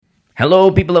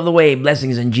Hello, people of the way,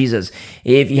 blessings in Jesus.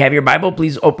 If you have your Bible,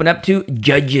 please open up to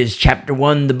Judges chapter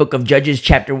 1, the book of Judges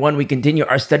chapter 1. We continue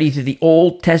our study through the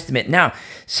Old Testament. Now,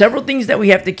 several things that we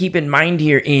have to keep in mind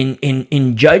here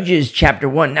in Judges chapter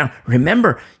 1. Now,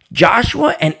 remember,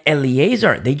 Joshua and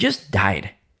Eleazar, they just died.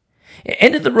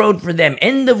 End of the road for them,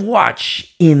 end of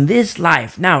watch in this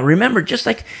life. Now, remember, just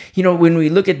like, when we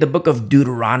look at the book of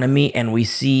Deuteronomy and we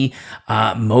see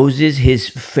Moses, his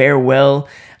farewell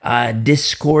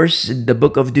discourse, the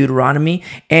book of Deuteronomy,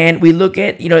 and we look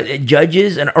at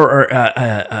Judges or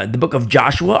the book of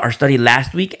Joshua, our study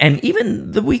last week, and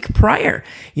even the week prior.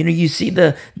 You see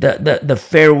the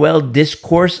farewell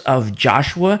discourse of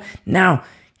Joshua. Now,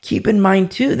 keep in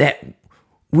mind too that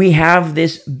we have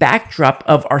this backdrop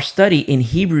of our study in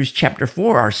Hebrews chapter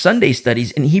 4, our Sunday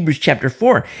studies in Hebrews chapter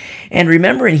 4. And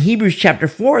remember, in Hebrews chapter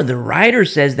 4, the writer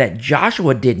says that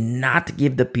Joshua did not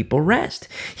give the people rest.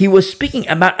 He was speaking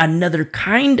about another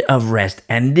kind of rest,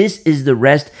 and this is the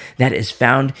rest that is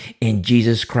found in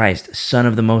Jesus Christ, Son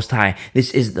of the Most High.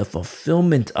 This is the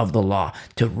fulfillment of the law,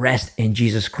 to rest in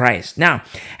Jesus Christ. Now,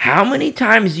 how many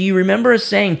times do you remember us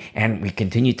saying, and we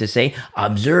continue to say,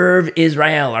 observe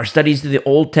Israel, our studies through the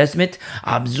Old Testament,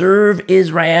 observe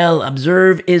Israel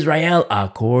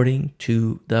according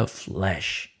to the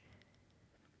flesh.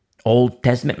 Old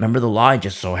Testament, remember the law? It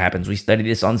just so happens we studied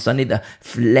this on Sunday, the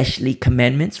fleshly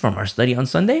commandments from our study on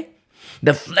Sunday.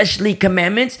 The fleshly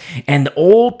commandments and the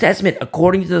Old Testament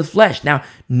according to the flesh. Now,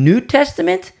 New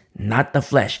Testament, not the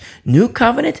flesh. New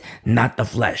Covenant, not the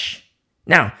flesh.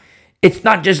 Now, it's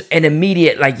not just an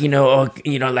immediate,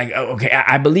 okay,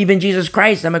 I believe in Jesus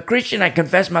Christ. I'm a Christian. I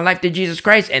confess my life to Jesus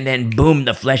Christ. And then boom,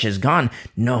 the flesh is gone.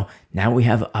 No, now we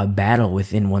have a battle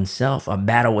within oneself, a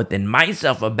battle within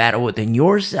myself, a battle within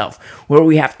yourself, where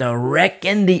we have to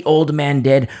reckon the old man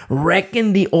dead,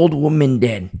 reckon the old woman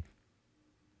dead,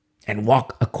 and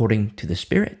walk according to the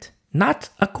Spirit, not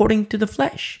according to the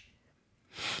flesh.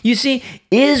 You see,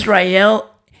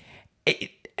 Israel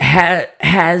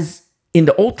has in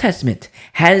the Old Testament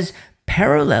has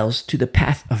parallels to the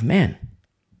path of man.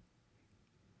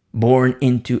 Born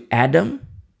into Adam,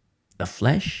 the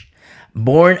flesh,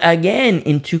 born again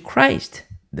into Christ,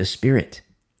 the Spirit.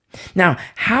 Now,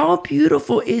 how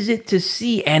beautiful is it to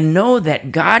see and know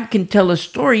that God can tell a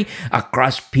story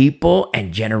across people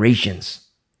and generations?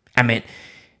 I mean,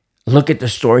 look at the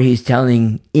story he's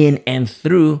telling in and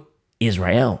through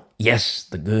Israel. Yes,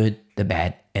 the good, the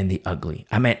bad, and the ugly.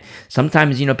 I mean,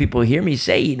 sometimes, people hear me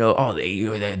say,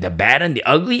 the bad and the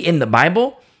ugly in the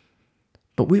Bible,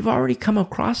 but we've already come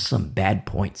across some bad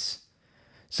points,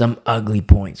 some ugly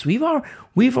points. We've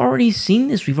already seen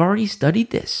this. We've already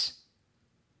studied this.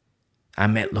 I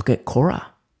mean, look at Korah.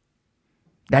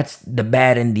 That's the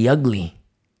bad and the ugly.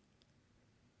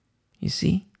 You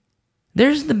see?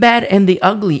 There's the bad and the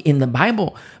ugly in the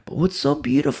Bible. But what's so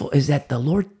beautiful is that the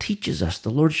Lord teaches us, the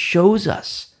Lord shows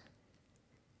us.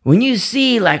 When you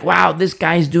see wow, this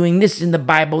guy's doing this in the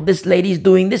Bible, this lady's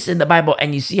doing this in the Bible,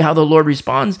 and you see how the Lord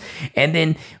responds, and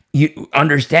then you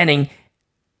understanding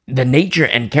the nature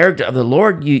and character of the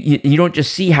Lord, you don't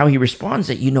just see how he responds,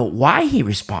 that you know why he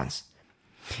responds.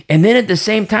 And then at the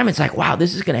same time, it's wow,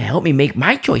 this is going to help me make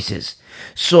my choices.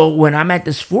 So when I'm at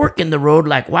this fork in the road,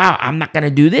 wow, I'm not going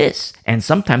to do this. And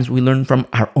sometimes we learn from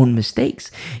our own mistakes.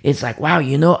 It's wow,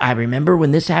 I remember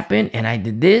when this happened and I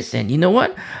did this, and you know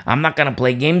what? I'm not going to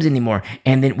play games anymore.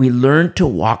 And then we learn to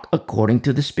walk according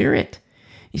to the Spirit.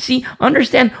 You see,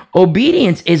 understand,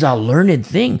 obedience is a learned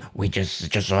thing. It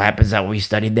just so happens that we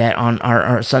studied that on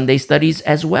our Sunday studies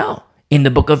as well in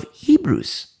the book of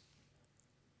Hebrews.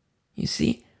 You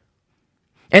see?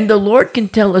 And the Lord can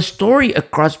tell a story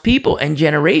across people and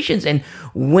generations. And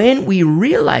when we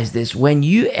realize this, when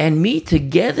you and me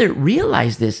together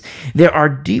realize this, there are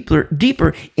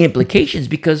deeper implications,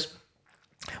 because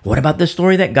what about the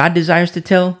story that God desires to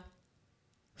tell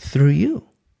through you?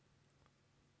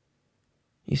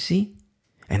 You see?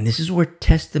 And this is where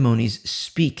testimonies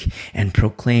speak and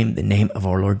proclaim the name of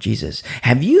our Lord Jesus.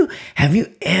 Have you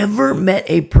ever met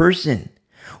a person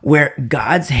where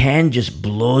God's hand just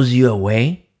blows you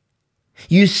away?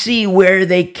 You see where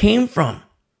they came from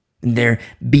in their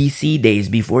BC days,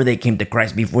 before they came to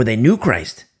Christ, before they knew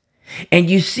Christ. And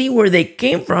you see where they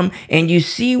came from, and you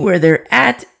see where they're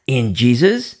at in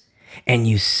Jesus, and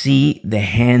you see the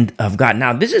hand of God.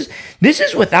 Now, this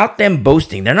is without them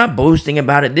boasting. They're not boasting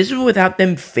about it. This is without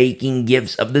them faking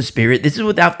gifts of the Spirit. This is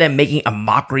without them making a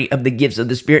mockery of the gifts of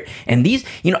the Spirit. And these,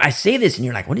 I say this, and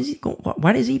you're like, why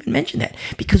does he even mention that?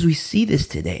 Because we see this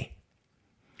today.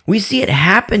 We see it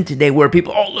happen today where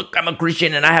people, oh, look, I'm a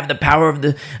Christian and I have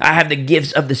I have the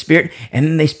gifts of the Spirit. And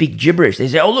then they speak gibberish. They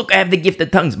say, oh, look, I have the gift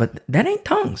of tongues. But that ain't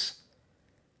tongues.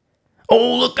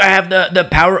 Oh, look, I have the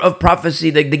power of prophecy,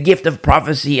 the gift of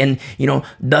prophecy, and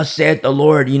thus saith the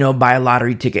Lord, buy a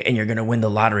lottery ticket and you're gonna win the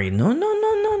lottery. No, no,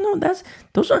 no, no, no.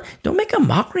 Don't make a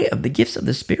mockery of the gifts of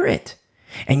the Spirit.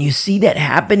 And you see that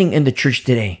happening in the church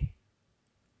today.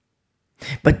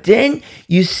 But then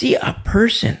you see a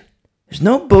person. There's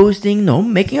no boasting, no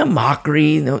making a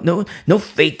mockery, no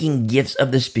faking gifts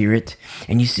of the Spirit.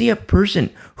 And you see a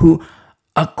person who,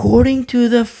 according to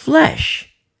the flesh,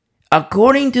 and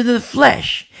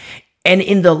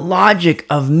in the logic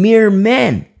of mere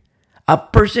men, a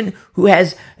person who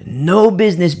has no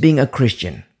business being a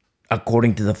Christian,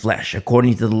 according to the flesh,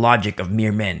 according to the logic of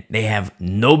mere men, they have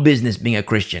no business being a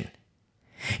Christian.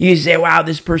 You say, wow,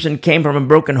 this person came from a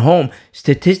broken home.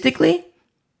 Statistically,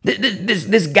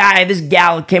 this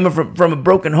gal came from a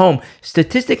broken home.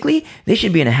 Statistically, they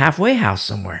should be in a halfway house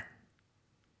somewhere.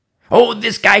 Oh,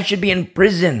 this guy should be in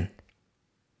prison.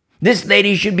 This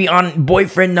lady should be on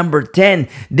boyfriend number 10.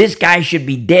 This guy should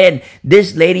be dead.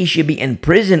 This lady should be in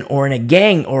prison or in a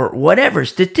gang or whatever,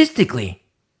 statistically.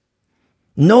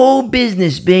 No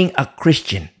business being a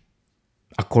Christian,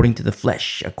 according to the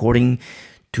flesh, according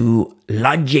to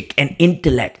logic and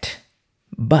intellect.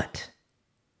 But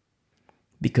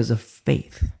because of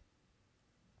faith,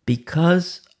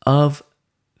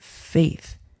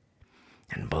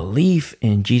 and belief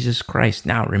in Jesus Christ.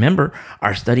 Now, remember,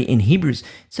 our study in Hebrews,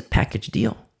 it's a package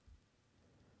deal.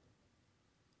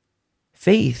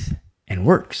 Faith and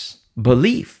works,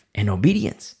 belief and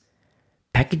obedience,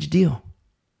 package deal.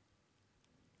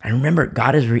 And remember,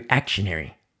 God is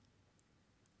reactionary.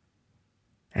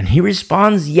 And he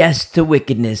responds yes to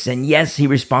wickedness, and yes, he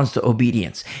responds to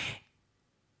obedience.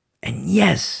 And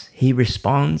yes, he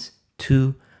responds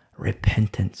to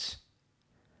repentance.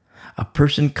 A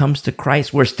person comes to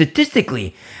Christ where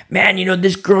statistically, man,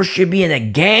 this girl should be in a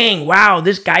gang. Wow,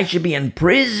 this guy should be in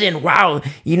prison. Wow,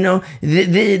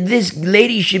 this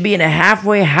lady should be in a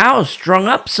halfway house, strung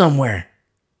up somewhere.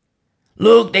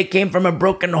 Look, they came from a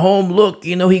broken home. Look,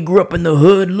 he grew up in the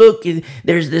hood. Look,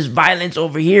 there's this violence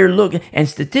over here. Look, and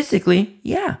statistically,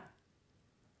 yeah.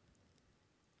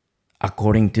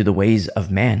 According to the ways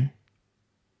of man.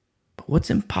 But what's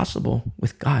impossible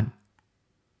with God?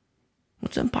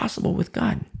 What's impossible with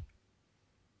God?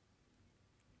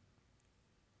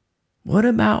 What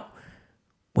about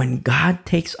when God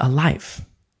takes a life?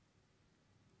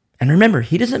 And remember,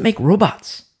 he doesn't make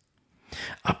robots.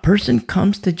 A person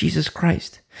comes to Jesus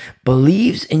Christ,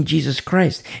 believes in Jesus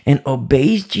Christ, and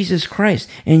obeys Jesus Christ,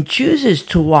 and chooses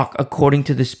to walk according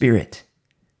to the Spirit.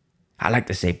 I like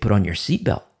to say, put on your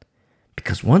seatbelt.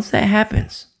 Because once that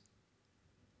happens,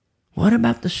 what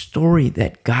about the story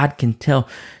that God can tell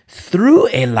through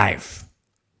a life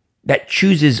that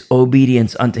chooses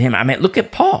obedience unto him? I mean, look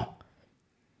at Paul.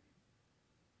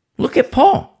 Look at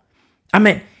Paul. I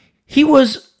mean, he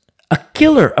was a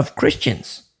killer of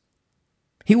Christians.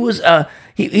 He was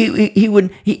he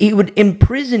would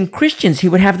imprison Christians. He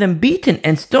would have them beaten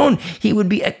and stoned. He would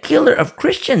be a killer of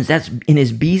Christians. That's in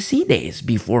his BC days,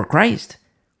 before Christ.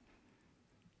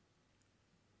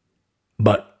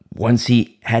 But once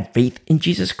he had faith in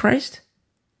Jesus Christ,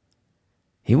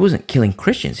 he wasn't killing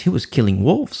Christians. He was killing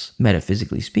wolves,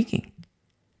 metaphysically speaking.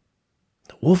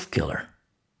 The wolf killer.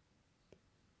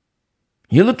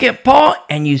 You look at Paul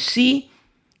and you see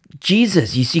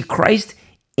Jesus. You see Christ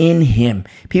in him.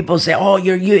 People say, oh,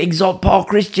 you exalt Paul.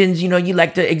 Christians, you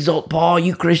like to exalt Paul.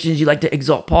 You Christians, you like to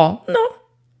exalt Paul. No,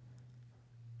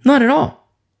 not at all.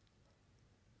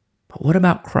 But what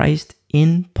about Christ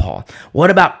in Paul?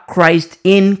 What about Christ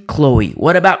in Chloe?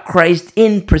 What about Christ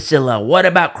in Priscilla? What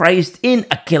about Christ in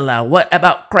Aquila? What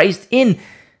about Christ in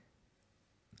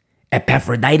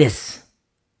Epaphroditus?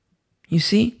 You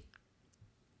see?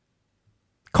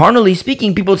 Carnally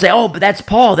speaking, people say, oh, but that's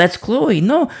Paul, that's Chloe.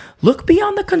 No, look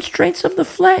beyond the constraints of the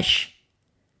flesh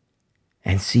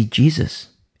and see Jesus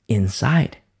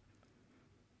inside.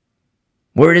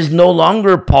 Where it is no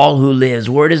longer Paul who lives,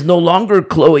 where it is no longer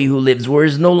Chloe who lives, where it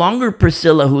is no longer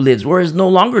Priscilla who lives, where it is no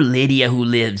longer Lydia who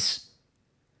lives,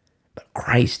 but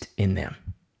Christ in them.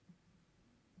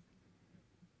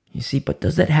 You see, but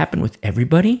does that happen with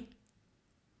everybody?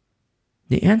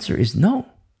 The answer is no.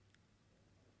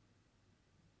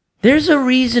 There's a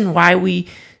reason why we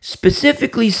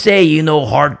specifically say,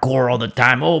 hardcore all the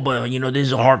time. Oh, but, this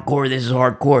is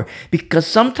hardcore. Because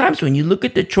sometimes when you look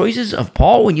at the choices of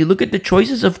Paul, when you look at the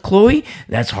choices of Chloe,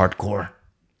 that's hardcore.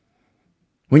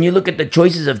 When you look at the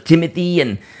choices of Timothy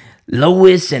and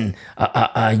Lois and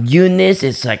Eunice,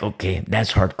 it's like, okay,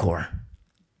 that's hardcore.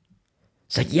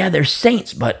 It's like, yeah, they're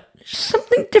saints, but there's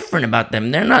something different about them.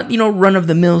 They're not,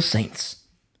 run-of-the-mill saints.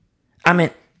 I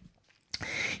mean,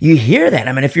 you hear that.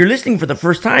 I mean, if you're listening for the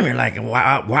first time, you're like,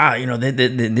 wow,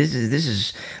 this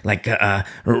is like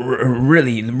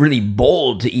really, really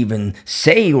bold to even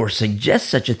say or suggest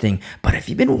such a thing. But if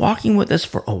you've been walking with us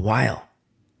for a while,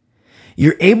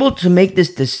 you're able to make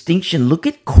this distinction. Look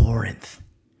at Corinth.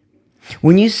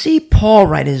 When you see Paul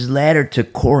write his letter to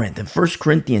Corinth in 1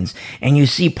 Corinthians, and you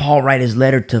see Paul write his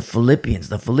letter to Philippians,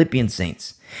 the Philippian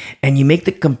saints, and you make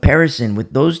the comparison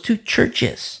with those two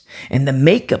churches and the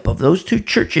makeup of those two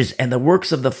churches and the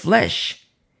works of the flesh,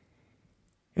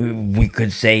 we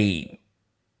could say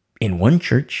in one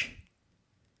church,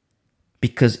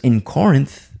 because in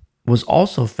Corinth was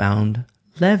also found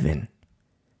leaven,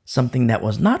 something that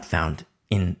was not found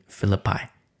in Philippi.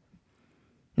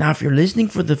 Now, if you're listening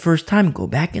for the first time, go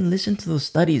back and listen to those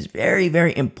studies. Very,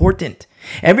 very important.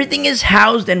 Everything is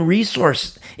housed and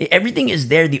resourced. Everything is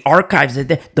there. The archives are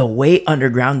there.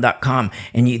 thewayunderground.com.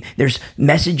 And there's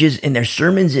messages and there's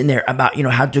sermons in there about,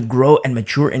 how to grow and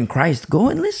mature in Christ. Go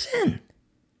and listen.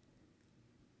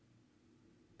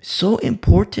 So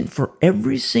important for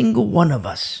every single one of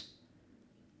us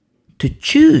to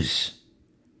choose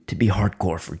to be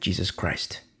hardcore for Jesus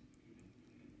Christ.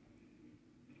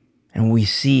 And we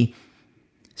see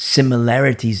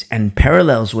similarities and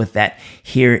parallels with that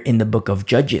here in the book of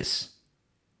Judges.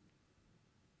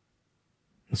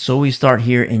 And so we start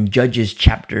here in Judges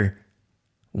chapter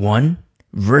 1,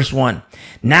 verse 1.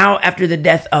 Now after the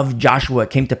death of Joshua, it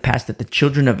came to pass that the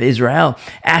children of Israel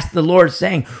asked the Lord,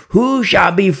 saying, who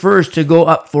shall be first to go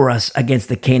up for us against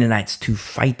the Canaanites to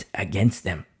fight against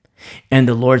them? And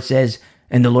the Lord said,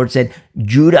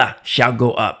 Judah shall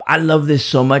go up. I love this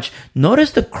so much.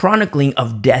 Notice the chronicling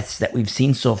of deaths that we've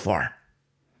seen so far.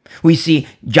 We see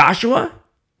Joshua,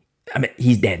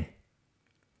 he's dead.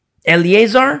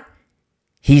 Eleazar,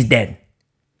 he's dead.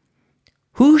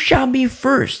 Who shall be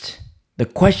first? The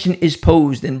question is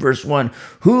posed in verse 1.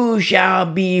 Who shall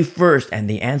be first? And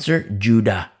the answer,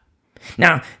 Judah.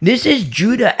 Now, this is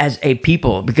Judah as a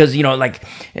people because,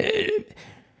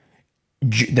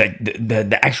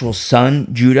 the actual son,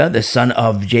 Judah, the son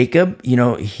of Jacob,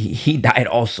 he died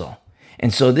also.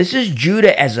 And so this is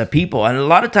Judah as a people. And a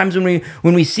lot of times when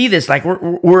we see this, like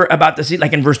we're about to see,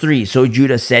 like in verse 3, so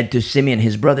Judah said to Simeon,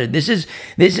 his brother, this is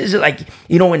like,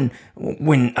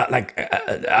 when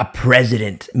a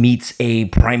president meets a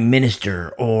prime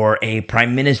minister or a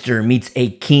prime minister meets a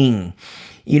king,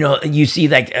 you see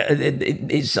like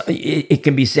it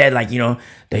can be said like, the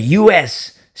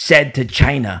U.S. said to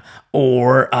China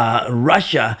or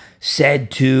Russia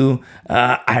said to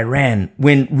Iran,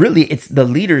 when really it's the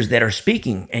leaders that are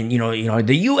speaking. And,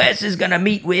 the U.S. is going to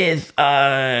meet with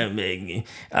Great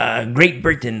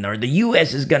Britain, or the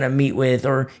U.S. is going to meet with,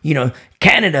 or,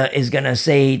 Canada is going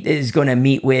to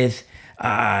meet with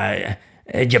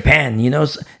Japan,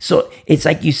 So it's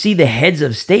like you see the heads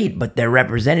of state, but they're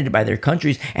represented by their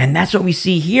countries. And that's what we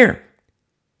see here.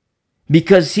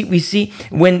 Because we see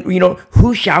when,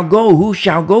 who shall go, who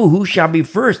shall be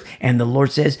first? And the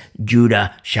Lord says,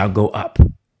 Judah shall go up.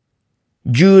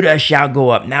 Judah shall go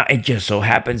up. Now, it just so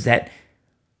happens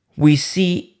we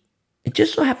study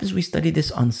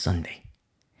this on Sunday.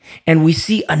 And we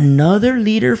see another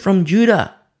leader from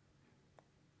Judah,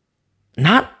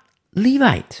 not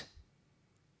Levite.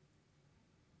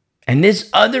 And this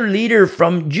other leader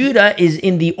from Judah is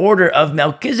in the order of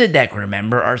Melchizedek.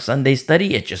 Remember our Sunday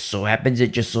study? It just so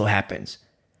happens.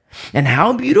 And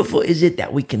how beautiful is it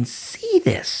that we can see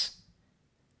this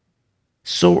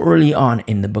so early on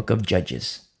in the book of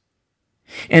Judges?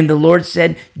 And the Lord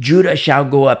said, Judah shall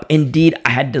go up. Indeed, I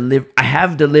have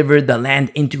delivered the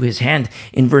land into his hand.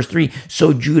 In verse 3,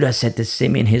 so Judah said to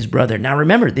Simeon, his brother. Now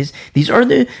remember, these are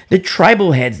the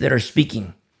tribal heads that are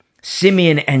speaking.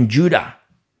 Simeon and Judah.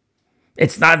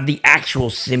 It's not the actual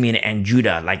Simeon and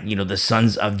Judah, like, the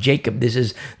sons of Jacob. This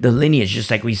is the lineage,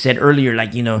 just like we said earlier,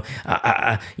 like,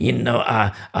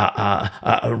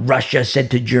 Russia said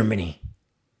to Germany.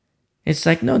 It's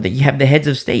like, no, that you have the heads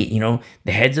of state,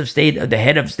 the head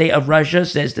of state of Russia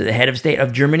says to the head of state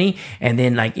of Germany. And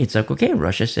then it's like, okay,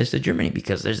 Russia says to Germany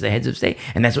because there's the heads of state.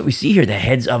 And that's what we see here, the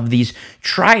heads of these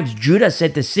tribes. Judah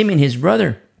said to Simeon, his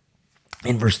brother,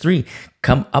 in verse 3,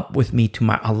 come up with me to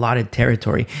my allotted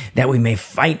territory, that we may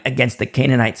fight against the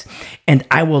Canaanites. And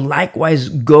I will likewise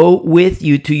go with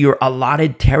you to your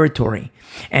allotted territory.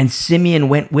 And Simeon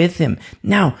went with him.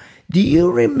 Now, do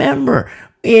you remember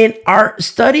in our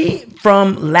study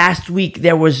from last week,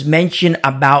 there was mention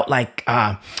about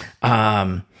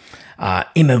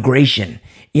immigration.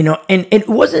 And it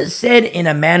wasn't said in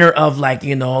a manner of like,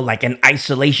 like an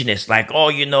isolationist, like, oh,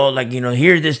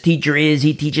 here this teacher is,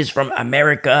 he teaches from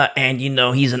America and,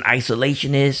 he's an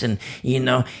isolationist and,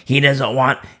 he doesn't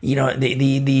want,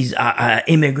 these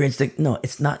immigrants to, no,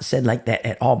 it's not said like that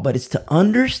at all, but it's to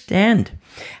understand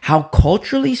how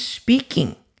culturally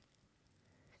speaking,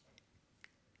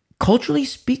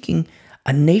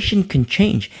 a nation can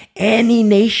change. Any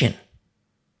nation.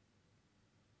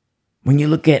 When you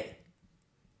look at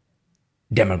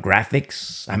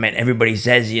demographics, everybody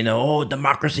says, oh,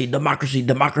 democracy, democracy,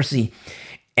 democracy.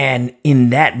 And in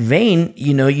that vein,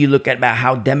 you look at about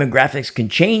how demographics can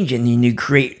change and you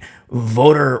create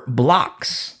voter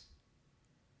blocks.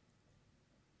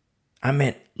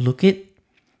 Look at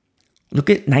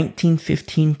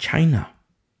 1915 China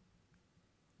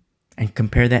and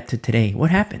compare that to today.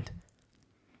 What happened?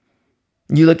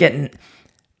 You look at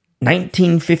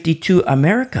 1952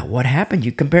 America, what happened?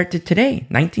 You compare it to today.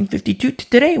 1952 to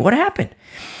today, what happened?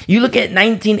 You look at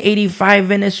 1985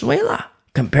 Venezuela,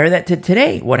 compare that to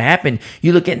today, what happened?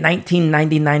 You look at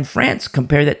 1999 France,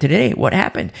 compare that to today, what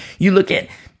happened? You look at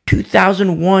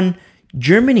 2001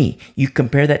 Germany, you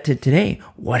compare that to today,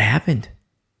 what happened?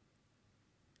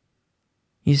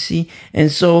 You see?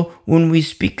 And so when we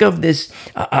speak of this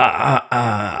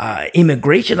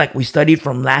immigration, like we studied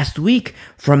from last week,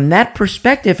 from that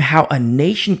perspective, how a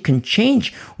nation can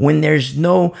change when there's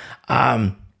in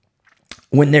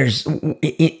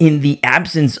the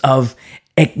absence of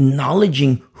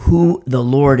acknowledging who the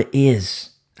Lord is.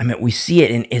 We see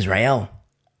it in Israel,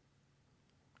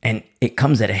 and it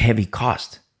comes at a heavy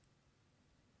cost.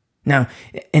 Now,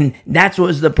 and that's what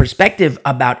was the perspective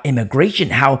about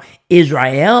immigration, how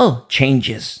Israel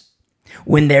changes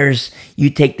when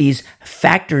you take these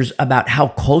factors about how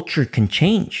culture can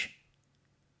change.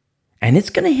 And it's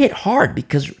going to hit hard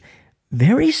because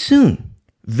very soon,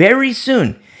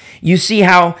 you see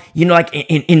how, like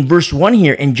in verse 1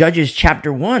 here in Judges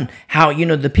chapter 1, how,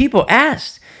 the people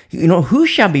asked, who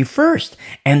shall be first?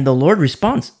 And the Lord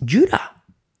responds, Judah.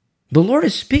 The Lord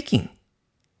is speaking.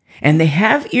 And they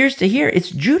have ears to hear.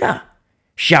 It's Judah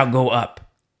shall go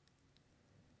up.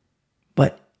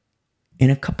 But in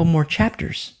a couple more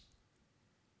chapters,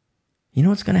 you know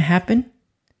what's going to happen?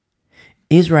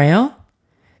 Israel,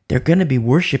 they're going to be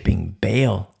worshiping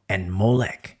Baal and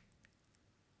Molech.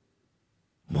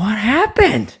 What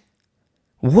happened?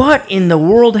 What in the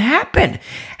world happened?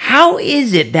 How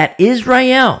is it that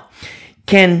Israel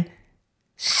can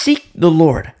seek the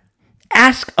Lord,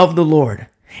 ask of the Lord,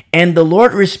 and the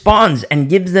Lord responds and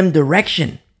gives them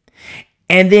direction?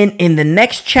 And then in the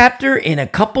next chapter, in a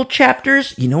couple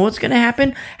chapters, you know what's going to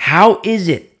happen? How is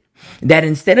it that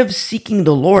instead of seeking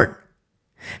the Lord,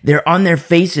 they're on their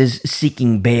faces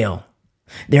seeking Baal?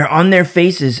 They're on their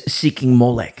faces seeking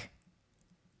Molech.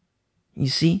 You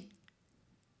see?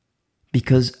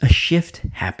 Because a shift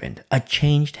happened, a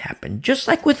change happened, just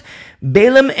like with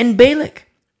Balaam and Balak.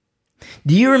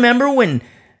 Do you remember when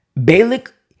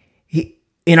Balak,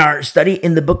 in our study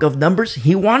in the book of Numbers,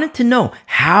 he wanted to know,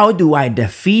 how do I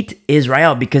defeat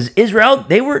Israel? Because Israel,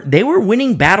 they were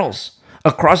winning battles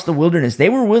across the wilderness. They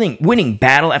were winning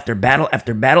battle after battle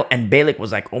after battle. And Balak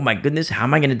was like, oh my goodness, how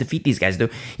am I going to defeat these guys?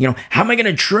 How am I going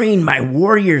to train my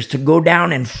warriors to go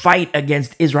down and fight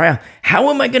against Israel? How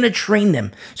am I going to train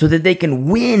them so that they can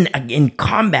win in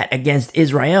combat against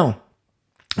Israel?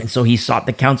 And so he sought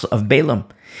the counsel of Balaam.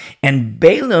 And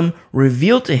Balaam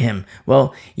revealed to him,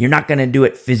 well, you're not going to do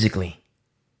it physically.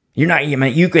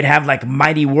 You could have like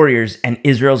mighty warriors and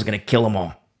Israel's going to kill them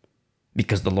all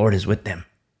because the Lord is with them.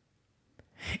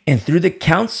 And through the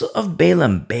counsel of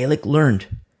Balaam, Balak learned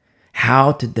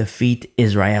how to defeat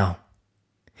Israel.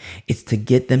 It's to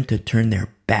get them to turn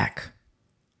their back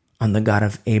on the God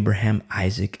of Abraham,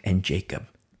 Isaac, and Jacob.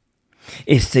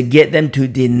 It's to get them to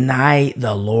deny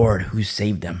the Lord who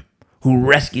saved them, who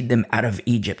rescued them out of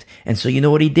Egypt. And so you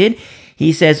know what he did?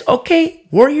 He says, okay,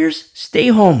 warriors, stay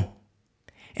home.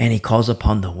 And he calls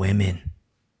upon the women.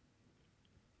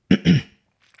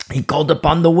 He called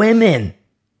upon the women.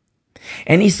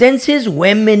 And he sends his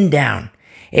women down.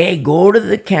 Hey, go to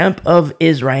the camp of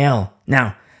Israel.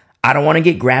 Now, I don't want to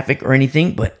get graphic or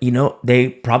anything, but they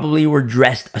probably were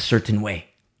dressed a certain way.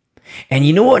 And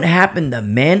you know what happened? The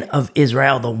men of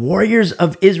Israel, the warriors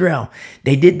of Israel,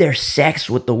 they did their sex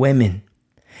with the women.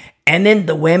 And then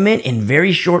the women, in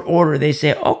very short order, they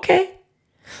say, okay,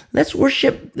 let's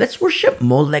worship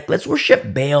Molech, let's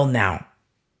worship Baal now.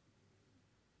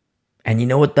 And you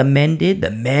know what the men did?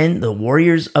 The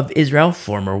warriors of Israel,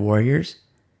 former warriors,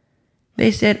 they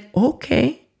said,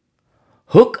 okay,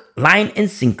 hook, line, and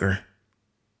sinker.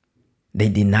 They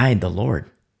denied the Lord.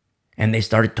 and they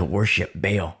started to worship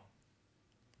Baal.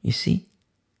 You see?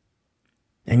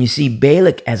 And you see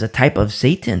Balak as a type of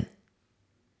Satan.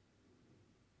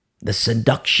 The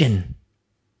seduction,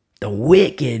 the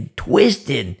wicked,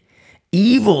 twisted,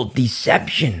 evil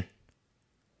deception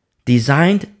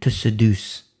designed to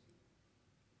seduce.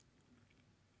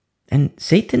 And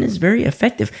Satan is very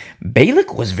effective.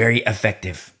 Balak was very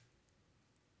effective.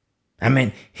 I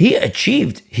mean, he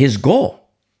achieved his goal.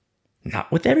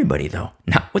 Not with everybody, though.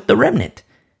 Not with the remnant.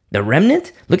 The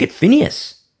remnant, look at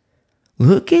Phineas.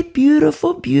 Look at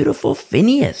beautiful, beautiful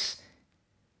Phineas.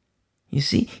 You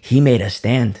see, he made a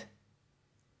stand.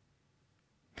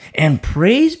 And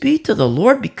praise be to the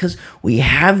Lord because we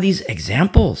have these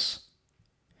examples.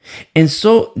 And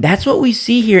so that's what we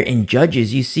see here in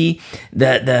Judges. You see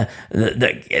the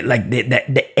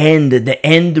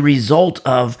end result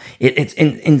of it. It's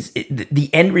the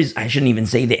end. I shouldn't even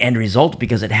say the end result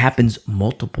because it happens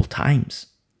multiple times.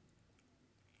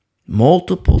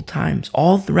 Multiple times,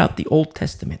 all throughout the Old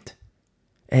Testament,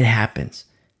 it happens.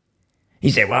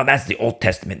 You say, "Well, that's the Old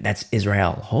Testament. That's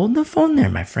Israel." Hold the phone there,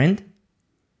 my friend.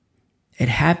 It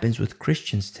happens with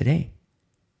Christians today.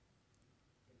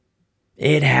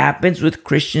 It happens with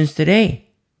Christians today.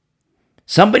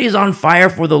 Somebody's on fire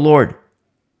for the Lord,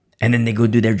 and then they go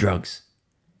do their drugs.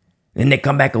 Then they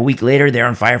come back a week later, they're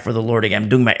on fire for the Lord again. I'm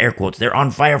doing my air quotes. They're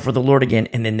on fire for the Lord again,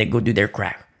 and then they go do their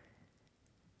crack.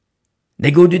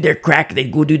 They go do their crack, they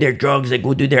go do their drugs, they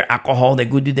go do their alcohol, they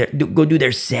go do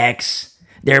their sex,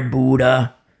 their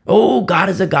Buddha. Oh, God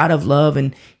is a God of love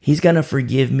and he's going to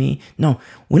forgive me. No,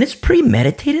 when it's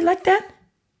premeditated like that,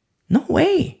 no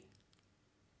way.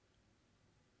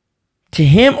 To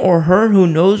him or her who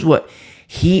knows what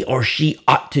he or she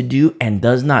ought to do and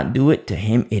does not do it, to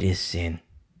him it is sin.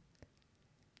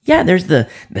 Yeah, there's the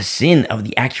sin of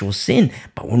the actual sin,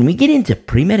 but when we get into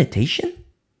premeditation,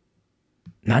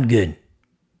 not good.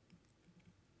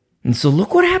 And so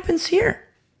look what happens here.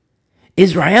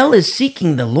 Israel is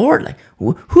seeking the Lord. Like,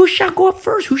 who shall go up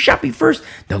first? Who shall be first?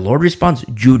 The Lord responds,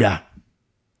 Judah.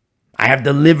 I have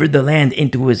delivered the land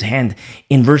into his hand.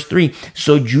 In verse 3,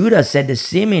 so Judah said to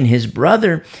Simeon, his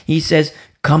brother, he says,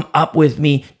 come up with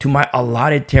me to my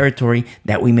allotted territory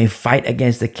that we may fight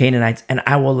against the Canaanites, and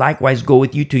I will likewise go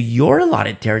with you to your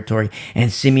allotted territory.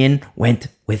 And Simeon went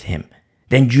with him.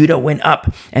 Then Judah went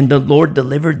up, and the Lord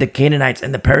delivered the Canaanites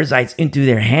and the Perizzites into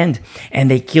their hand, and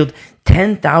they killed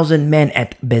 10,000 men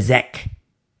at Bezek.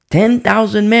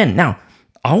 10,000 men. Now,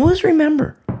 always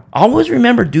remember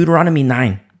Deuteronomy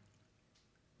 9.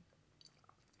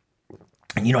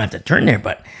 And you don't have to turn there,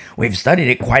 but we've studied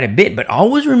it quite a bit. But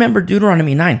always remember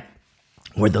Deuteronomy 9,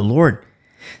 where the Lord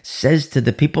says to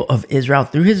the people of Israel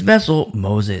through his vessel,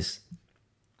 Moses,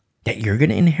 that you're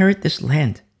going to inherit this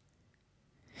land.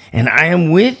 And I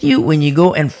am with you when you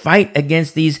go and fight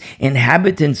against these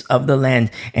inhabitants of the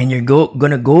land. And you're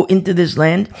going to go into this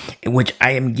land, which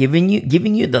I am giving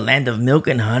you the land of milk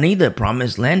and honey, the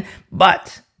promised land.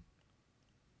 But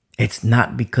it's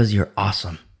not because you're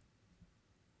awesome.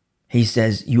 He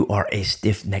says you are a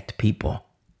stiff-necked people.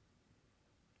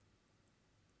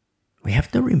 We have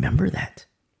to remember that.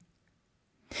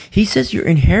 He says you're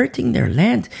inheriting their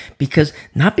land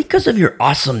not because of your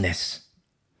awesomeness.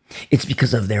 It's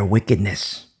because of their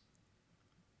wickedness.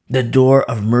 The door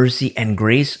of mercy and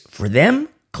grace for them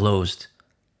closed.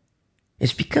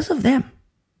 It's because of them.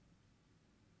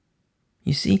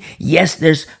 You see, yes,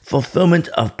 there's fulfillment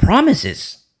of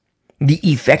promises, the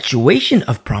effectuation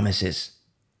of promises.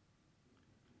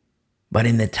 But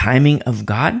in the timing of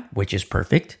God, which is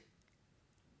perfect,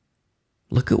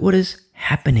 look at what is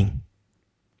happening.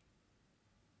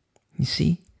 You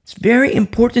see? It's very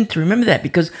important to remember that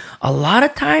because a lot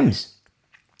of times,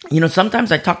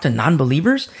 sometimes I talk to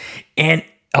non-believers and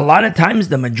a lot of times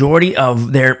the majority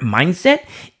of their mindset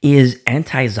is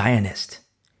anti-Zionist.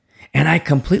 And I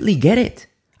completely get it.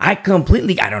 I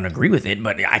don't agree with it,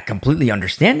 but I completely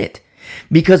understand it.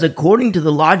 Because according to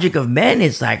the logic of men,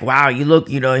 it's like, wow, you look,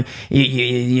 if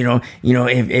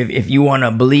you want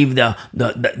to believe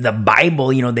the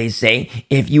Bible, they say,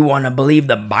 if you want to believe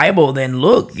the Bible, then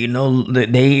look,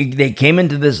 they came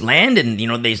into this land and,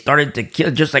 they started to kill,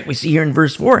 just like we see here in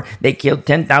verse 4, they killed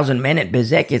 10,000 men at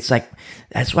Bezek. It's like,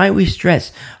 that's why we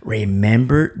stress,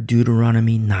 remember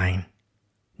Deuteronomy 9.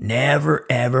 Never,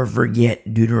 ever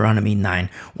forget Deuteronomy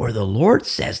 9, where the Lord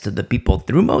says to the people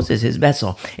through Moses, his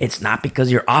vessel, it's not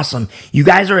because you're awesome. You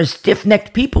guys are a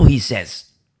stiff-necked people, he says.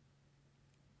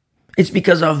 It's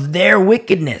because of their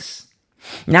wickedness.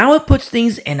 Now it puts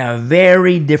things in a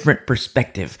very different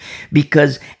perspective,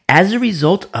 because as a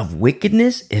result of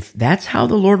wickedness, if that's how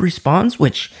the Lord responds,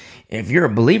 which if you're a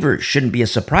believer, it shouldn't be a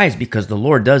surprise because the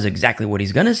Lord does exactly what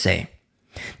he's going to say.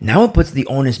 Now it puts the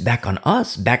onus back on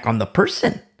us, back on the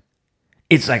person.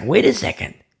 It's like, wait a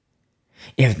second.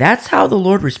 If that's how the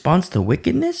Lord responds to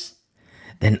wickedness,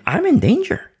 then I'm in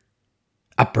danger,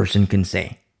 a person can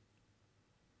say.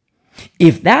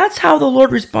 If that's how the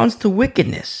Lord responds to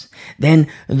wickedness, then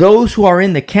those who are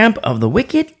in the camp of the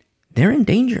wicked, they're in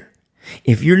danger.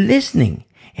 If you're listening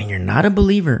and you're not a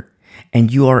believer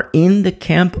and you are in the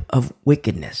camp of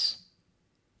wickedness,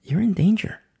 you're in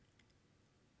danger.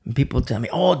 People tell me,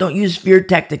 oh, don't use fear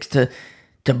tactics to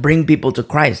bring people to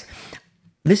Christ.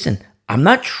 Listen, I'm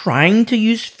not trying to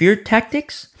use fear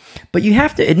tactics, but you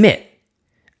have to admit,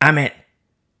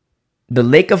 the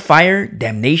lake of fire,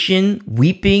 damnation,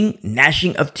 weeping,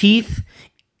 gnashing of teeth.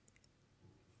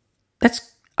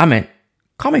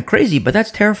 Call me crazy, but that's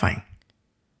terrifying.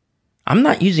 I'm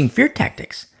not using fear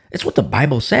tactics. It's what the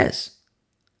Bible says.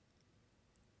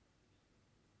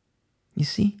 You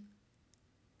see?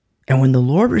 And when the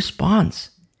Lord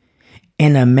responds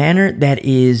in a manner that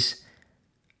is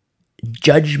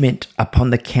judgment upon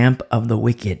the camp of the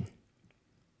wicked,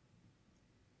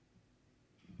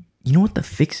 you know what the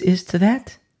fix is to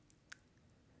that?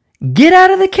 Get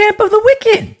out of the camp of the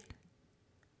wicked.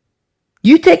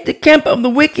 You take the camp of the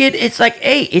wicked, it's like,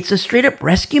 hey, it's a straight up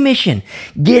rescue mission.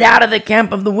 Get out of the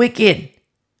camp of the wicked.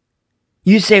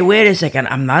 You say, wait a second,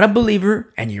 I'm not a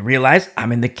believer, and you realize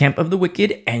I'm in the camp of the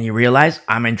wicked, and you realize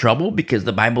I'm in trouble because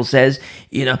the Bible says,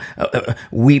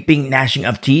 weeping, gnashing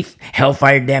of teeth,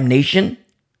 hellfire, damnation.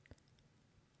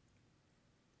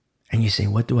 And you say,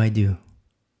 what do I do?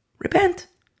 Repent.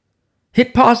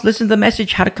 Hit pause, listen to the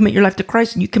message, how to commit your life to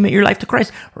Christ, and you commit your life to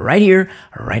Christ right here,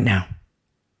 right now.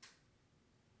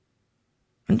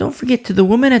 And don't forget, to the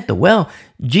woman at the well,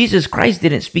 Jesus Christ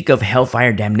didn't speak of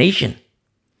hellfire, damnation.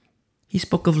 He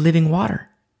spoke of living water.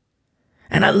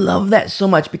 And I love that so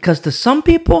much because to some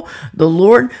people, the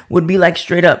Lord would be like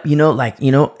straight up,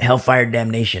 hellfire,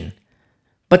 damnation.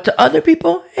 But to other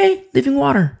people, hey, living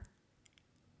water.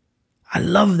 I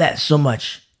love that so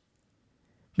much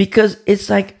because it's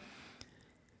like,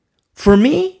 for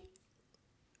me,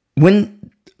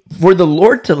 for the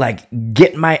Lord to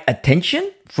get my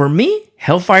attention, for me,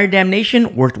 hellfire,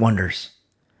 damnation worked wonders.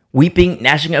 Weeping,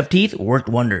 gnashing of teeth worked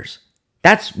wonders.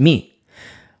 That's me.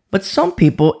 But some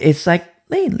people, it's like,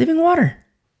 hey, living water.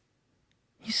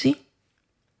 You see?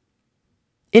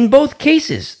 In both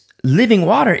cases, living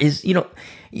water is,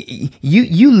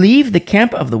 you leave the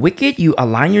camp of the wicked, you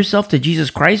align yourself to Jesus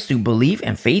Christ through belief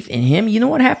and faith in him. You know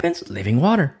what happens? Living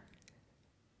water.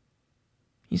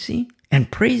 You see? And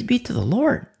praise be to the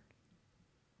Lord.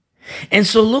 And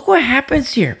so look what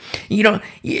happens here.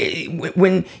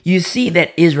 When you see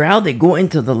that Israel, they go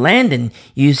into the land, and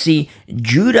you see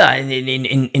Judah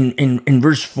in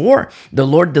verse 4, the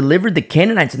Lord delivered the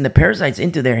Canaanites and the Perizzites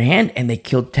into their hand, and they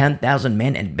killed 10,000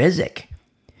 men at Bezek.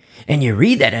 And you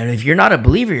read that, and if you're not a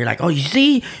believer, you're like, oh, you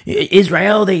see,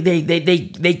 Israel,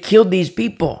 they killed these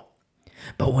people.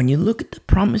 But when you look at the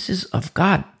promises of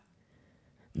God,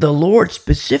 the Lord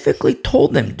specifically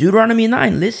told them, Deuteronomy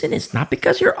 9, listen, it's not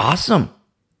because you're awesome.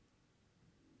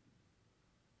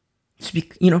 It's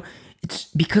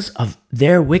because of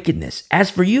their wickedness.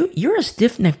 As for you, you're a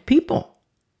stiff-necked people.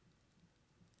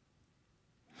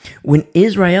 When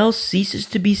Israel ceases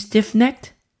to be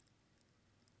stiff-necked,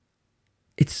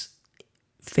 it's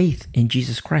faith in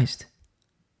Jesus Christ.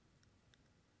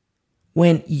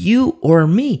 When you or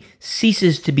me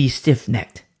ceases to be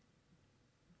stiff-necked,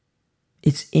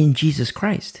 it's in Jesus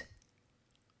Christ.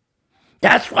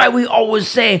 That's why we always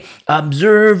say,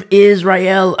 observe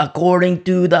Israel according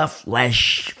to the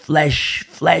flesh.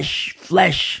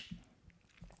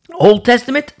 Old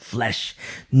Testament, flesh.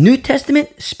 New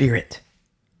Testament, spirit.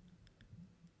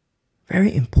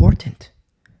 Very important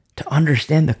to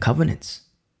understand the covenants.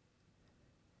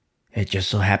 It just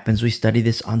so happens we study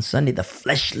this on Sunday, the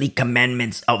fleshly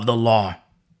commandments of the law.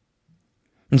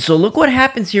 And so look what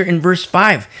happens here in verse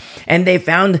 5. And they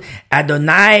found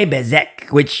Adonai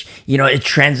Bezek, which, it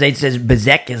translates as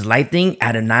Bezek is lightning,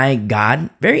 Adonai, God.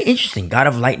 Very interesting, God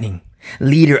of lightning,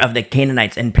 leader of the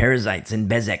Canaanites and Perizzites in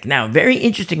Bezek. Now, very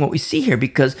interesting what we see here,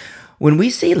 because when we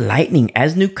say lightning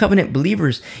as New Covenant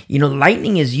believers,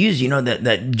 lightning is used,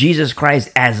 the Jesus Christ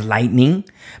as lightning,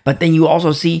 but then you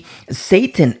also see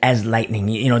Satan as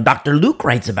lightning. Dr. Luke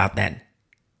writes about that.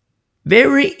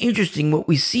 Very interesting what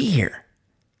we see here.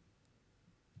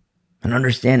 And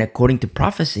understand, according to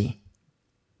prophecy,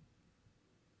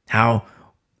 how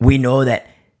we know that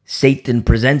Satan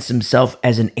presents himself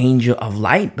as an angel of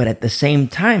light, but at the same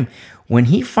time, when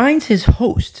he finds his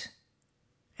host,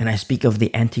 and I speak of the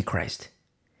Antichrist,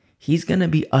 he's going to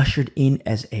be ushered in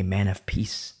as a man of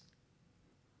peace.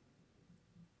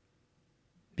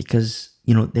 Because,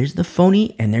 there's the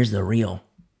phony and there's the real.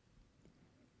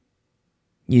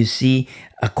 You see,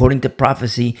 according to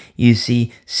prophecy, you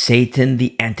see Satan,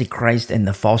 the Antichrist, and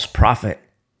the false prophet.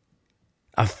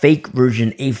 A fake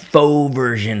version, a faux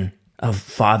version of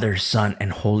Father, Son,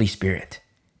 and Holy Spirit.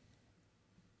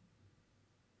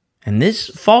 And this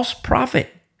false prophet,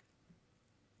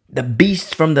 the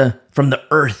beast from the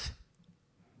earth,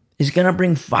 is going to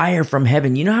bring fire from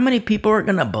heaven. You know how many people are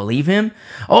going to believe him?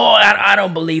 Oh, I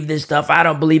don't believe this stuff. I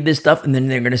don't believe this stuff. And then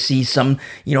they're going to see some,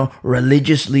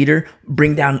 religious leader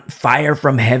bring down fire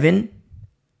from heaven.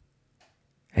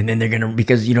 And then they're going to,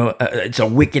 because, it's a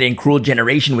wicked and cruel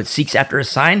generation which seeks after a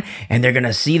sign. And they're going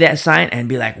to see that sign and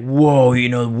be like, whoa,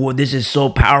 whoa, this is so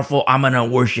powerful. I'm going to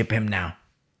worship him now.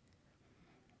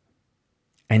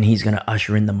 And he's going to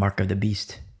usher in the mark of the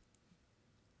beast.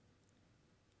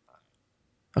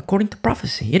 According to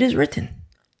prophecy, it is written.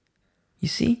 You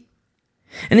see?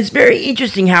 And it's very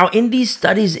interesting how in these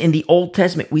studies in the Old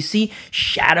Testament, we see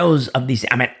shadows of these.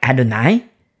 Adonai.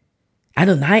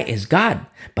 Adonai is God.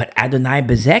 But Adonai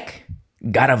Bezek,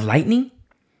 God of lightning.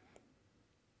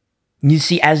 You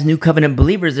see, as New Covenant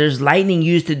believers, there's lightning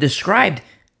used to describe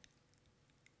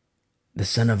the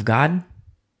Son of God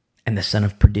and the Son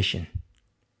of perdition.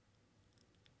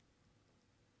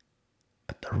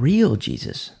 But the real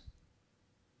Jesus,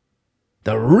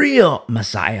 the real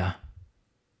Messiah,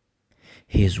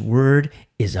 his word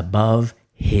is above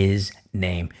his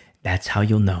name. That's how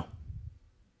you'll know.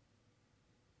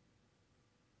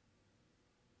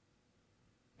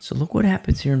 So look what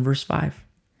happens here in verse 5.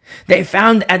 They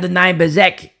found Adonai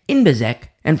Bezek in Bezek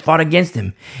and fought against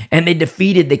him. And they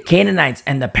defeated the Canaanites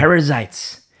and the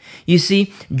Perizzites. You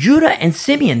see, Judah and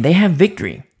Simeon, they have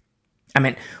victory.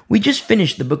 We just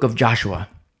finished the book of Joshua.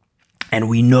 And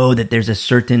we know that there's a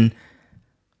certain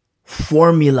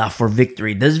formula for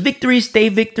victory. Does victory stay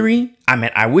victory?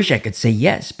 I wish I could say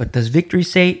yes, but does victory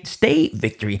stay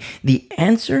victory? The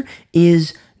answer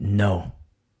is no.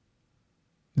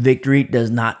 Victory does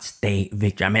not stay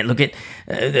victory. Look at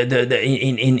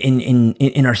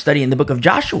in our study in the book of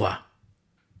Joshua.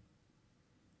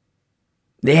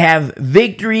 They have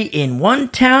victory in one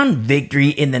town, victory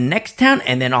in the next town,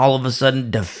 and then all of a sudden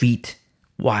defeat.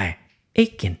 Why?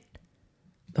 Achan.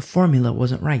 The formula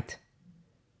wasn't right.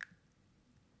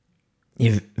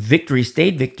 If victory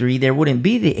stayed victory, there wouldn't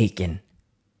be the Achan.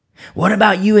 What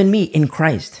about you and me in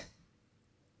Christ?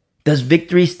 Does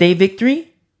victory stay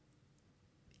victory?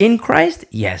 In Christ?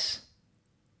 Yes.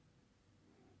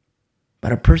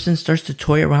 But a person starts to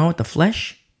toy around with the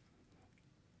flesh,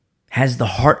 has the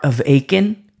heart of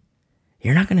Achan,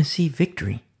 you're not going to see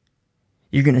victory.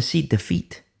 You're going to see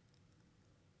defeat.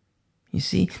 You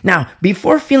see? Now,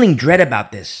 before feeling dread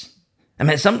about this,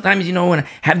 sometimes, when I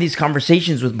have these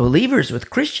conversations with believers,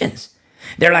 with Christians,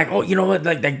 they're like, oh, what?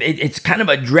 Like it's kind of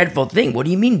a dreadful thing. What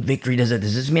do you mean victory? Does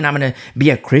this mean I'm going to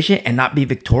be a Christian and not be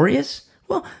victorious?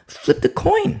 Well, flip the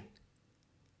coin.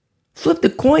 Flip the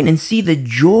coin and see the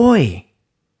joy.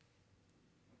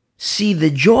 See the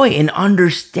joy in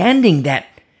understanding that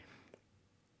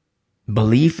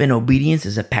belief and obedience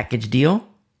is a package deal.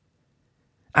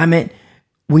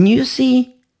 When you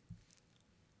see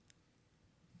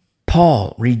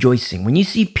Paul rejoicing, when you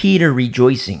see Peter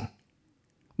rejoicing,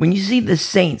 when you see the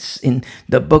saints in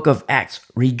the book of Acts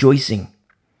rejoicing,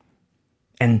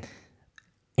 and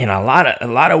in a lot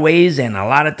of ways and a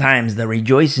lot of times the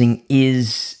rejoicing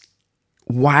is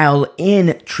while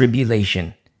in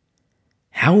tribulation.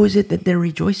 How is it that they're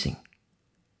rejoicing?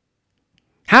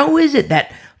 How is it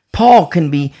that Paul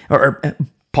can be, or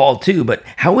Paul too, but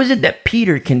how is it that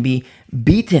Peter can be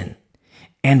beaten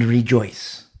and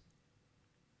rejoice?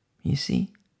 You see?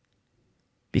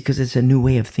 Because it's a new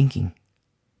way of thinking.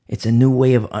 It's a new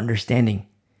way of understanding.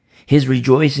 His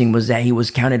rejoicing was that he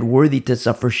was counted worthy to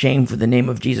suffer shame for the name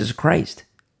of Jesus Christ.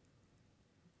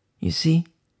 You see?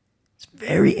 It's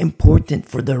very important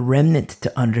for the remnant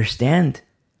to understand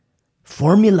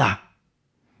formula,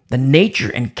 the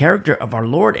nature and character of our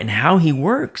Lord and how he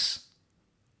works.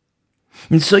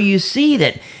 And so you see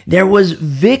that there was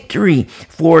victory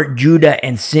for Judah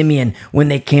and Simeon when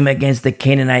they came against the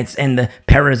Canaanites and the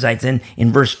Perizzites. And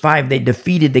in verse 5, they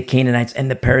defeated the Canaanites and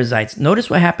the Perizzites. Notice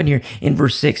what happened here in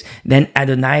verse 6. Then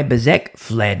Adonai Bezek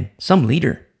fled. Some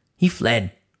leader. He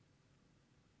fled.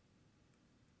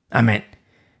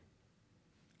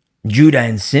 Judah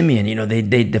and Simeon,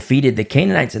 they defeated the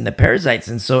Canaanites and the Perizzites.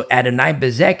 And so Adonai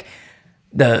Bezek,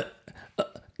 the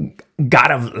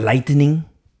God of lightning,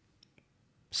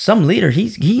 some leader,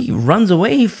 he runs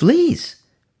away, he flees.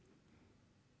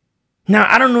 Now,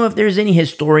 I don't know if there's any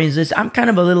historians. I'm kind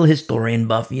of a little historian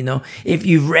buff, If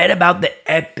you've read about the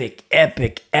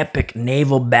epic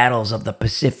naval battles of the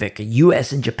Pacific,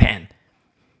 US and Japan,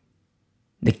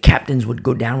 the captains would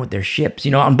go down with their ships,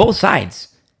 on both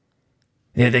sides.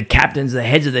 The captains, the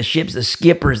heads of the ships, the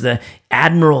skippers, the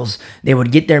admirals, they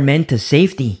would get their men to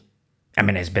safety. I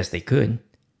mean, as best they could.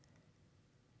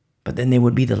 But then they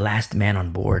would be the last man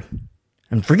on board.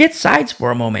 And forget sides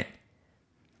for a moment.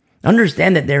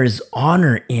 Understand that there is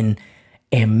honor in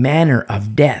a manner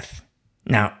of death.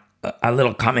 Now, a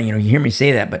little comment, you hear me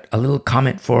say that, but a little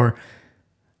comment for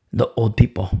the old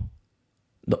people.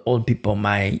 The old people,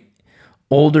 my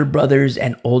older brothers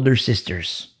and older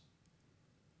sisters.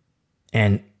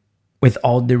 And with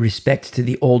all due respect to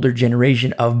the older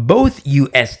generation of both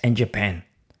US and Japan.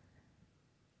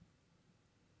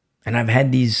 And I've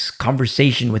had these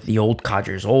conversations with the old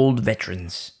codgers, old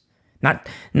veterans.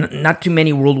 Not too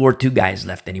many World War II guys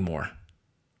left anymore.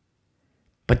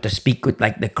 But to speak with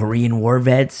like the Korean War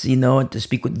vets, and to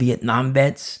speak with Vietnam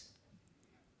vets,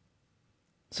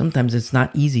 sometimes it's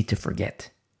not easy to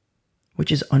forget,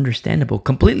 which is understandable,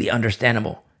 completely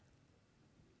understandable.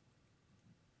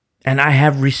 And I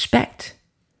have respect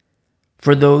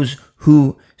for those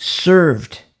who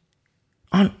served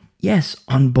on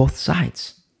both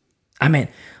sides. I mean,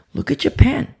 look at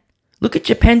Japan. Look at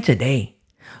Japan today.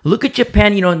 Look at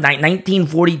Japan,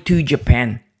 1942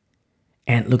 Japan.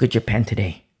 And look at Japan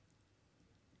today.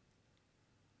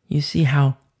 You see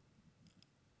how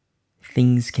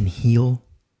things can heal?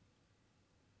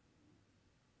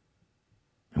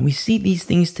 And we see these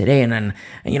things today. And then,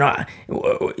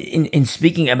 in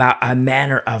speaking about a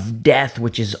manner of death,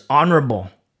 which is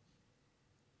honorable,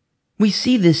 we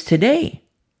see this today.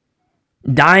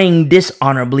 Dying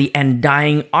dishonorably and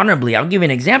dying honorably. I'll give you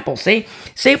an example. Say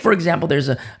for example, there's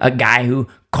a guy who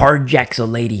carjacks a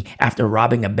lady after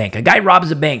robbing a bank. A guy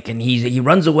robs a bank and he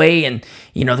runs away, and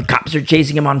the cops are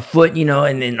chasing him on foot,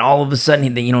 and then all of a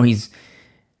sudden he's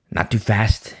not too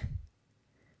fast.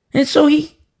 And so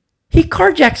he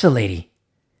carjacks a lady.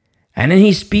 And then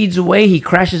he speeds away, he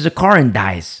crashes a car and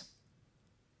dies.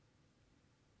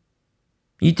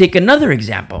 You take another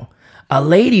example. A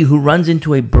lady who runs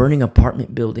into a burning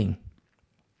apartment building.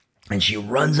 And she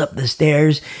runs up the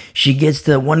stairs. She gets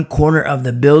to one corner of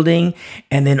the building.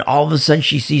 And then all of a sudden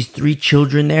she sees 3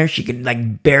 children there. She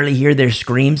can barely hear their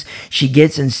screams. She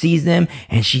gets and sees them.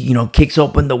 And she, kicks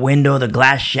open the window. The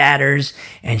glass shatters.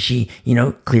 And she,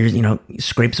 clears,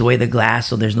 scrapes away the glass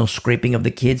so there's no scraping of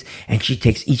the kids. And she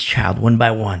takes each child one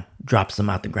by one. Drops them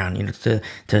out the ground, to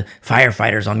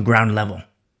firefighters on ground level.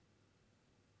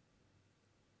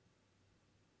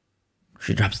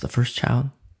 She drops the first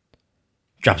child,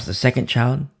 drops the second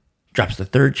child, drops the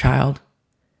third child.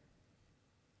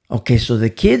 Okay, so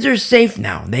the kids are safe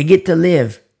now. They get to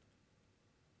live.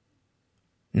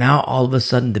 Now, all of a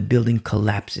sudden, the building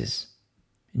collapses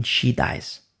and she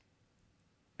dies.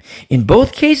 In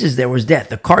both cases, there was death.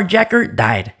 The carjacker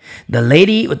died. The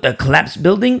lady with the collapsed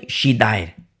building, she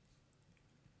died.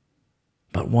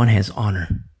 But one has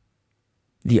honor.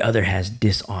 The other has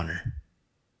dishonor.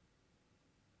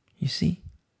 You see?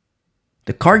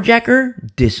 The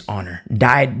carjacker, dishonor,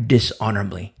 died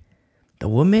dishonorably. The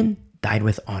woman died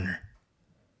with honor.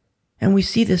 And we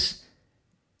see this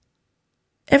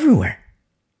everywhere.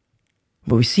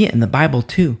 But we see it in the Bible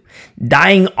too.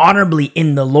 Dying honorably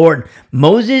in the Lord.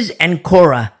 Moses and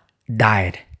Korah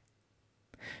died.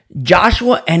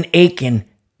 Joshua and Achan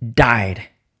died.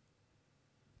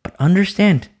 But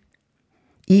understand,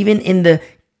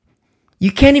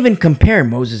 you can't even compare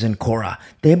Moses and Korah.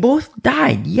 They both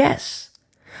died, yes.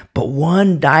 But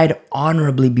one died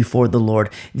honorably before the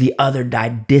Lord. The other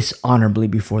died dishonorably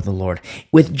before the Lord.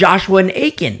 With Joshua and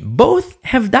Achan, both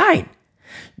have died.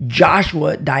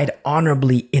 Joshua died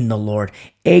honorably in the Lord.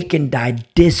 Achan died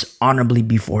dishonorably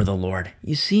before the Lord.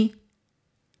 You see?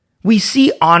 We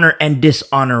see honor and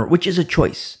dishonor, which is a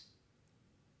choice.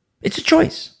 It's a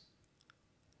choice.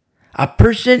 A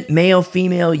person, male,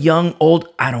 female, young, old,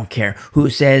 I don't care, who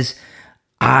says,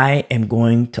 I am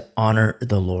going to honor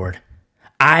the Lord.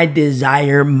 I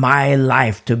desire my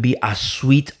life to be a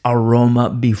sweet aroma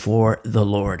before the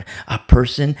Lord. A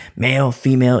person, male,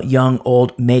 female, young,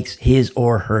 old, makes his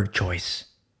or her choice.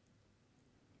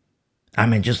 I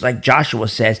mean, just like Joshua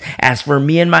says, as for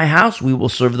me and my house, we will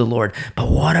serve the Lord. But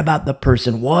what about the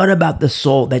person? What about the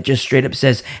soul that just straight up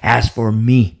says, as for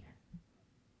me,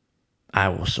 I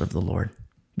will serve the Lord?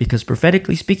 Because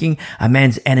prophetically speaking, a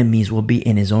man's enemies will be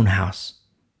in his own house.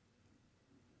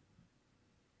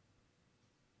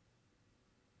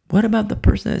 What about the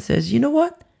person that says, you know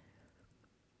what?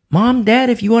 Mom, Dad,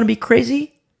 if you want to be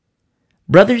crazy,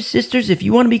 Brothers, sisters, if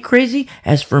you want to be crazy,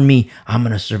 as for me, I'm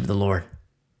going to serve the Lord.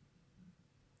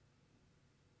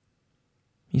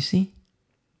 You see?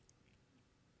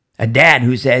 A dad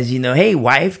who says, hey,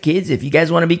 wife, kids, if you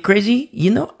guys want to be crazy,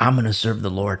 I'm going to serve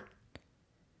the Lord.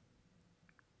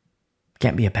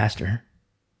 Can't be a pastor.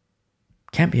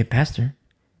 Can't be a pastor.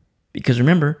 Because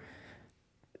remember,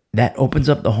 that opens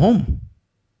up the home.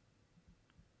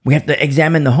 We have to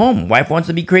examine the home. Wife wants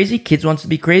to be crazy. Kids wants to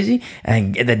be crazy.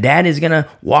 And the dad is going to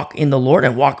walk in the Lord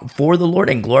and walk for the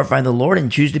Lord and glorify the Lord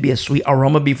and choose to be a sweet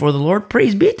aroma before the Lord.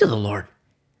 Praise be to the Lord.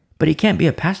 But he can't be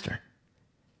a pastor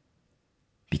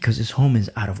because his home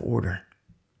is out of order.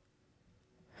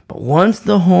 But once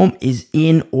the home is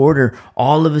in order,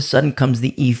 all of a sudden comes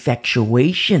the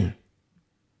effectuation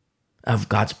of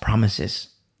God's promises,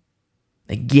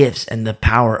 the gifts and the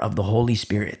power of the Holy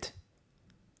Spirit.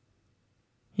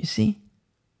 You see?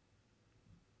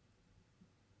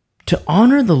 To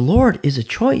honor the Lord is a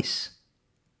choice.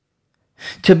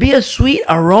 To be a sweet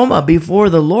aroma before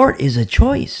the Lord is a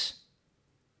choice.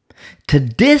 To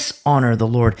dishonor the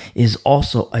Lord is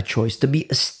also a choice. To be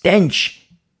a stench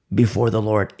before the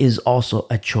Lord is also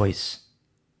a choice.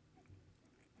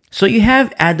 So you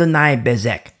have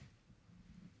Adonai-Bezek.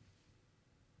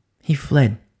 He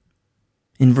fled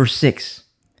in verse 6.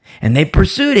 And they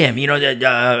pursued him,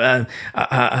 Judah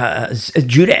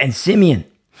and Simeon.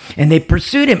 And they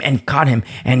pursued him and caught him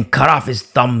and cut off his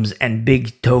thumbs and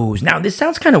big toes. Now, this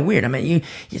sounds kind of weird. I mean,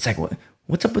 it's like,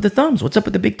 what's up with the thumbs? What's up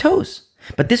with the big toes?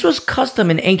 But this was custom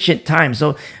in ancient times.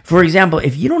 So, for example,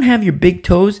 if you don't have your big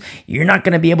toes, you're not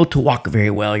going to be able to walk very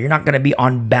well. You're not going to be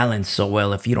on balance so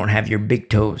well if you don't have your big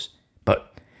toes.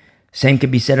 But same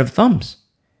could be said of thumbs.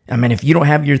 I mean, if you don't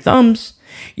have your thumbs,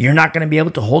 you're not going to be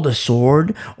able to hold a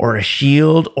sword or a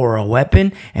shield or a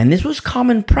weapon. And this was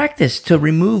common practice to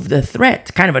remove the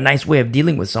threat. Kind of a nice way of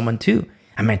dealing with someone too.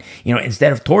 I mean,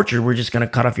 instead of torture, we're just going to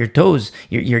cut off your toes,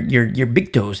 your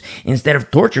big toes. Instead of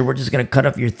torture, we're just going to cut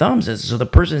off your thumbs. So the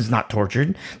person is not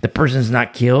tortured. The person is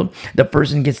not killed. The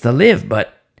person gets to live.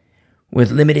 But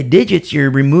with limited digits, you're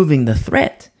removing the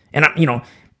threat. And,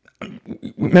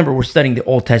 remember, we're studying the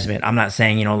Old Testament. I'm not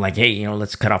saying, hey,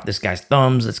 let's cut off this guy's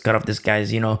thumbs. Let's cut off this guy's,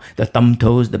 the thumb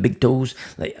toes, the big toes.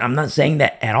 I'm not saying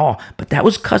that at all. But that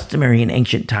was customary in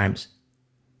ancient times,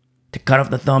 to cut off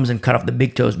the thumbs and cut off the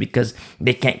big toes because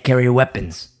they can't carry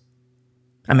weapons.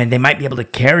 I mean, they might be able to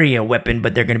carry a weapon,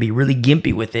 but they're going to be really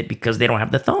gimpy with it because they don't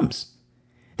have the thumbs.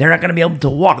 They're not going to be able to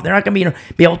walk. They're not going to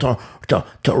be able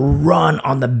to run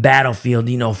on the battlefield,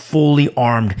 fully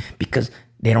armed because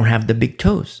they don't have the big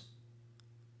toes.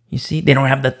 You see, they don't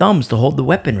have the thumbs to hold the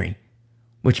weaponry,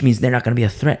 which means they're not going to be a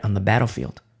threat on the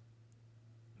battlefield.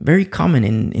 Very common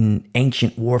in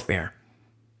ancient warfare.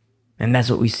 And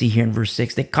that's what we see here in verse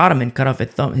 6. They caught him and cut off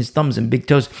his thumbs and big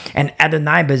toes. And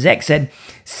Adonai-Bezek said,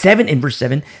 in verse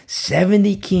 7,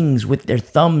 70 kings with their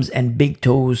thumbs and big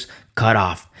toes cut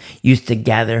off used to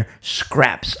gather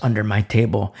scraps under my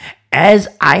table. As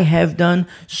I have done,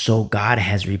 so God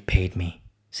has repaid me.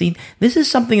 See, this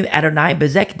is something that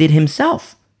Adonai-Bezek did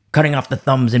himself, cutting off the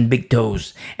thumbs and big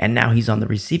toes. And now he's on the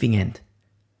receiving end.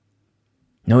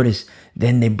 Notice,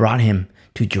 then they brought him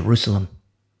to Jerusalem,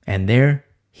 and there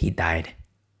he died.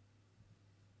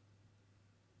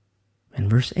 And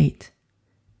verse 8.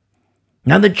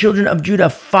 Now the children of Judah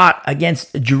fought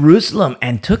against Jerusalem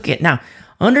and took it. Now,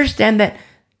 understand that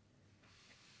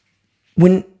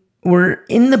when we're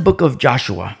in the book of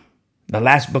Joshua, the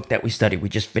last book that we studied, we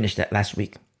just finished that last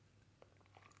week.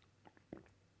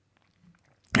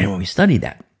 And when we studied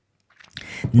that,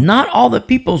 not all the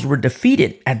peoples were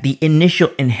defeated at the initial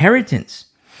inheritance,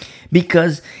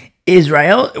 because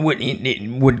Israel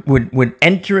would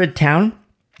enter a town,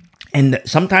 and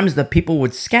sometimes the people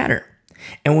would scatter.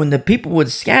 And when the people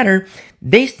would scatter,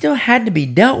 they still had to be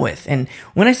dealt with. And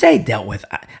when I say dealt with,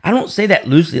 I don't say that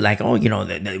loosely, like, we're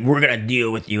going to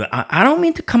deal with you. I don't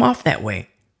mean to come off that way.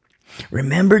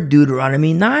 Remember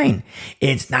Deuteronomy 9.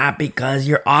 It's not because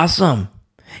you're awesome.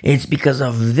 It's because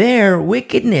of their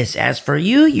wickedness. As for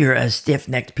you, you're a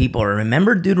stiff-necked people.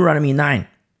 Remember Deuteronomy 9.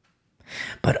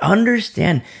 But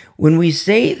understand, when we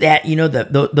say that,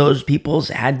 those peoples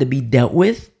had to be dealt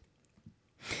with,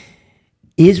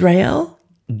 Israel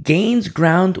gains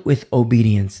ground with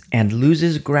obedience and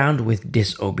loses ground with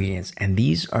disobedience. And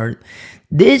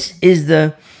this is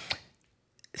the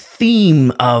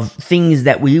theme of things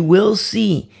that we will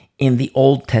see in the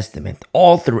Old Testament.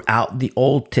 All throughout the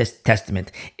Old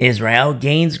Testament, Israel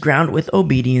gains ground with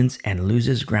obedience and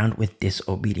loses ground with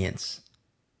disobedience.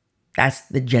 That's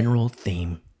the general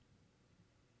theme.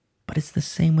 But it's the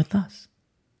same with us.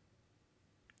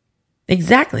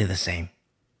 Exactly the same.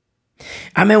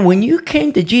 I mean, when you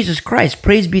came to Jesus Christ,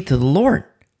 praise be to the Lord.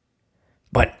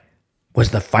 But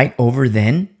was the fight over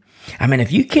then? I mean,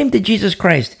 if you came to Jesus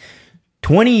Christ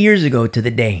 20 years ago to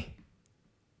the day,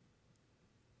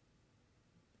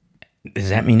 does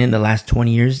that mean in the last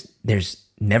 20 years, there's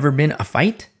never been a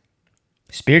fight?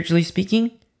 Spiritually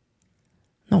speaking?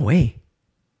 No way.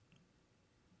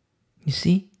 You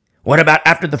see? What about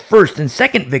after the first and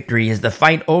second victory? Is the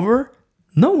fight over?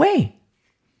 No way.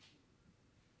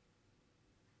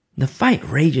 The fight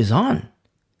rages on.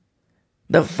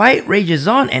 The fight rages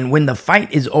on, and when the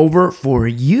fight is over for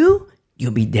you,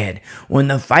 you'll be dead. When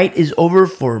the fight is over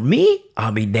for me,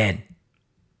 I'll be dead.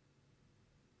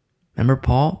 Remember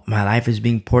Paul? My life is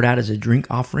being poured out as a drink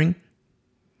offering.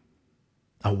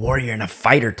 A warrior and a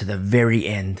fighter to the very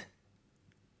end.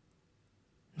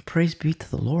 Praise be to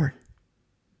the Lord.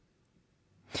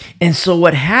 And so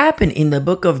what happened in the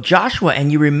book of Joshua,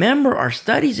 and you remember our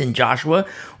studies in Joshua,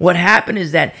 what happened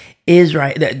is that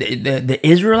the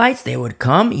Israelites, they would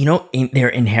come, in their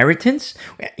inheritance,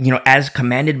 as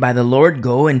commanded by the Lord,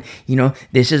 go and,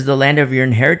 this is the land of your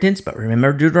inheritance. But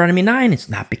remember Deuteronomy 9, it's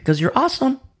not because you're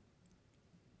awesome.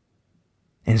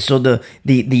 And so the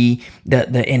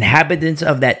inhabitants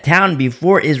of that town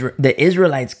before the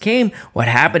Israelites came, what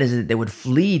happened is that they would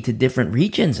flee to different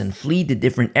regions and flee to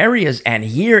different areas. And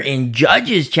here in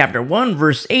Judges chapter 1,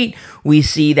 verse 8, we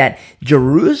see that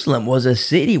Jerusalem was a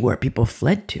city where people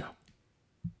fled to.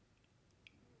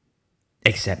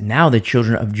 Except now the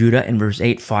children of Judah in verse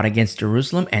 8 fought against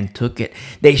Jerusalem and took it.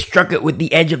 They struck it with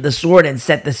the edge of the sword and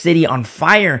set the city on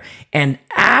fire. And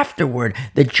afterward,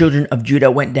 the children of Judah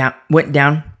went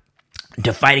down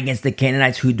to fight against the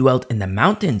Canaanites who dwelt in the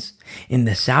mountains, in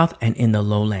the south and in the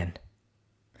lowland.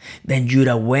 Then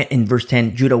Judah went, in verse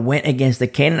 10, Judah went against the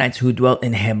Canaanites who dwelt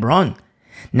in Hebron.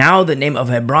 Now the name of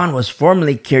Hebron was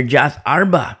formerly Kirjath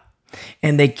Arba.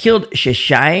 And they killed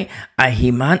Sheshai,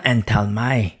 Ahiman, and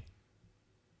Talmai.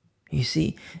 You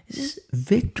see, this is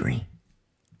victory.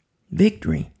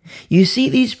 Victory. You see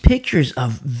these pictures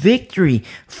of victory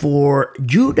for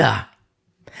Judah,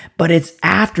 but it's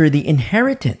after the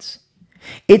inheritance.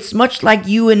 It's much like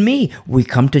you and me. We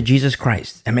come to Jesus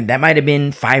Christ. I mean, that might have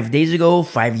been 5 days ago,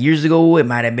 5 years ago. It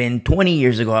might have been 20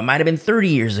 years ago. It might have been 30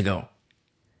 years ago.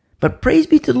 But praise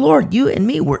be to the Lord, you and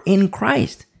me were in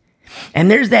Christ.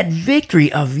 And there's that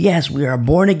victory of, yes, we are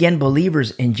born again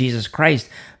believers in Jesus Christ,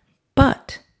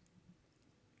 but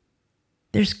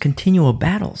there's continual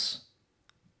battles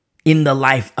in the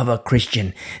life of a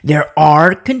Christian. There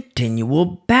are continual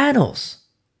battles.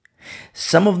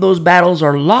 Some of those battles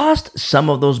are lost. Some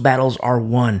of those battles are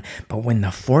won. But when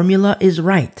the formula is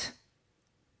right,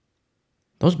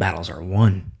 those battles are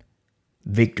won.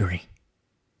 Victory.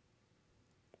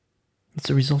 It's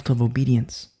a result of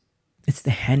obedience. It's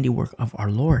the handiwork of our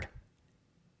Lord.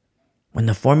 When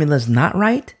the formula is not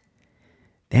right,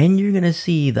 then you're going to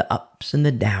see the ups and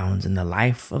the downs in the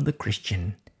life of the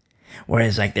Christian. Where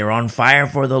it's like they're on fire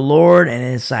for the Lord, and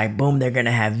it's like, boom, they're going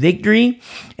to have victory.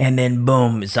 And then,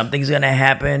 boom, something's going to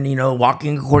happen,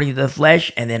 walking according to the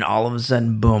flesh. And then all of a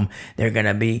sudden, boom, you're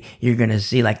going to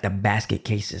see like the basket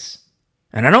cases.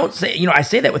 And I don't say, I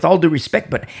say that with all due respect,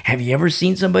 but have you ever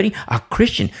seen somebody, a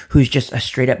Christian, who's just a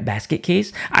straight up basket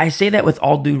case? I say that with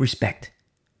all due respect.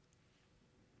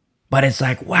 But it's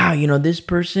like, wow, this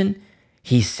person,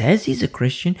 he says he's a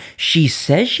Christian. She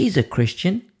says she's a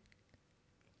Christian.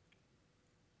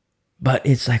 But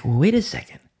it's like, well, wait a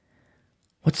second.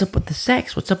 What's up with the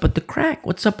sex? What's up with the crack?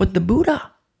 What's up with the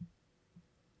Buddha?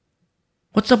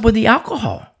 What's up with the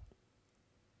alcohol?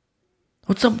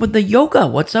 What's up with the yoga?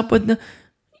 What's up with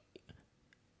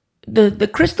the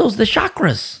crystals, the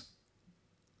chakras?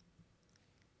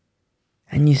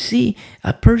 And you see,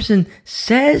 a person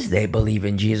says they believe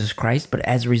in Jesus Christ, but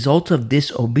as a result of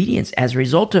disobedience, as a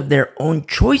result of their own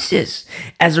choices,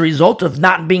 as a result of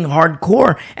not being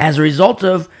hardcore, as a result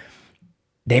of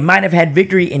they might have had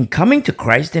victory in coming to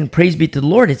Christ, and praise be to the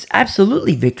Lord, it's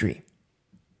absolutely victory.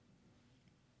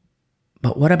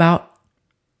 But what about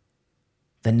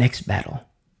the next battle?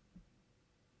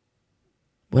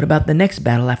 What about the next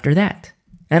battle after that?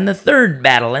 And the third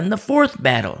battle, and the fourth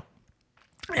battle?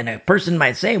 And a person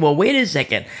might say, well, wait a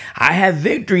second. I have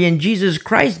victory in Jesus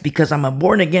Christ because I'm a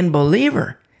born-again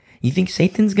believer. You think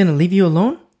Satan's going to leave you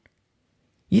alone?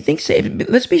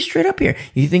 Let's be straight up here.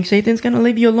 You think Satan's going to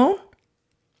leave you alone?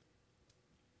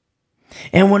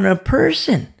 And when a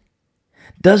person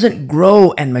doesn't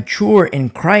grow and mature in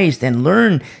Christ and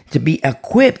learn to be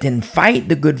equipped and fight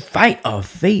the good fight of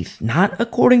faith, not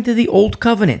according to the old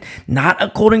covenant, not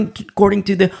according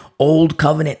to the old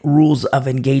covenant rules of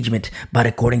engagement, but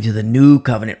according to the new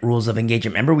covenant rules of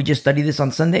engagement. Remember, we just studied this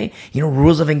on Sunday?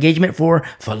 Rules of engagement for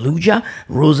Fallujah,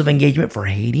 rules of engagement for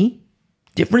Haiti,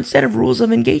 different set of rules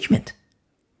of engagement.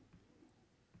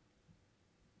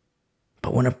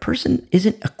 But when a person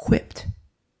isn't equipped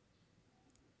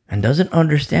and doesn't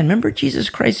understand, remember Jesus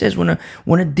Christ says when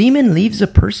a demon leaves a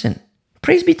person,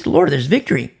 praise be to the Lord, there's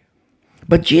victory.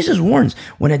 But Jesus warns,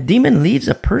 when a demon leaves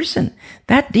a person,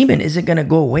 that demon isn't going to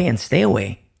go away and stay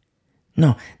away.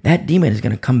 No, that demon is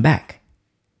going to come back.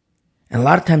 And a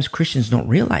lot of times Christians don't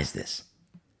realize this.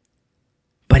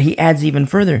 But he adds even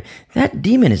further, that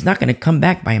demon is not going to come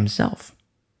back by himself.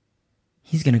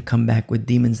 He's going to come back with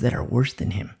demons that are worse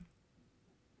than him.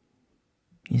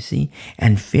 You see?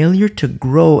 And failure to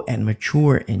grow and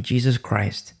mature in Jesus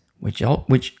Christ, which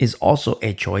is also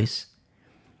a choice,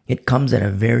 it comes at a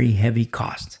very heavy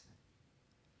cost.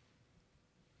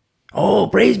 Oh,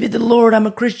 praise be to the Lord. I'm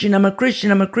a Christian.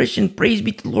 Praise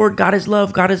be to the Lord. God is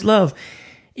love. God is love.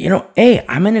 Hey,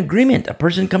 I'm in agreement. A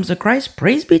person comes to Christ.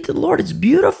 Praise be to the Lord. It's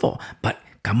beautiful. But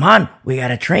come on, we got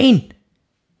to train.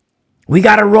 We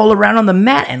got to roll around on the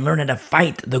mat and learn how to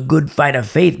fight the good fight of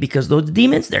faith, because those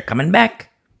demons, they're coming back.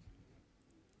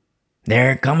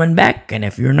 They're coming back. And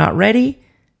if you're not ready,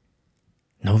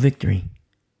 no victory.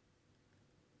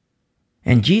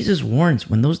 And Jesus warns,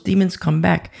 when those demons come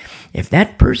back, if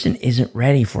that person isn't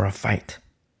ready for a fight,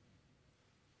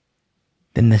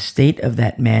 then the state of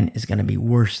that man is going to be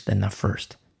worse than the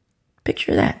first.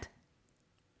 Picture that.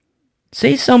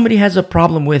 Say somebody has a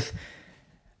problem with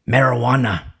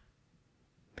marijuana,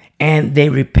 and they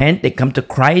repent, they come to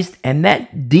Christ, and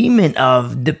that demon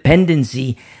of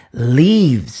dependency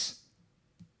leaves.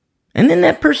 And then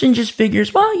that person just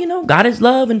figures, well, God is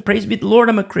love, and praise be to the Lord,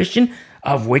 I'm a Christian,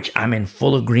 of which I'm in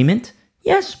full agreement.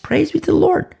 Yes, praise be to the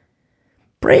Lord.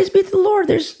 Praise be to the Lord.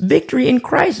 There's victory in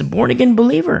Christ, a born-again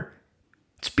believer.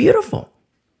 It's beautiful.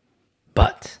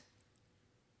 But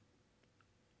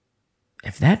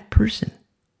if that person,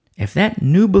 if that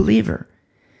new believer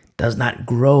does not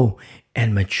grow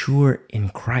and mature in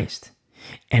Christ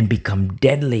and become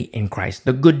deadly in Christ,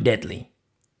 the good deadly,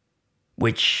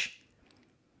 which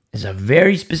is a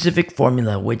very specific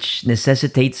formula which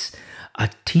necessitates a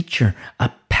teacher,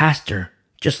 a pastor,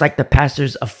 just like the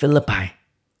pastors of Philippi,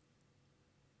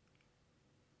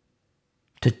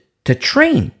 to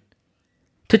train,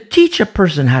 to teach a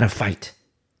person how to fight,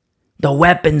 the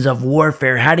weapons of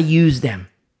warfare, how to use them.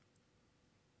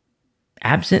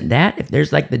 Absent that, if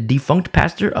there's like the defunct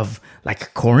pastor of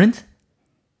like Corinth,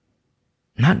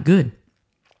 not good.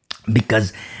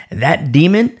 Because that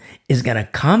demon is going to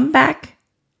come back,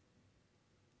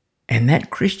 and that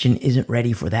Christian isn't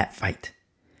ready for that fight.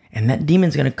 And that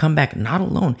demon's going to come back not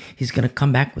alone. He's going to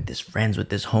come back with his friends,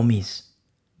 with his homies.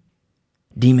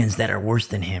 Demons that are worse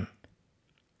than him.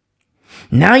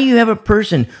 Now you have a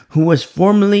person who was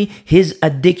formerly, his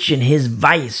addiction, his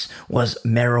vice was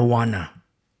marijuana.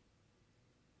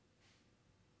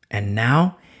 And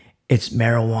now it's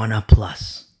marijuana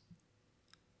plus.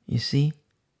 You see?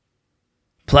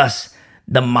 Plus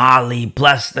the Molly,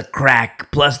 plus the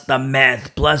crack, plus the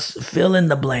meth, plus fill in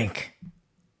the blank.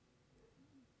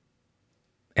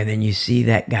 And then you see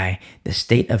that guy, the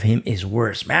state of him is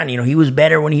worse. Man, he was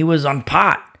better when he was on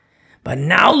pot. But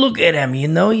now look at him,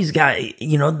 he's got,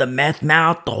 the meth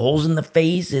mouth, the holes in the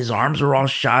face, his arms are all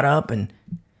shot up, and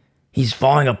he's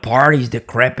falling apart, he's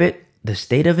decrepit. The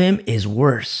state of him is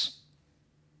worse.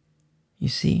 You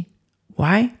see?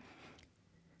 Why?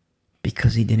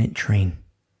 Because he didn't train.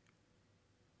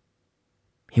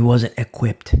 He wasn't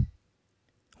equipped.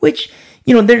 Which,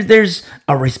 there's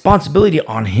a responsibility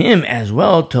on him as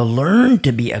well to learn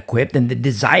to be equipped, and the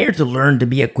desire to learn to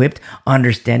be equipped,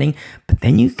 understanding. But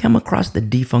then you come across the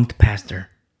defunct pastor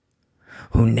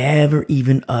who never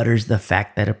even utters the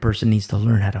fact that a person needs to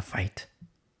learn how to fight.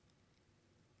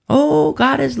 Oh,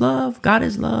 God is love. God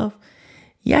is love.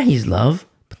 Yeah, he's love,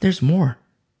 but there's more.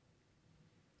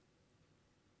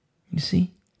 You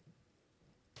see?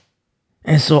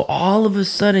 And so all of a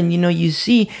sudden, you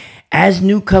see, as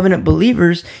new covenant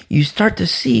believers, you start to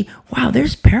see, wow,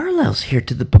 there's parallels here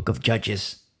to the book of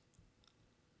Judges.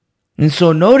 And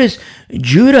so notice,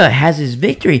 Judah has his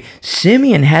victory.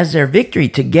 Simeon has their victory.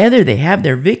 Together they have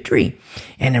their victory.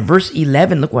 And in verse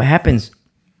 11, look what happens.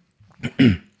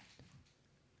 In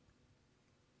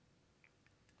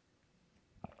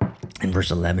verse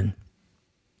 11.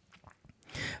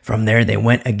 From there they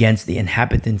went against the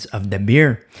inhabitants of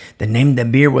Debir. The name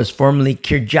Debir was formerly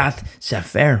Kirjath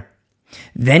Sepher.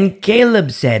 Then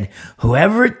Caleb said,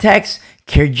 whoever takes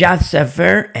Kirjath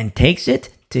Sefer and takes it,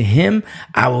 to him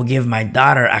I will give my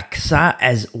daughter Aksah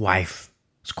as wife.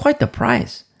 It's quite the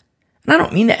prize. And I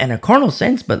don't mean that in a carnal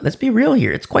sense, but let's be real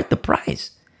here. It's quite the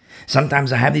prize.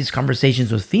 Sometimes I have these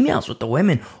conversations with females, with the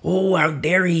women. Oh, how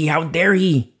dare he? How dare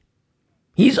he?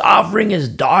 He's offering his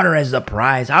daughter as the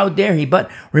prize. How dare he? But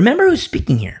remember who's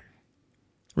speaking here.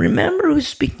 Remember who's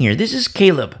speaking here. This is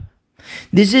Caleb.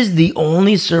 This is the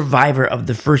only survivor of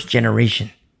the first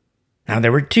generation. Now,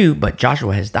 there were two, but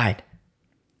Joshua has died.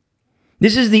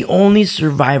 This is the only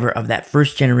survivor of that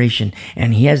first generation,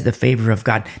 and he has the favor of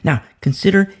God. Now,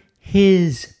 consider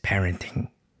his parenting.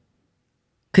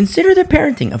 Consider the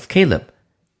parenting of Caleb,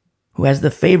 who has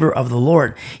the favor of the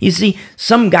Lord. You see,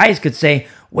 some guys could say,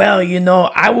 well,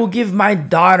 I will give my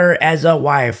daughter as a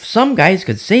wife. Some guys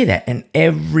could say that, and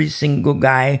every single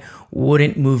guy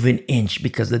wouldn't move an inch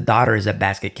because the daughter is a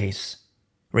basket case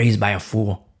raised by a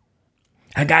fool.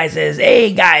 A guy says,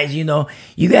 hey guys, you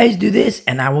guys do this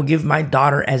and I will give my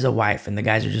daughter as a wife. And the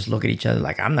guys are just looking at each other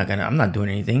like, I'm not doing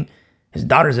anything. His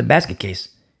daughter's a basket case.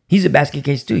 He's a basket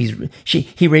case too.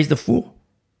 He raised a fool.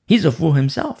 He's a fool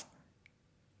himself.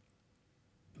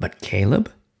 But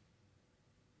Caleb,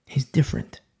 he's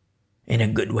different in a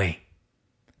good way.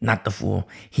 Not the fool.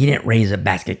 He didn't raise a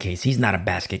basket case. He's not a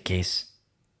basket case.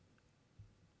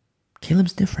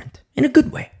 Caleb's different in a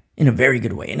good way, in a very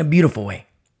good way, in a beautiful way.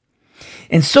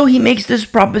 And so he makes this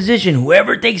proposition,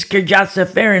 whoever takes Kirjath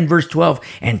Sefer in verse 12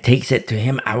 and takes it, to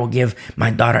him I will give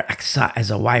my daughter Aksah as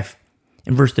a wife.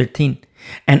 In verse 13,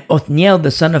 and Othniel,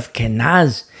 the son of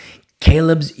Kenaz,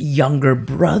 Caleb's younger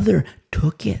brother,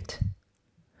 took it.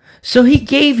 So he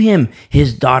gave him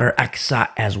his daughter Aksah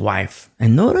as wife.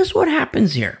 And notice what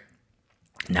happens here.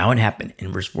 Now it happened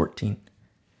in verse 14,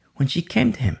 when she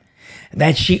came to him,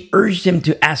 that she urged him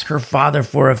to ask her father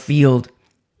for a field.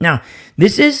 Now,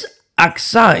 this is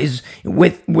Aksah is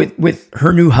with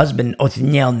her new husband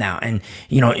Othniel now, and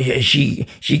she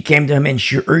came to him and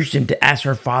she urged him to ask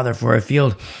her father for a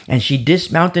field, and she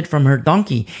dismounted from her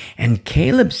donkey, and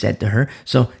Caleb said to her,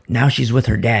 so now she's with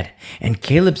her dad, and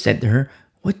Caleb said to her,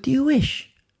 what do you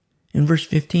wish? In verse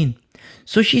 15,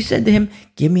 so she said to him,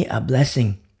 give me a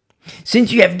blessing,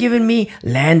 since you have given me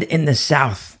land in the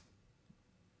south.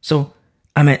 So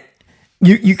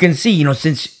you can see,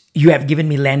 since you have given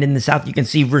me land in the south, you can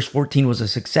see verse 14 was a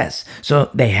success.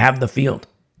 So they have the field.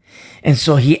 And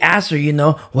so he asked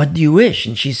her, what do you wish?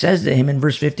 And she says to him in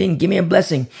verse 15, give me a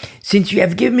blessing. Since you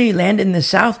have given me land in the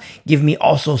south, give me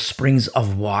also springs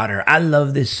of water. I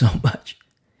love this so much.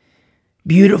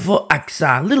 Beautiful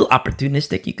Aksah, a little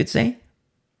opportunistic, you could say.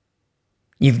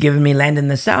 You've given me land in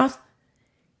the south.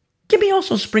 Give me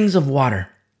also springs of water.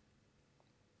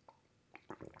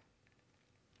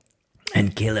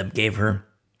 And Caleb gave her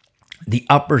the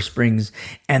upper springs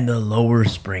and the lower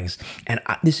springs. And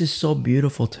this is so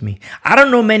beautiful to me. I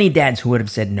don't know many dads who would have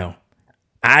said no.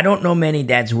 I don't know many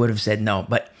dads who would have said no.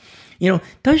 But,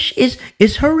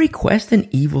 is her request an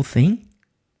evil thing?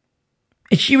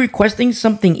 Is she requesting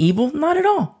something evil? Not at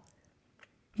all.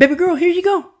 Baby girl, here you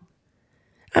go.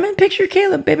 Picture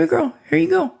Caleb, baby girl, here you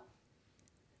go.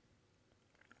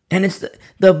 And it's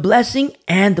the blessing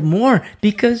and more,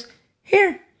 because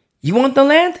here, you want the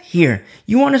land? Here.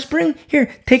 You want a spring?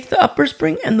 Here. Take the upper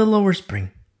spring and the lower spring.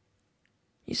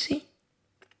 You see?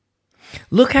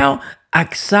 Look how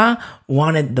Aksah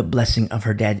wanted the blessing of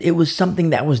her dad. It was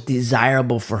something that was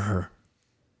desirable for her.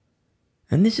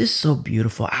 And this is so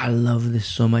beautiful. I love this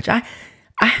so much. I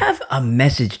have a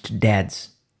message to dads.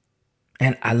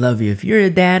 And I love you. If you're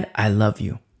a dad, I love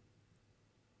you.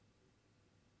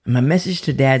 And my message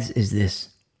to dads is this.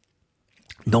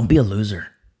 Don't be a loser.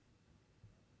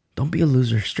 Don't be a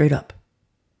loser, straight up.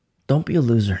 Don't be a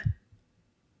loser.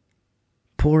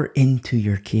 Pour into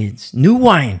your kids. New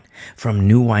wine from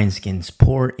new wineskins.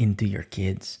 Pour into your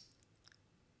kids.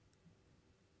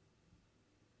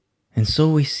 And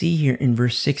so we see here in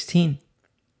verse 16.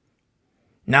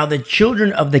 Now the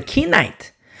children of the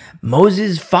Kenite,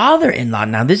 Moses' father-in-law.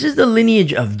 Now this is the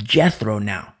lineage of Jethro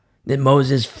now. That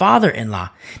Moses'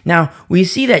 father-in-law. Now, we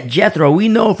see that Jethro, we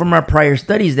know from our prior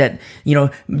studies that,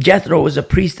 Jethro was a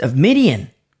priest of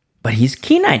Midian, but he's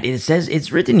Kenite. It says,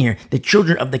 it's written here, the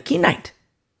children of the Kenite.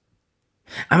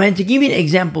 To give you an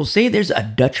example, say there's a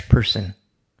Dutch person.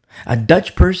 A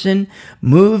Dutch person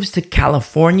moves to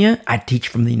California. I teach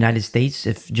from the United States,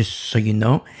 just so you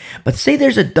know. But say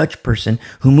there's a Dutch person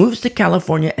who moves to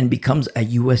California and becomes a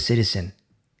U.S. citizen.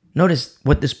 Notice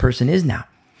what this person is now.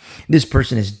 This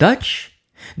person is Dutch,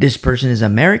 this person is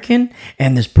American,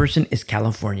 and this person is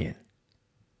Californian.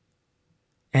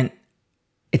 And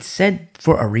it's said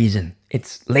for a reason.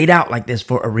 It's laid out like this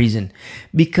for a reason.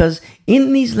 Because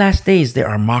in these last days, there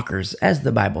are mockers, as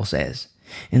the Bible says.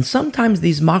 And sometimes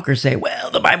these mockers say, well,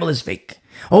 the Bible is fake.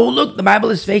 Oh, look, the Bible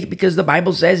is fake because the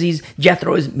Bible says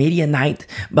Jethro is Midianite.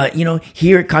 But,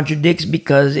 here it contradicts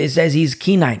because it says he's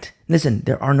Kenite. Listen,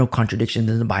 there are no contradictions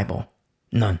in the Bible.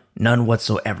 None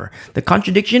whatsoever. The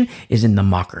contradiction is in the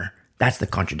mocker. That's the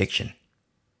contradiction.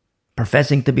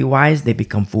 Professing to be wise, they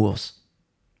become fools.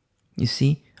 You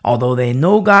see, although they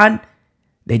know God,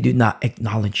 they do not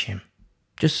acknowledge him.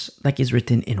 Just like is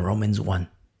written in Romans 1,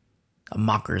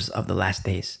 mockers of the last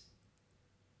days.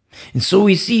 And so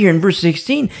we see here in verse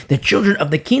 16, the children of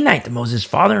the Kenite, Moses'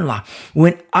 father-in-law,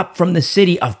 went up from the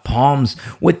city of palms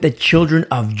with the children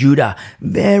of Judah.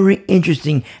 Very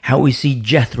interesting how we see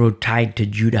Jethro tied to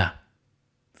Judah.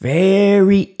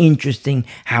 Very interesting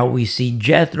how we see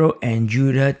Jethro and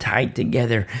Judah tied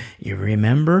together. You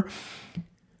remember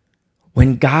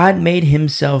when God made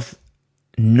himself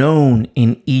known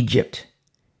in Egypt,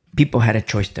 people had a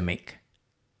choice to make.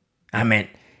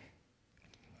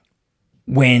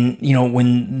 When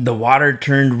the water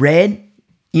turned red,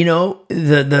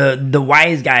 the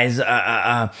wise guys,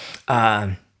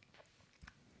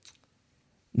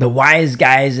 the wise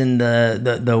guys and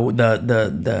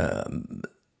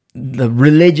the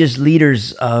religious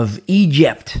leaders of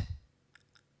Egypt,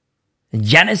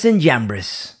 Jannes and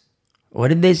Jambres, what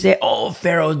did they say? Oh,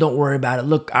 Pharaoh, don't worry about it.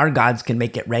 Look, our gods can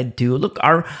make it red too. Look,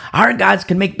 our gods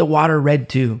can make the water red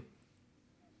too.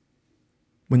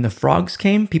 When the frogs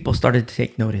came, people started to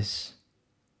take notice.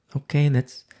 Okay,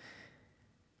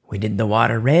 we did the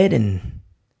water red and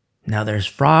now there's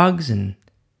frogs, and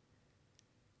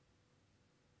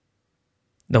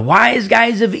the wise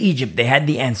guys of Egypt, they had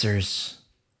the answers.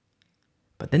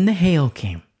 But then the hail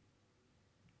came.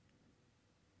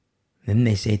 Then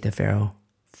they say to Pharaoh,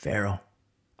 Pharaoh,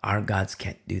 our gods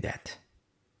can't do that.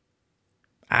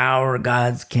 Our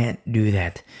gods can't do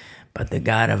that. But the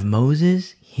God of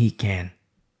Moses, he can.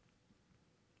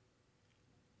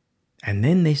 And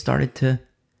then they started to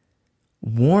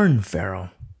warn Pharaoh.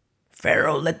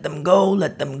 Pharaoh, let them go,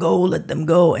 let them go, let them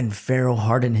go. And Pharaoh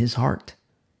hardened his heart.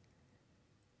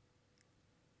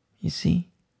 You see?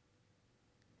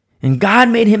 And God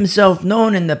made himself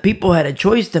known, and the people had a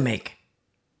choice to make.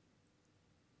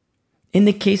 In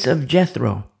the case of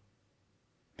Jethro,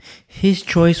 his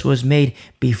choice was made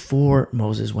before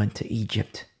Moses went to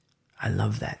Egypt. I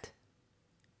love that.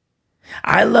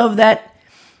 I love that.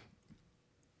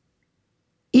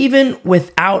 Even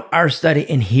without our study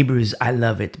in Hebrews, I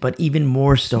love it. But even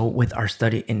more so with our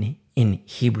study in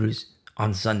Hebrews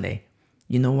on Sunday.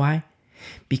 You know why?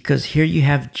 Because here you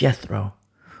have Jethro,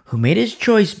 who made his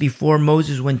choice before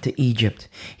Moses went to Egypt.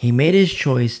 He made his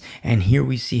choice, and here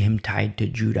we see him tied to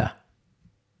Judah.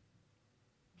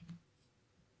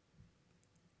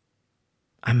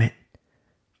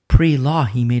 Pre-law,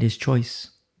 he made his choice.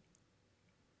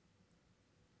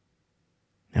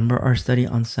 Remember our study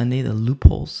on Sunday, the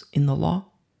loopholes in the law?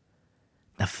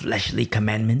 The fleshly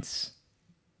commandments.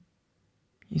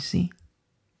 You see?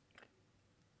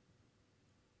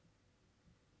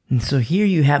 And so here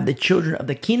you have the children of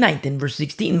the Kenite in verse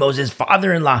 16. Moses'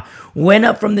 father-in-law went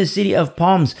up from the city of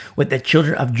palms with the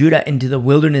children of Judah into the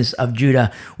wilderness of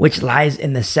Judah, which lies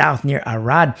in the south near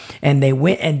Arad. And they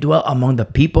went and dwelt among the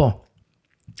people.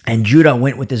 And Judah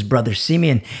went with his brother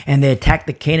Simeon, and they attacked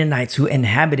the Canaanites who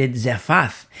inhabited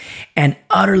Zephath and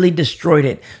utterly destroyed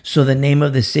it. So the name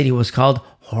of the city was called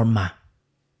Hormah.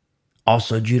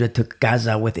 Also, Judah took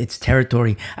Gaza with its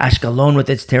territory, Ashkelon with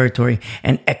its territory,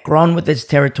 and Ekron with its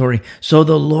territory. So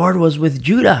the Lord was with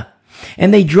Judah.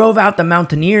 And they drove out the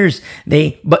mountaineers,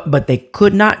 but they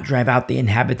could not drive out the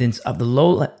inhabitants of the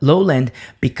lowland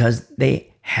because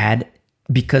they had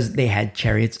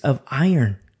chariots of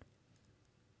iron.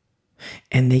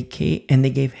 And they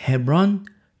gave Hebron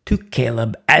to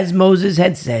Caleb, as Moses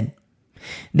had said.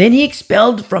 Then he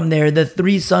expelled from there the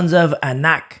 3 sons of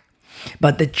Anak.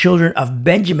 But the children of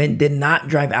Benjamin did not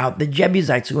drive out the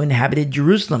Jebusites who inhabited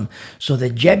Jerusalem. So the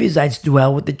Jebusites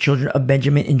dwell with the children of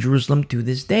Benjamin in Jerusalem to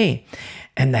this day.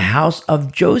 And the house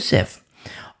of Joseph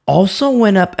also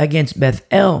went up against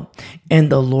Bethel,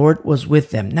 and the Lord was with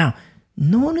them. Now,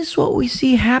 notice what we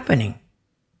see happening.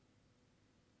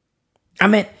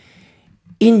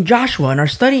 In Joshua, in our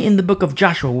study in the book of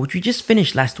Joshua, which we just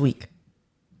finished last week,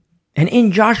 and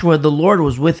in Joshua, the Lord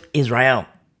was with Israel,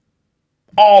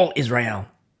 all Israel.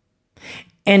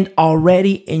 And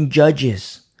already in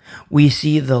Judges, we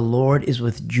see the Lord is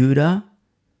with Judah,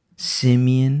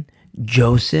 Simeon,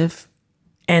 Joseph,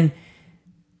 and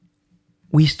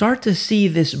we start to see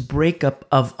this breakup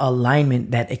of alignment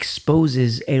that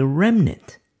exposes a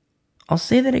remnant. I'll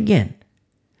say that again.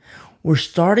 we're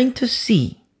starting to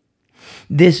see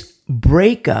this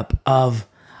breakup of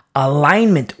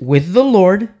alignment with the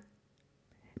Lord,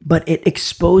 but it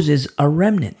exposes a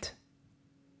remnant.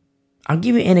 I'll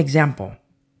give you an example.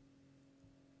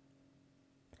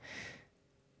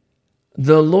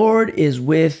 The Lord is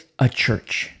with a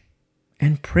church,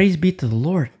 and praise be to the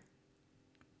Lord.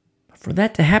 For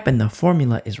that to happen, the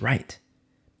formula is right.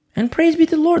 And praise be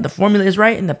to the Lord. The formula is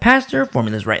right in the pastor,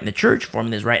 formula is right in the church,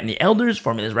 formula is right in the elders,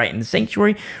 formula is right in the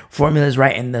sanctuary, formula is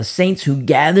right in the saints who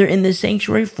gather in the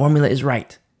sanctuary, formula is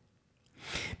right.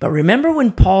 But remember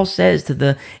when Paul says to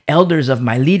the elders of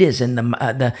Miletus and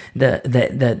the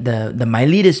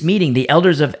Miletus meeting, the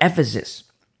elders of Ephesus,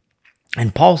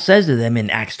 and Paul says to them in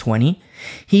Acts 20,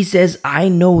 he says, I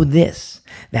know this,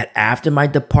 that after my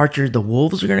departure, the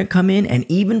wolves are going to come in, and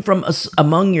even from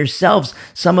among yourselves,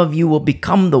 some of you will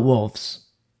become the wolves.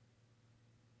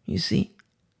 You see?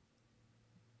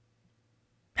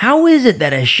 How is it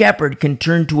that a shepherd can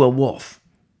turn to a wolf?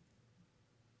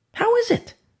 How is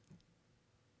it?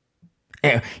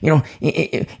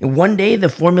 One day the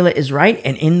formula is right,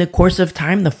 and in the course of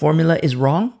time, the formula is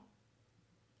wrong.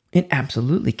 It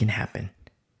absolutely can happen.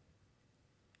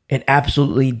 It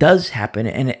absolutely does happen,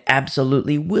 and it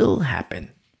absolutely will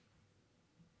happen.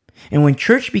 And when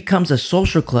church becomes a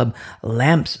social club,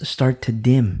 lamps start to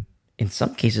dim. In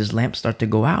some cases, lamps start to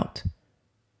go out.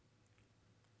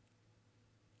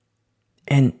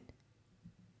 And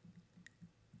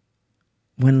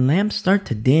when lamps start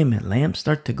to dim and lamps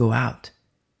start to go out,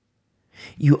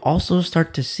 you also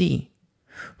start to see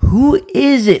who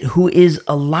is it who is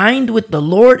aligned with the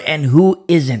Lord and who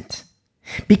isn't.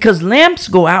 Because lamps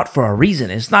go out for a reason.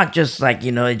 It's not just like,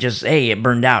 it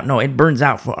burned out. No, it burns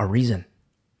out for a reason.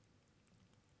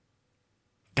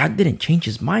 God didn't change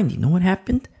his mind. You know what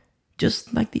happened?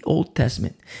 Just like the Old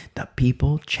Testament, the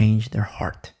people changed their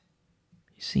heart.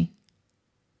 You see?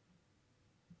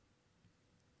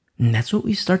 And that's what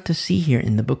we start to see here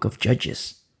in the book of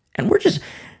Judges. And we're just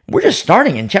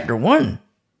starting in chapter 1.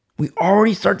 We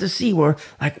already start to see where,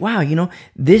 wow,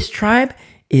 this tribe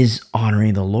is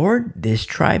honoring the Lord. This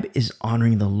tribe is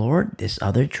honoring the Lord. This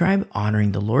other tribe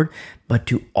honoring the Lord. But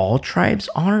do all tribes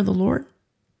honor the Lord?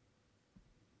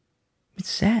 It's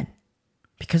sad,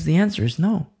 because the answer is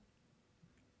no.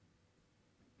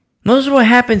 Notice what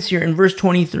happens here in verse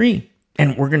 23,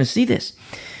 and we're going to see this.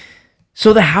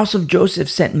 So the house of Joseph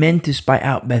sent men to spy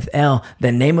out Bethel.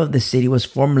 The name of the city was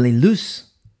formerly Luz.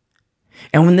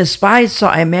 And when the spies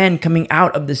saw a man coming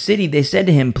out of the city, they said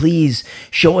to him, please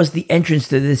show us the entrance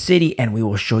to the city, and we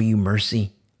will show you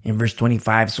mercy. In verse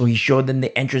 25, so he showed them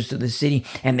the entrance to the city,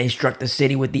 and they struck the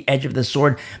city with the edge of the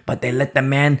sword, but they let the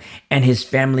man and his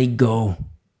family go.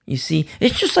 You see,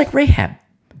 it's just like Rahab,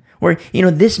 where,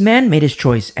 this man made his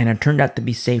choice, and it turned out to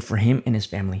be safe for him and his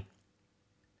family.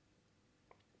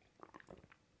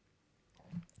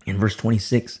 In verse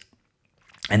 26,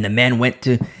 and the man went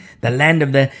to the land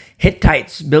of the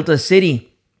Hittites, built a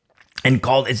city, and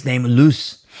called its name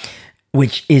Luz,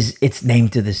 which is its name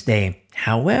to this day.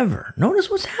 However, notice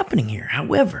what's happening here.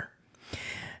 However,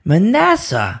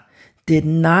 Manasseh did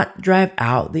not drive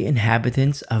out the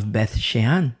inhabitants of Beth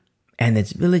Shean and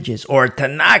its villages, or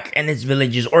Tanakh and its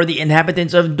villages, or the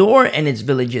inhabitants of Dor and its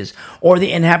villages, or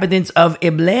the inhabitants of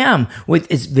Ibleam with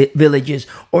its villages,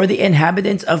 or the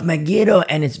inhabitants of Megiddo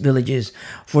and its villages,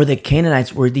 for the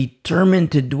Canaanites were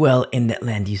determined to dwell in that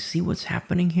land. You see what's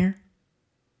happening here?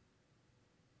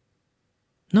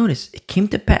 Notice, it came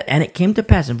to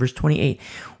pass in verse 28,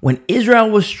 when Israel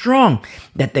was strong,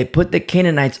 that they put the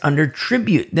Canaanites under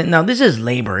tribute. Now, this is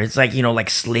labor. It's like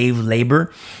slave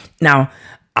labor. Now,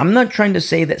 I'm not trying to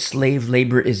say that slave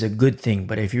labor is a good thing,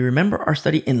 but if you remember our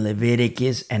study in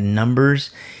Leviticus and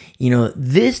Numbers,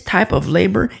 this type of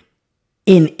labor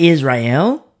in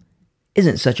Israel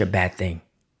isn't such a bad thing.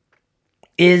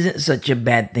 Isn't such a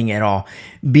bad thing at all,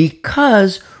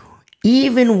 because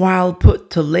even while put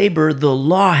to labor, the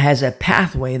law has a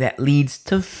pathway that leads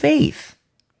to faith.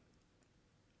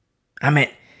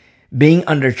 Being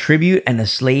under tribute and a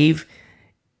slave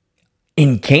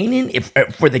in Canaan,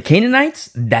 for the Canaanites,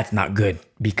 that's not good,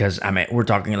 because we're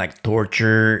talking like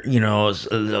torture,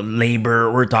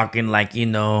 labor. We're talking like, I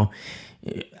don't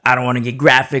want to get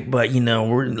graphic, but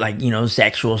we're like,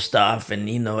 sexual stuff, and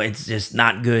it's just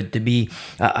not good to be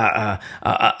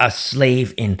a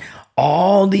slave in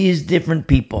all these different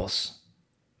peoples.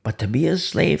 But to be a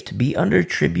slave, to be under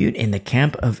tribute in the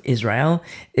camp of Israel,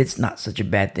 it's not such a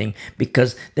bad thing,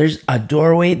 because there's a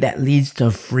doorway that leads to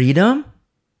freedom.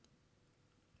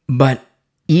 But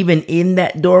even in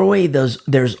that doorway,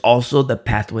 there's also the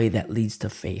pathway that leads to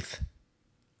faith.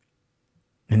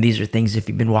 And these are things, if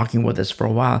you've been walking with us for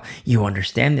a while, you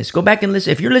understand this. Go back and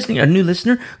listen. If you're listening, a new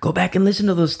listener, go back and listen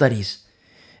to those studies.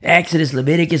 Exodus,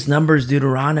 Leviticus, Numbers,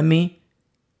 Deuteronomy,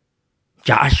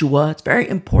 Joshua. It's very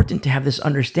important to have this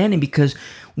understanding, because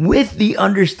with the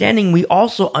understanding, we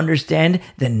also understand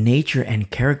the nature and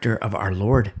character of our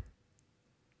Lord.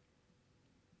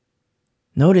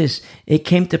 Notice it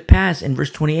came to pass in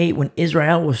verse 28, when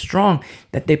Israel was strong,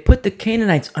 that they put the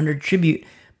Canaanites under tribute,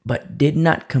 but did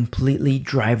not completely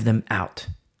drive them out.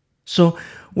 So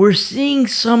we're seeing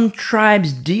some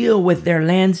tribes deal with their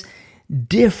lands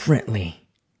differently.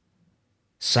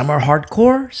 Some are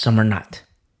hardcore, some are not.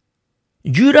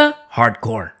 Judah,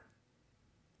 hardcore.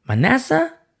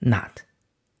 Manasseh, not.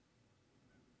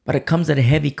 But it comes at a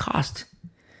heavy cost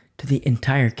to the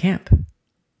entire camp.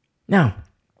 Now,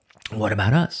 what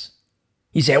about us?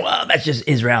 You say, well, that's just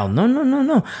Israel.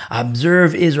 No.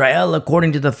 Observe Israel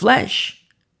according to the flesh.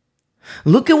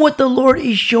 Look at what the Lord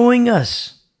is showing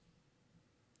us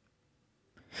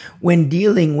when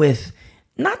dealing with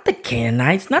not the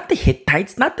Canaanites, not the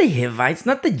Hittites, not the Hivites,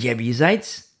 not the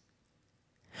Jebusites.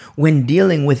 When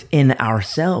dealing within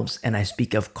ourselves, and I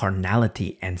speak of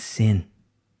carnality and sin.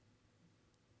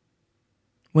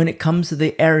 When it comes to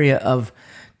the area of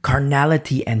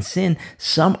carnality and sin,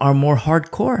 some are more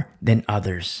hardcore than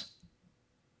others.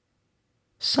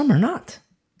 Some are not.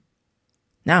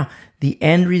 Now, the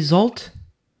end result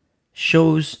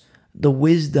shows the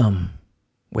wisdom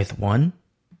with one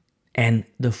and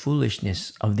the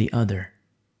foolishness of the other.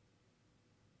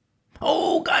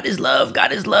 Oh, God is love.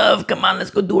 God is love. Come on,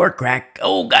 let's go do our crack.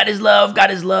 Oh, God is love.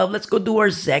 God is love. Let's go do our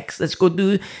sex. Let's go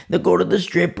to the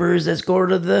strippers. Let's go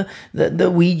to the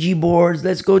Ouija boards.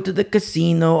 Let's go to the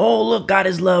casino. Oh, look, God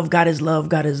is love. God is love.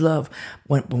 God is love.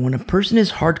 When a person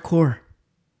is hardcore,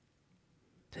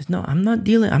 says, no, I'm not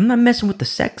messing with the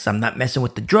sex. I'm not messing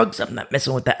with the drugs. I'm not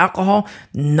messing with the alcohol.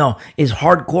 No, it's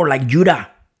hardcore like Judah.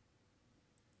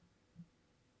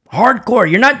 Hardcore.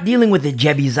 You're not dealing with the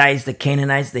Jebusites, the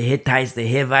Canaanites, the Hittites, the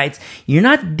Hivites. You're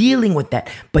not dealing with that.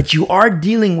 But you are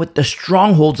dealing with the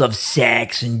strongholds of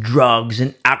sex and drugs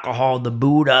and alcohol, the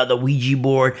Buddha, the Ouija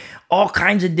board, all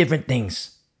kinds of different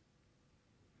things.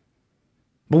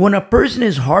 But when a person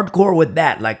is hardcore with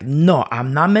that, like, no,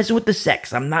 I'm not messing with the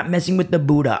sex. I'm not messing with the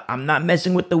Buddha. I'm not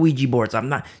messing with the Ouija boards.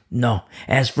 No.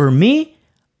 As for me,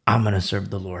 I'm going to serve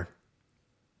the Lord.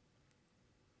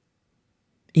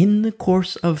 In the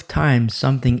course of time,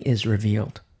 something is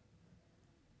revealed.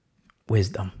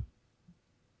 Wisdom.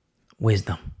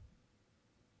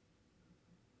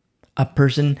 A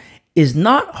person is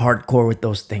not hardcore with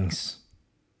those things.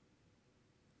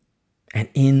 And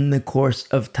in the course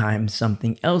of time,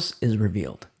 something else is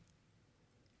revealed.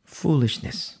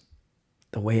 Foolishness.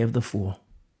 The way of the fool.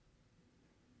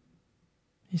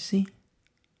 You see?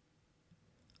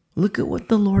 Look at what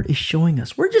the Lord is showing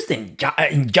us. We're just in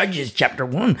Judges chapter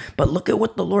 1, but look at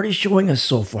what the Lord is showing us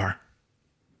so far.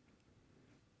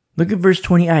 Look at verse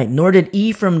 28. Nor did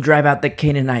Ephraim drive out the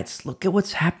Canaanites. Look at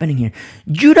what's happening here.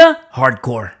 Judah,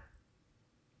 hardcore.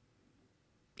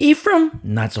 Ephraim,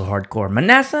 not so hardcore.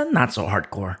 Manasseh, not so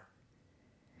hardcore.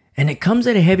 And it comes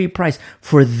at a heavy price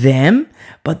for them,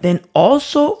 but then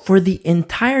also for the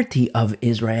entirety of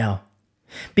Israel.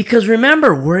 Because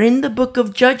remember, we're in the book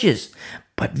of Judges.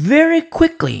 But very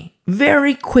quickly,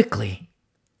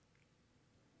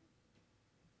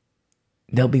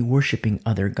 they'll be worshiping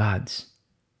other gods.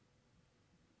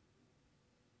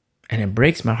 And it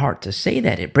breaks my heart to say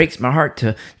that. It breaks my heart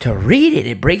to read it.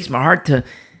 It breaks my heart to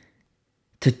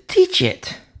teach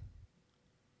it.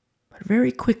 But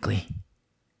very quickly,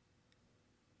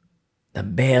 the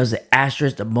Baals, the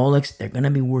Ashtoreths, the Molochs, they're going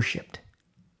to be worshipped.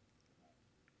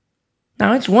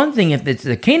 Now, it's one thing if it's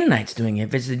the Canaanites doing it,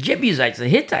 if it's the Jebusites, the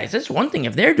Hittites, that's one thing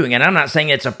if they're doing it. I'm not saying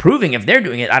it's approving if they're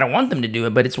doing it. I don't want them to do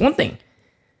it, but it's one thing.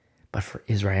 But for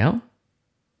Israel,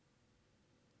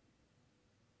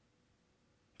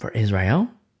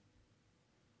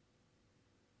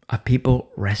 a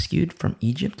people rescued from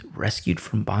Egypt, rescued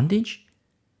from bondage,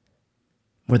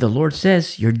 where the Lord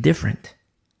says, you're different.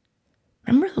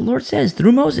 Remember, the Lord says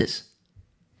through Moses,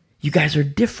 you guys are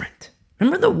different.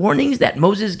 Remember the warnings that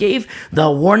Moses gave? The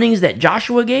warnings that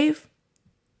Joshua gave?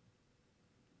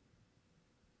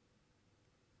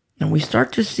 And we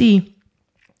start to see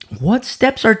what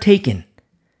steps are taken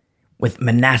with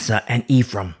Manasseh and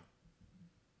Ephraim.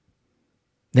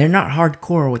 They're not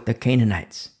hardcore with the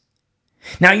Canaanites.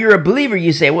 Now you're a believer,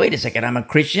 you say, wait a second, I'm a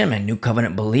Christian, I'm a new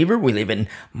covenant believer. We live in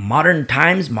modern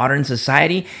times, modern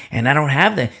society, and I don't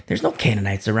have there's no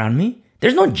Canaanites around me.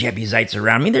 There's no Jebusites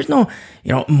around me. There's no,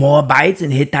 Moabites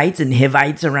and Hittites and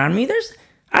Hivites around me.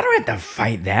 I don't have to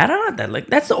fight that. I don't have to, like,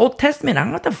 that's the Old Testament. I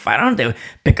don't have to fight. I don't have to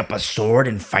pick up a sword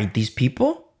and fight these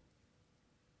people.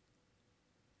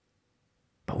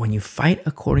 But when you fight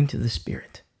according to the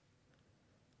Spirit,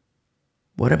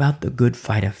 what about the good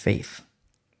fight of faith?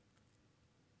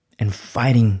 And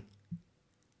fighting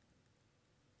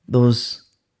those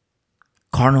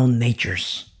carnal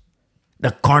natures,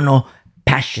 the carnal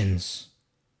passions,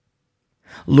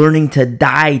 learning to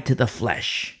die to the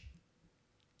flesh.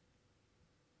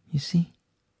 You see?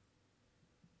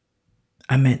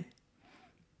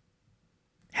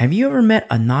 Have you ever met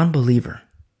a non-believer?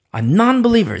 A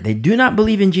non-believer, they do not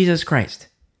believe in Jesus Christ.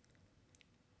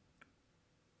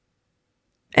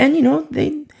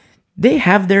 And they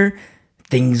have their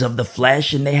things of the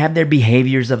flesh and they have their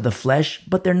behaviors of the flesh,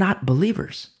 but they're not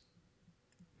believers.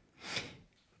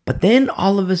 But then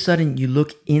all of a sudden you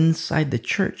look inside the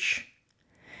church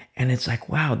and it's like,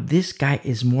 wow, this guy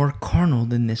is more carnal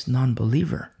than this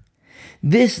non-believer.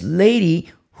 This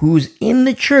lady who's in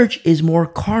the church is more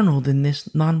carnal than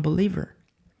this non-believer.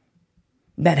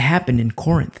 That happened in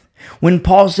Corinth. When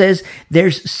Paul says,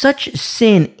 there's such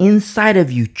sin inside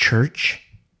of you, church.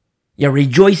 Yeah,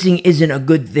 rejoicing isn't a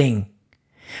good thing.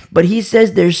 But he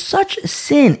says there's such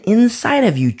sin inside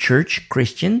of you, church,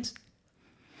 Christians,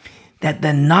 that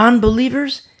the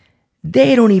non-believers,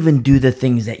 they don't even do the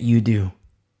things that you do.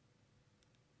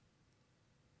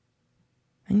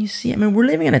 And you see, we're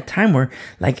living in a time where,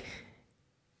 like,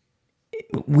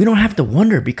 we don't have to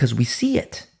wonder because we see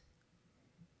it.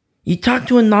 You talk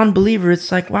to a non-believer,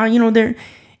 it's like, wow, they're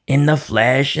in the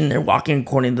flesh and they're walking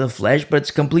according to the flesh, but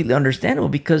it's completely understandable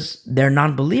because they're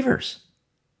non-believers.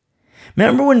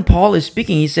 Remember when Paul is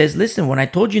speaking, he says, listen, when I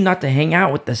told you not to hang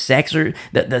out with the sex or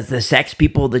the sex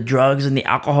people, the drugs and the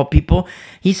alcohol people,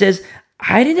 he says,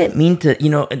 I didn't mean to,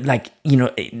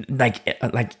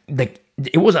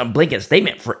 it wasn't a blanket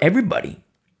statement for everybody.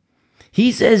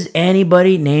 He says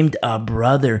anybody named a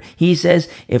brother. He says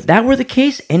if that were the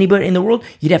case, anybody in the world,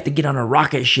 you'd have to get on a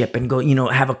rocket ship and go,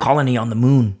 have a colony on the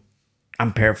moon.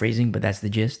 I'm paraphrasing, but that's the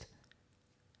gist.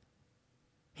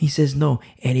 He says, no,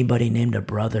 anybody named a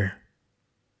brother.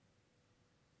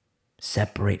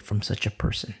 Separate from such a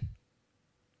person.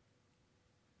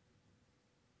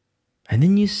 And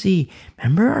then you see,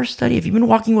 remember our study? If you've been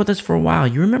walking with us for a while,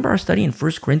 you remember our study in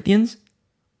 1 Corinthians?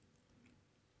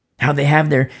 How they have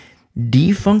their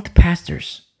defunct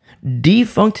pastors,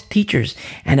 defunct teachers,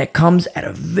 and it comes at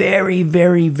a very,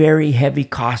 very, very heavy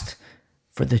cost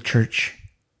for the church.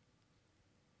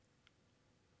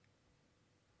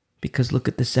 Because look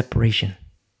at the separation.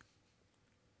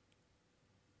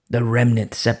 The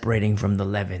remnant separating from the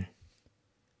leaven.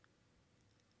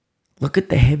 Look at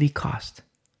the heavy cost.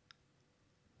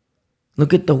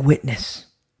 Look at the witness,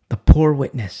 the poor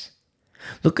witness.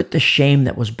 Look at the shame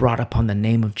that was brought upon the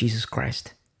name of Jesus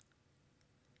Christ.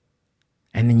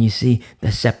 And then you see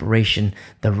the separation,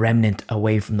 the remnant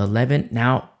away from the leaven.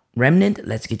 Now, remnant,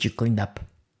 let's get you cleaned up.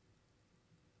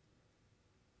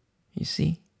 You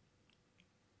see?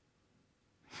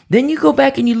 Then you go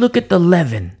back and you look at the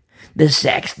leaven, the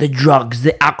sex, the drugs,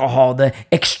 the alcohol, the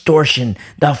extortion,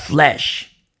 the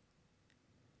flesh.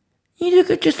 You look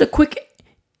at just a quick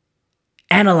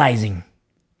analyzing.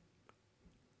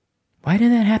 Why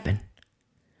did that happen?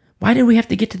 Why did we have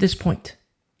to get to this point?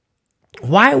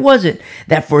 Why was it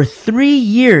that for 3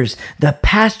 years, the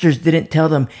pastors didn't tell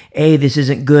them, hey, this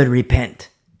isn't good, repent?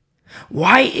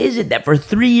 Why is it that for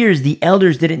 3 years, the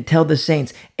elders didn't tell the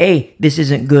saints, hey, this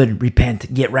isn't good,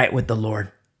 repent, get right with the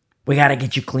Lord. We got to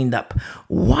get you cleaned up.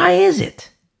 Why is it?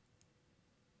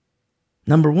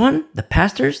 Number one, the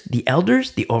pastors, the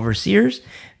elders, the overseers,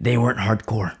 they weren't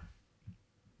hardcore.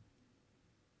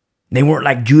 They weren't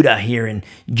like Judah here in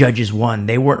Judges 1.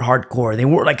 They weren't hardcore. They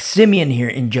weren't like Simeon here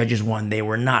in Judges 1. They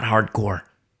were not hardcore.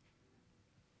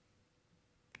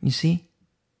 You see?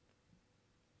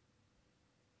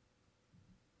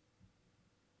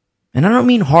 And I don't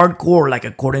mean hardcore like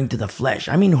according to the flesh.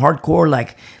 I mean hardcore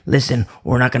like, listen,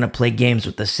 we're not going to play games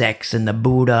with the sex and the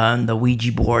Buddha and the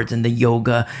Ouija boards and the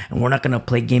yoga. And we're not going to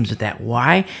play games with that.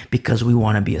 Why? Because we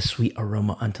want to be a sweet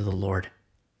aroma unto the Lord.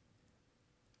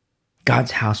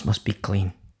 God's house must be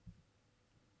clean.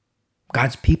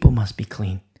 God's people must be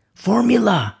clean.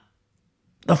 Formula.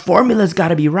 The formula's got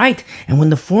to be right. And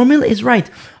when the formula is right,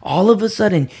 all of a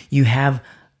sudden you have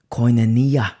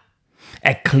koinonia,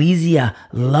 ecclesia,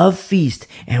 love feast.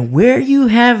 And where you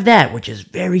have that, which is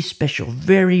very special,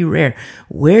 very rare,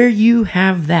 where you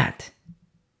have that,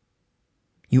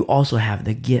 you also have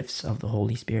the gifts of the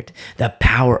Holy Spirit, the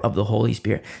power of the Holy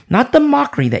Spirit, not the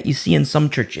mockery that you see in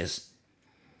some churches,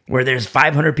 where there's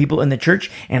 500 people in the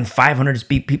church and 500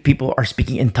 people are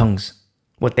speaking in tongues.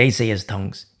 what they say is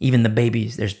tongues. Even the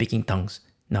babies, they're speaking tongues.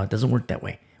 No, it doesn't work that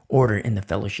way. Order in the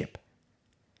fellowship.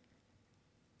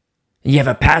 You have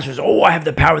a pastor, oh, I have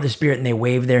the power of the Spirit, and they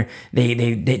wave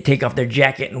they take off their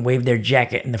jacket and wave their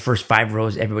jacket, and the first 5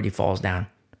 rows, everybody falls down.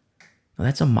 Well,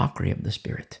 that's a mockery of the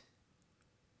Spirit.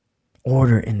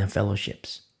 Order in the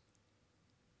fellowships.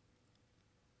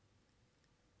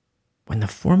 When the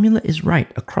formula is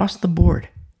right across the board,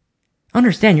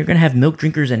 understand you're going to have milk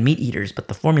drinkers and meat eaters, but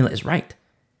the formula is right.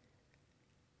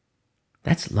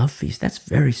 That's love feast. That's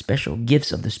very special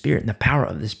gifts of the Spirit and the power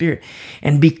of the Spirit.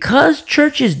 And because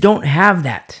churches don't have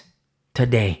that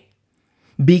today,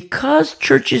 because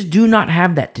churches do not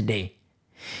have that today,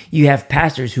 you have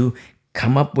pastors who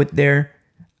come up with their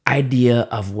idea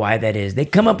of why that is. They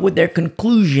come up with their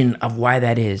conclusion of why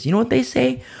that is. You know what they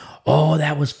say? Oh,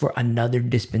 that was for another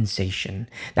dispensation.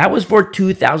 That was for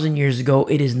 2,000 years ago.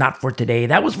 It is not for today.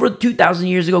 That was for 2,000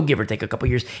 years ago, give or take a couple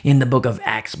years in the book of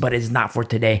Acts, but it's not for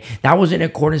today. That was in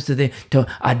accordance to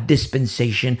a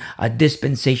dispensation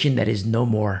that is no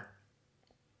more.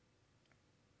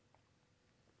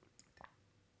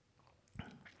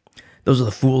 Those are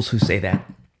the fools who say that.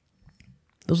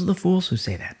 Those are the fools who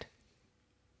say that.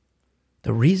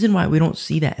 The reason why we don't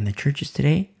see that in the churches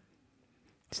today,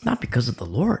 it's not because of the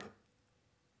Lord.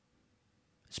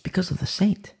 It's because of the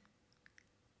saint.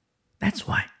 That's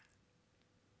why.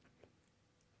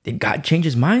 Did God change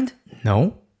his mind?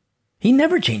 No. He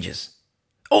never changes.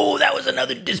 Oh, that was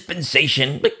another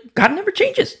dispensation. But God never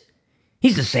changes.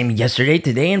 He's the same yesterday,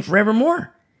 today, and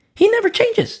forevermore. He never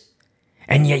changes.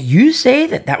 And yet you say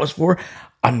that was for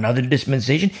another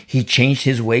dispensation. He changed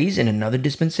his ways in another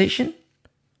dispensation.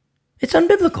 It's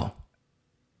unbiblical.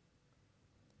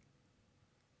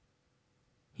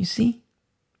 You see?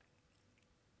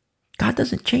 God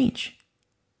doesn't change.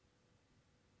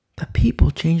 The people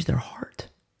change their heart.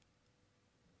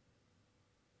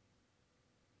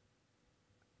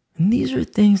 And these are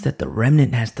things that the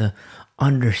remnant has to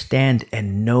understand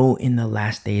and know in the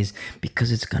last days,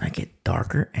 because it's going to get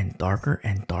darker and darker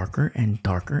and darker and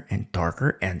darker and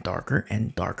darker and darker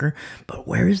and darker. But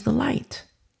where is the light?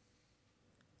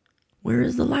 Where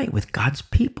is the light with God's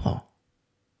people?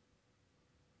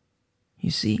 You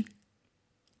see?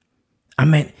 I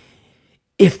mean,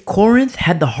 if Corinth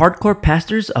had the hardcore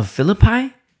pastors of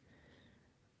Philippi,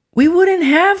 we wouldn't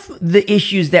have the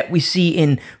issues that we see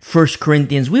in 1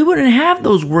 Corinthians. We wouldn't have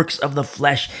those works of the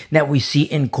flesh that we see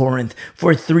in Corinth.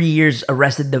 For 3 years,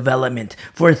 arrested development.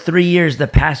 For 3 years, the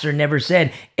pastor never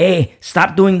said, hey,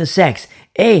 stop doing the sex.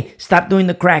 Hey, stop doing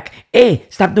the crack. Hey,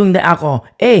 stop doing the alcohol.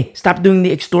 Hey, stop doing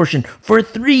the extortion. For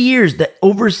 3 years, the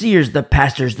overseers, the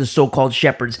pastors, the so-called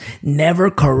shepherds, never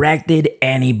corrected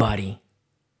anybody.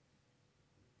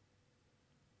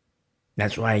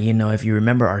 That's why, if you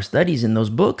remember our studies in those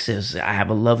books, I have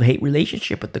a love-hate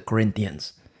relationship with the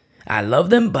Corinthians. I love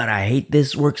them, but I hate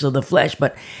this works of the flesh.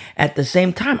 But at the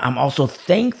same time, I'm also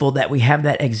thankful that we have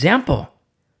that example.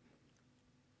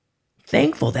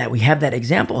 Thankful that we have that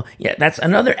example. Yeah, that's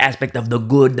another aspect of the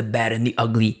good, the bad, and the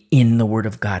ugly in the Word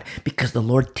of God. Because the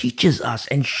Lord teaches us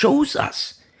and shows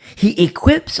us. He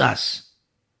equips us.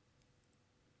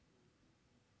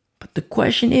 But the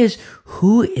question is,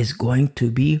 who is going to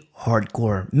be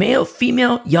hardcore? Male,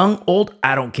 female, young, old,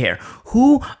 I don't care.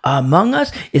 Who among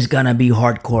us is going to be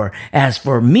hardcore? As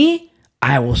for me,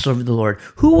 I will serve the Lord.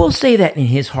 Who will say that in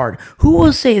his heart? Who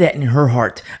will say that in her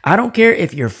heart? I don't care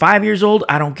if you're 5 years old.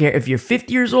 I don't care if you're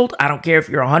 50 years old. I don't care if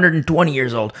you're 120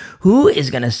 years old. Who is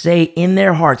going to say in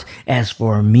their hearts, as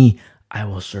for me, I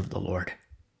will serve the Lord?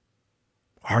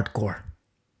 Hardcore.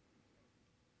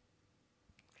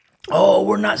 Oh,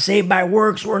 we're not saved by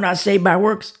works. We're not saved by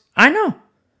works. I know.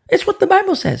 It's what the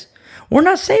Bible says. We're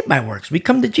not saved by works. We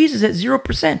come to Jesus at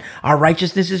 0%. Our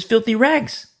righteousness is filthy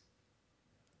rags.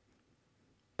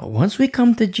 But once we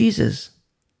come to Jesus,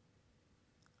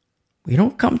 we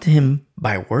don't come to him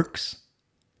by works.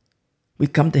 We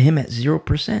come to him at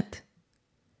 0%.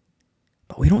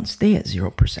 But we don't stay at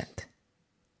 0%.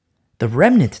 The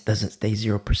remnant doesn't stay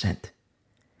 0%.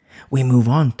 We move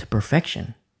on to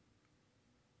perfection.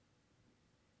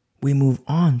 We move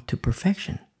on to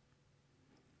perfection.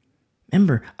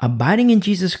 Remember, abiding in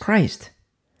Jesus Christ,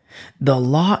 the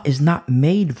law is not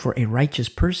made for a righteous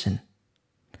person,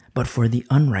 but for the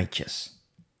unrighteous.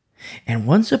 And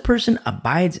once a person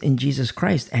abides in Jesus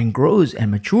Christ and grows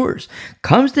and matures,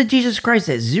 comes to Jesus Christ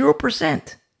at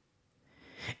 0%,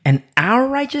 and our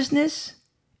righteousness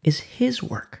is his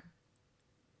work,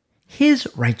 his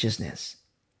righteousness.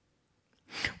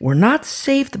 We're not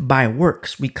saved by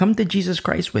works. We come to Jesus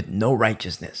Christ with no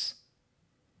righteousness.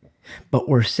 But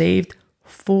we're saved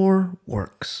for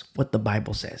works, what the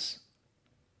Bible says.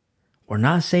 We're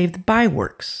not saved by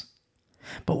works,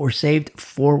 but we're saved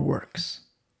for works.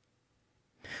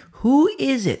 Who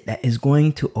is it that is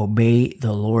going to obey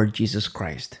the Lord Jesus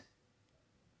Christ?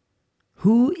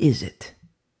 Who is it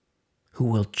who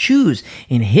will choose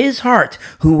in his heart,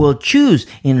 who will choose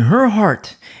in her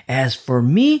heart, as for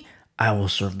me, I will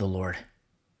serve the Lord?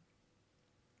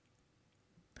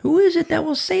 Who is it that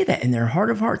will say that in their heart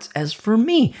of hearts? As for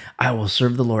me, I will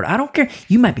serve the Lord. I don't care.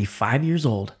 You might be 5 years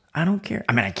old. I don't care.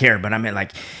 I mean, I care, but I mean,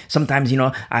 like, sometimes,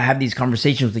 I have these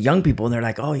conversations with young people and they're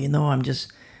like, oh, I'm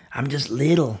just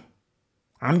little.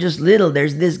 I'm just little.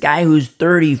 There's this guy who's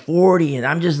 30, 40, and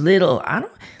I'm just little.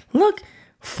 Look,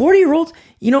 40-year-olds,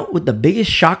 with the biggest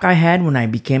shock I had when I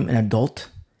became an adult,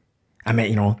 I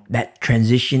mean, that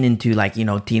transition into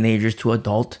teenagers to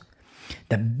adult,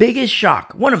 the biggest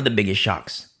shock, one of the biggest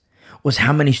shocks, was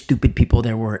how many stupid people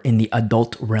there were in the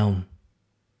adult realm.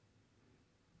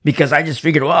 Because I just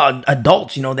figured, well,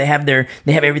 adults, they have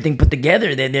everything put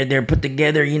together. They're put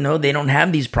together, they don't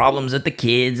have these problems with the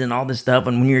kids and all this stuff.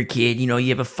 And when you're a kid, you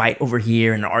have a fight over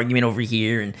here and an argument over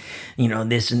here and,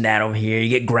 this and that over here. You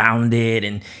get grounded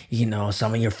and,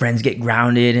 some of your friends get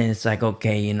grounded and it's like,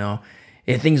 okay,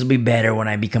 things will be better when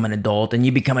I become an adult. And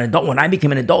you become an adult. When I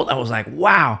became an adult, I was like,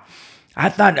 wow, I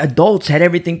thought adults had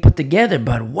everything put together,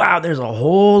 but wow, there's a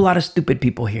whole lot of stupid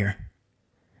people here.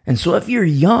 And so if you're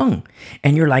young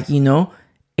and you're like,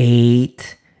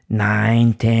 8,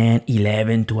 9, 10,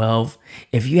 11, 12,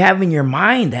 if you have in your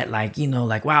mind that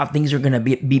wow, things are going to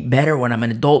be better when I'm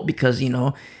an adult because,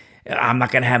 I'm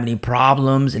not going to have any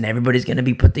problems and everybody's going to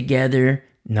be put together.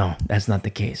 No, that's not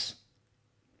the case.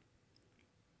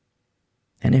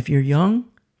 And if you're young,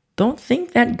 don't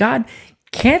think that God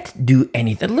can't do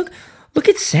anything. Look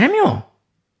at Samuel.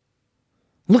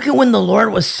 Look at when the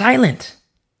Lord was silent.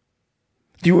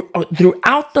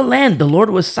 Throughout the land, the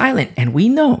Lord was silent, and we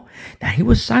know that he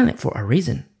was silent for a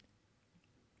reason.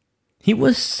 He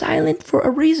was silent for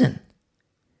a reason.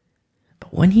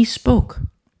 But when he spoke,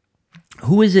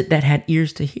 who is it that had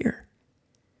ears to hear?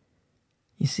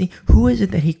 You see, who is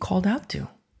it that he called out to?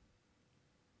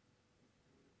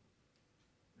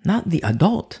 Not the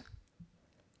adult.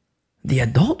 The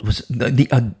adult was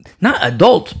not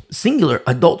adults singular,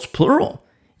 adults plural.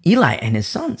 Eli and his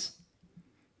sons.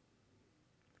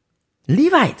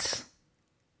 Levites.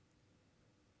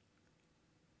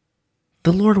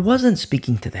 The Lord wasn't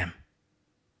speaking to them.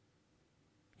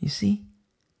 You see?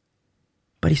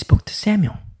 But he spoke to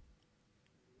Samuel.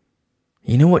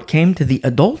 You know what came to the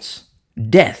adults?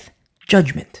 Death,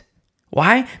 judgment.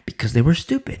 Why? Because they were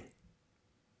stupid.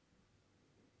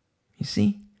 You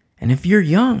see? And if you're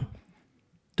young,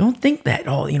 don't think that,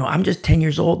 I'm just 10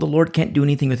 years old, the Lord can't do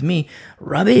anything with me.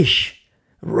 Rubbish.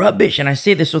 And I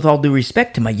say this with all due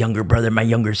respect to my younger brother, my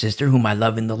younger sister, whom I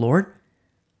love in the Lord.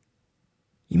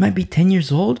 You might be 10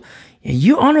 years old.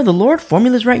 You honor the Lord.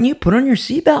 Formula's right in you. Put on your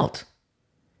seatbelt.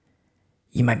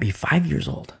 You might be 5 years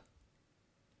old.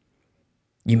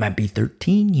 You might be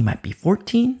 13. You might be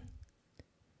 14.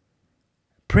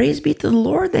 Praise be to the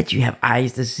Lord that you have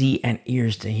eyes to see and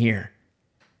ears to hear.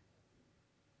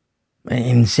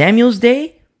 In Samuel's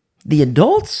day, the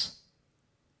adults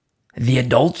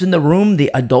in the room, the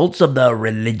adults of the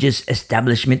religious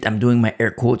establishment, I'm doing my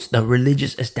air quotes, the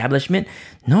religious establishment,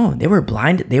 no, they were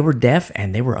blind, they were deaf,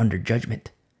 and they were under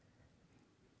judgment.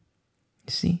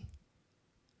 You see?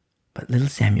 But little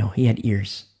Samuel, he had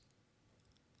ears.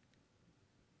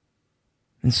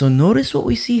 And so notice what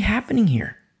we see happening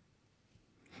here.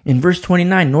 In verse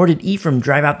 29, nor did Ephraim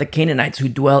drive out the Canaanites who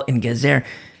dwell in Gezer.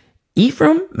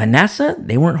 Ephraim, Manasseh,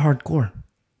 they weren't hardcore.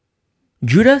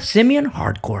 Judah, Simeon,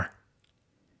 hardcore.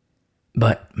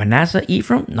 But Manasseh,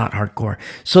 Ephraim, not hardcore.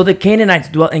 So the Canaanites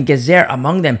dwelt in Gezer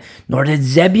among them, nor did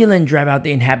Zebulun drive out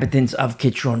the inhabitants of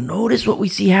Kitron. Notice what we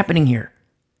see happening here.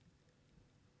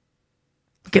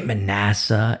 Look at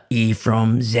Manasseh,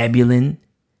 Ephraim, Zebulun.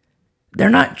 They're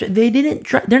not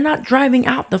driving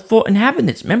out the full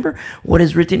inhabitants. Remember what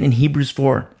is written in Hebrews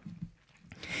 4?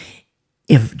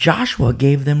 If Joshua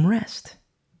gave them rest.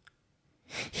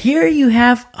 Here you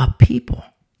have a people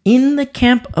in the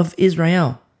camp of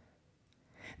Israel.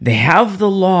 They have the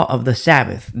law of the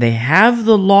Sabbath. They have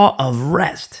the law of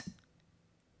rest.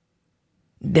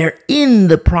 They're in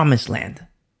the promised land.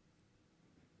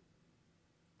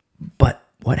 But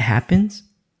what happens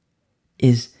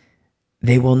is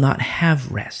they will not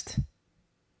have rest.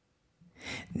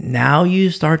 Now you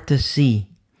start to see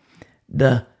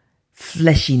the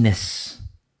fleshiness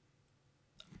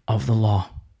of the law.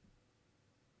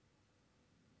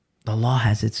 The law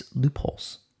has its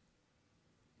loopholes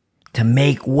to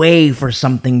make way for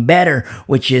something better,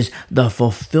 which is the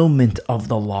fulfillment of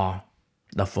the law,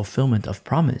 the fulfillment of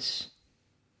promise.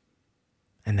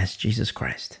 and that's Jesus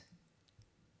Christ.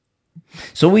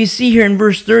 So we see here in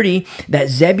verse 30 that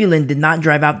Zebulun did not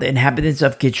drive out the inhabitants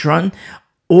of Kitron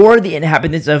or the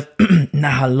inhabitants of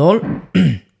Nahalol.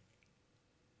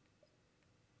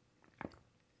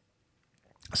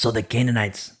 So the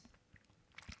Canaanites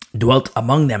dwelt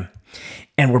among them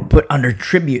and were put under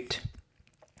tribute.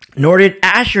 Nor did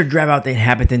Asher drive out the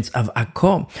inhabitants of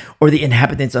Akko, or the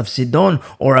inhabitants of Sidon,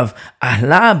 or of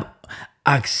Ahlab,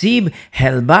 Aksib,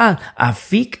 Helbal,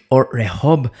 Afik, or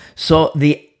Rehob. So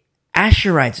the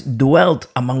Asherites dwelt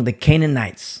among the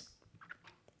Canaanites.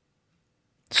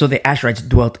 The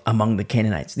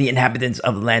inhabitants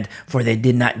of the land, for they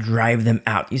did not drive them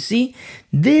out. You see,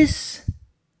 this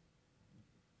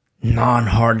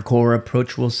non-hardcore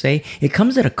approach, we'll say, it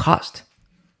comes at a cost.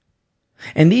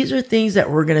 And these are things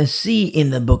that we're going to see in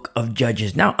the book of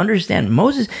Judges. Now, understand,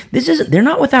 Moses, they're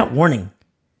not without warning.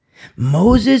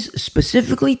 Moses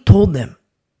specifically told them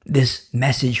this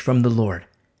message from the Lord.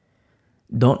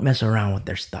 Don't mess around with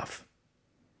their stuff.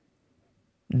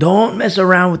 Don't mess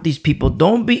around with these people.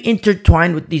 Don't be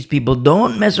intertwined with these people.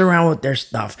 Don't mess around with their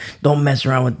stuff. Don't mess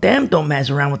around with them. Don't mess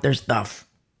around with their stuff.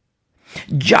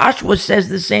 Joshua says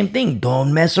the same thing.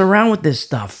 Don't mess around with this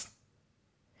stuff.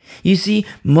 You see,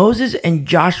 Moses and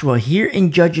Joshua here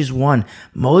in Judges 1,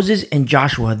 Moses and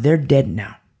Joshua, they're dead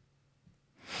now.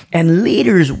 And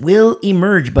leaders will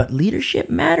emerge, but leadership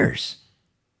matters.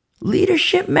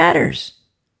 Leadership matters.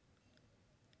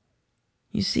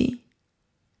 You see?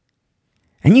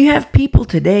 And you have people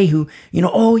today who,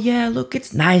 oh yeah, look,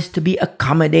 it's nice to be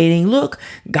accommodating. Look,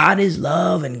 God is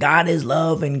love and God is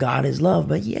love and God is love.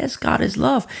 But yes, God is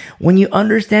love. When you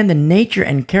understand the nature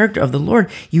and character of the Lord,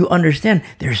 you understand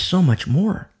there's so much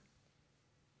more.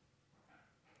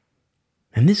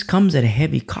 And this comes at a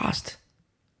heavy cost.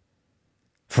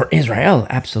 For Israel,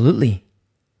 absolutely.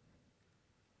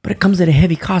 But it comes at a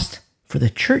heavy cost for the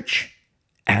church,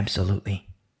 absolutely.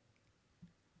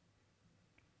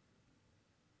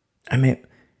 I mean,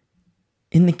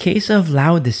 in the case of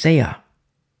Laodicea,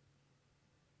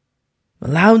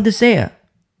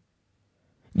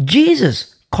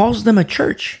 Jesus calls them a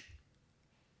church.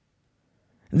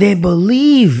 They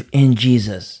believe in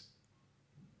Jesus.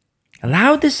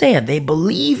 Laodicea, they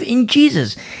believe in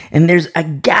Jesus. And there's a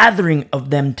gathering of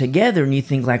them together. And you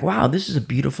think like, wow, this is a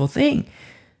beautiful thing.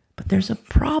 But there's a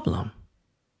problem.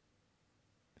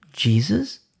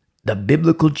 Jesus, the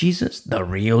biblical Jesus, the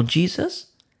real Jesus,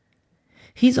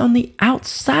 he's on the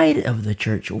outside of the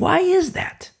church. Why is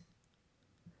that?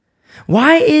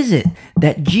 Why is it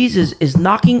that Jesus is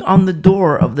knocking on the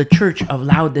door of the church of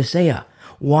Laodicea,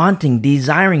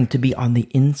 desiring to be on the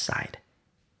inside?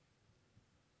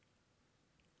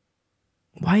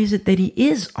 Why is it that he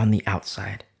is on the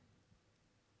outside?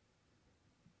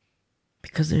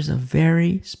 Because there's a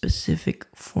very specific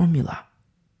formula.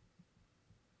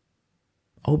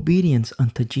 Obedience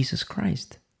unto Jesus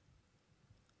Christ.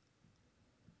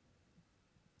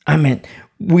 I mean,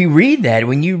 we read that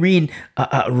when you read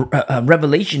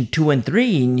Revelation 2 and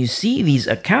 3, and you see these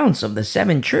accounts of the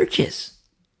 7 churches.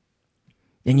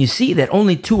 And you see that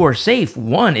only 2 are safe.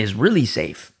 1 is really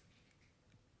safe.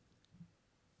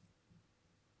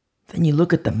 Then you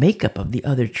look at the makeup of the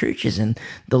other churches, and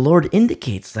the Lord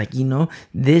indicates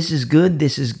this is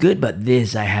good, but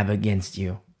this I have against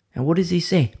you. And what does he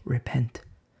say? Repent.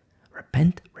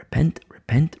 Repent, repent,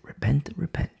 repent, repent,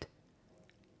 repent.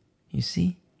 You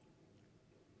see?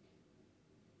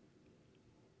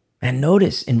 And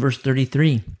notice in verse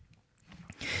 33,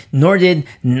 nor did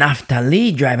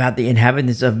Naphtali drive out the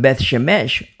inhabitants of Beth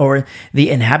Shemesh or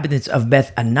the inhabitants of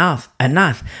Beth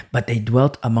Anath, but they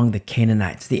dwelt among the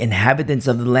Canaanites, the inhabitants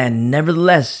of the land.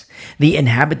 Nevertheless, the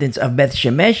inhabitants of Beth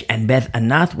Shemesh and Beth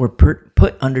Anath were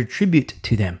put under tribute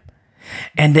to them.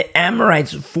 And the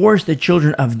Amorites forced the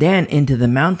children of Dan into the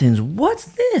mountains. What's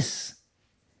this?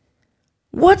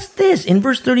 What's this? In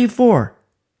verse 34.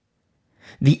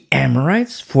 The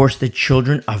Amorites forced the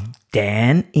children of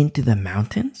Dan into the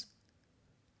mountains?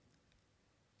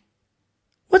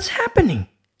 What's happening?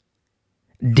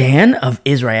 Dan of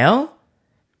Israel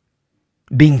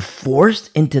being forced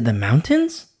into the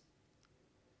mountains?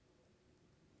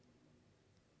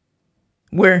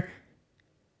 Where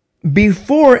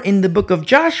before in the book of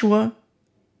Joshua,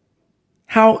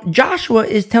 how Joshua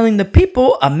is telling the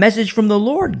people a message from the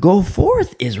Lord. Go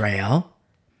forth, Israel.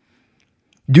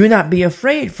 Do not be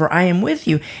afraid, for I am with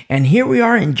you. And here we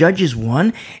are in Judges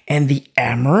 1, and the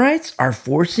Amorites are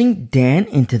forcing Dan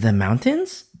into the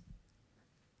mountains?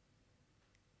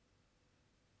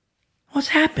 What's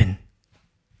happened?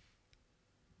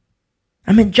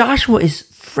 I mean, Joshua is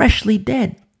freshly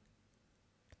dead.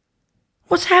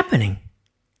 What's happening?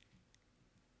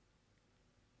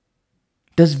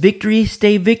 Does victory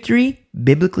stay victory?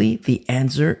 Biblically, the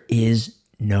answer is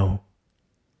no.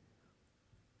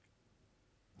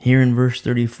 Here in verse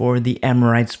 34, the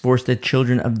Amorites forced the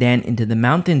children of Dan into the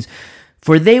mountains,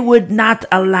 for they would not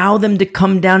allow them to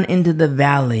come down into the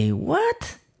valley.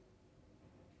 What?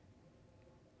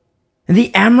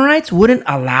 The Amorites wouldn't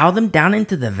allow them down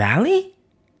into the valley?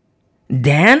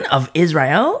 Dan of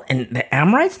Israel and the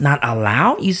Amorites not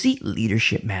allow? You see,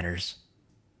 leadership matters.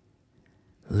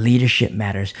 Leadership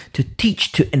matters. To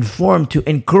teach, to inform, to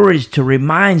encourage, to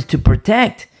remind, to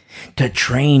protect, to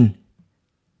train.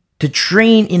 To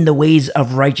train in the ways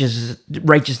of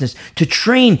righteousness. To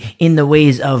train in the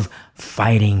ways of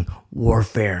fighting,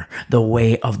 warfare, the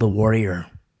way of the warrior.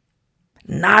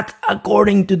 Not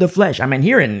according to the flesh. I mean,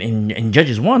 here in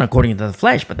Judges 1, according to the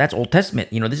flesh, but that's Old Testament.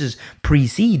 This is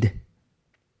precede.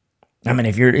 I mean,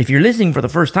 if you're listening for the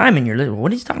first time and you're listening,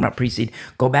 what is he talking about precede?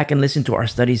 Go back and listen to our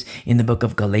studies in the book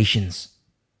of Galatians.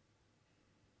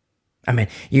 I mean,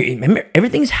 remember,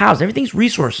 everything's housed, everything's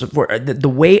resourced for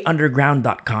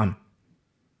thewayunderground.com.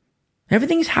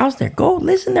 Everything's housed there. Go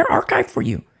listen, they're archived for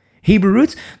you. Hebrew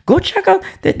Roots, go check out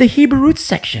the Hebrew Roots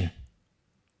section.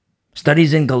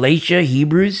 Studies in Galatia,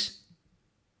 Hebrews.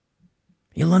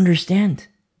 You'll understand.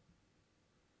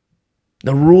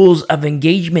 The rules of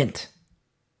engagement.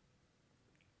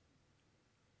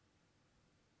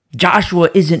 Joshua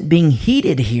isn't being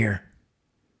heeded here.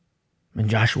 And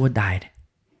Joshua died.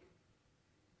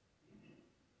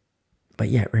 But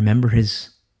yet, remember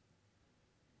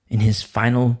in his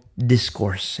final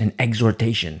discourse and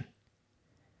exhortation,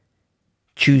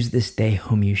 choose this day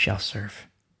whom you shall serve.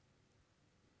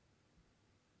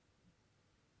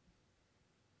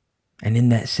 And in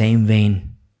that same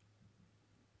vein,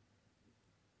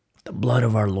 the blood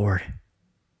of our Lord,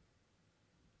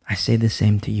 I say the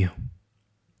same to you.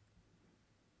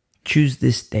 Choose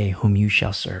this day whom you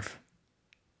shall serve.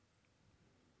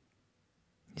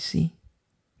 You see,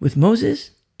 with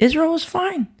Moses, Israel was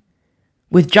fine.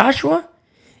 With Joshua,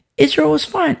 Israel was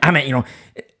fine. I mean,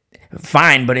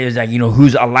 fine, but it was like,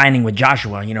 who's aligning with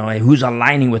Joshua? Who's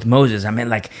aligning with Moses? I mean,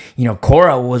 like,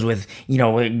 Korah was with,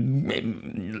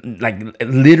 like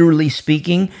literally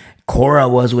speaking, Korah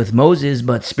was with Moses,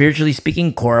 but spiritually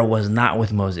speaking, Korah was not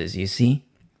with Moses, you see?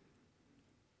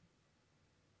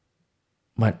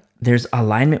 But there's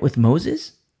alignment with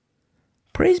Moses.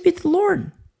 Praise be to the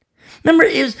Lord. Remember,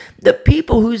 it was the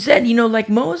people who said, like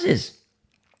Moses,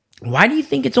 why do you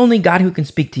think it's only God who can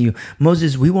speak to you?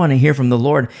 Moses, we want to hear from the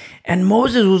Lord. And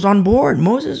Moses was on board.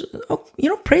 Moses,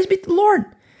 praise be to the Lord.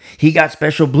 He got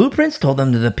special blueprints, told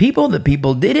them to the people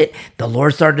did it. The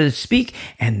Lord started to speak,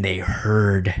 and they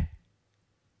heard.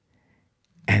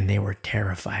 And they were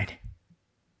terrified.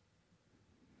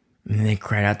 And they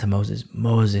cried out to Moses,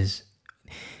 Moses,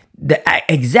 the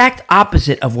exact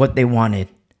opposite of what they wanted.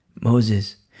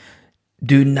 Moses,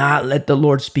 do not let the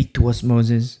Lord speak to us,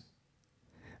 Moses.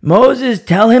 Moses,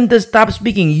 tell him to stop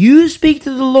speaking. You speak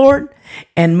to the Lord,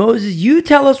 and Moses, you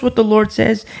tell us what the Lord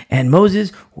says, and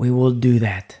Moses, we will do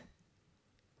that.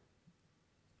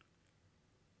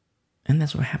 And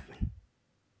that's what happened.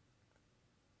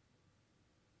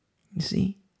 You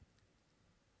see?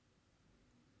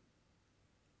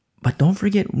 But don't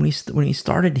forget when we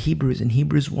started Hebrews in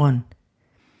Hebrews 1,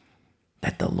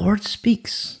 that the Lord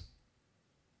speaks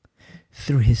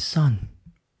through his Son,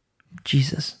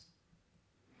 Jesus.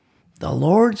 The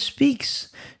Lord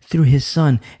speaks through his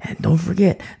Son. And don't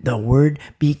forget, the Word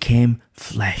became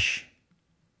flesh.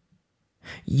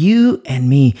 You and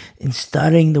me, in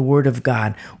studying the Word of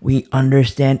God, we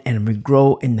understand and we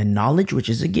grow in the knowledge which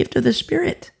is a gift of the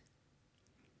Spirit.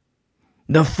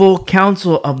 The full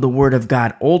counsel of the Word of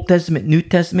God, Old Testament, New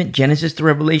Testament, Genesis to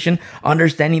Revelation,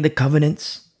 understanding the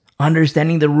covenants,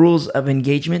 understanding the rules of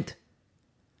engagement,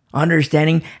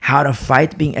 understanding how to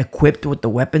fight, being equipped with the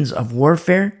weapons of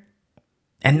warfare.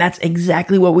 And that's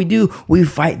exactly what we do. We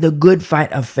fight the good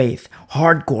fight of faith,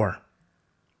 hardcore.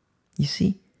 You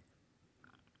see?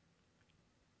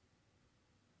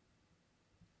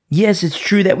 Yes, it's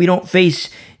true that we don't face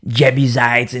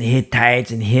Jebusites and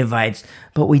Hittites and Hivites,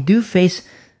 but we do face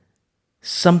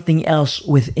something else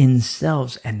within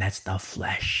selves, and that's the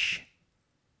flesh.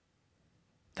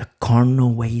 The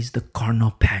carnal ways, the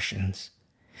carnal passions.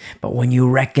 But when you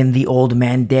reckon the old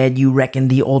man dead, you reckon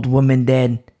the old woman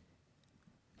dead.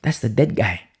 That's the dead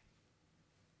guy.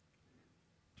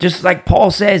 Just like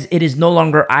Paul says, it is no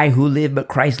longer I who live, but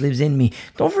Christ lives in me.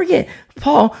 Don't forget,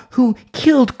 Paul, who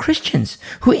killed Christians,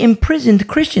 who imprisoned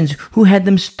Christians, who had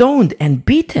them stoned and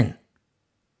beaten.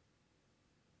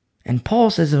 And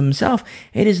Paul says of himself,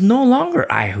 it is no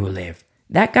longer I who live.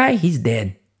 That guy, he's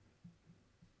dead.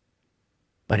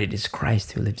 But it is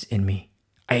Christ who lives in me.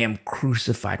 I am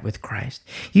crucified with Christ.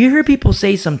 You hear people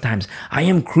say sometimes, I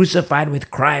am crucified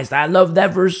with Christ. I love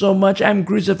that verse so much. I'm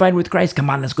crucified with Christ. Come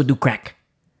on, let's go do crack.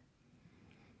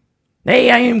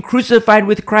 Hey, I am crucified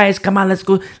with Christ. Come on, let's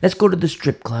go to the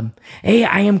strip club. Hey,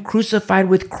 I am crucified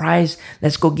with Christ.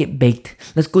 Let's go get baked.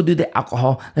 Let's go do the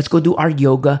alcohol. Let's go do our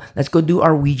yoga. Let's go do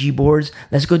our Ouija boards.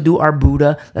 Let's go do our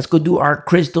Buddha. Let's go do our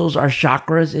crystals, our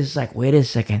chakras. It's like, wait a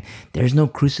second. There's no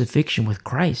crucifixion with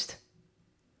Christ.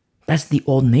 That's the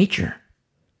old nature.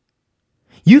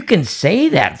 You can say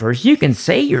that verse. You can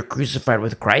say you're crucified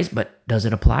with Christ, but does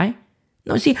it apply?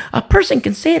 No, see, a person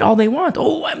can say it all they want.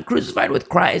 Oh, I'm crucified with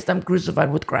Christ. I'm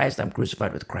crucified with Christ. I'm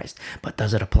crucified with Christ. But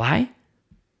does it apply?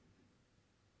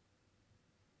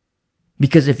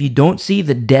 Because if you don't see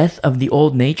the death of the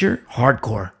old nature,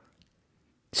 hardcore.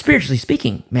 Spiritually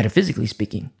speaking, metaphysically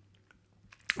speaking.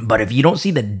 But if you don't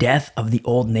see the death of the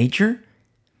old nature,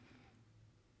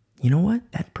 you know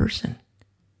what? That person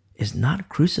is not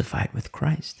crucified with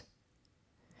Christ.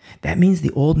 That means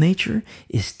the old nature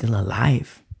is still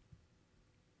alive.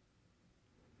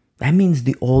 That means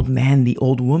the old man, the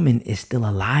old woman is still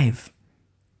alive.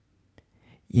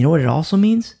 You know what it also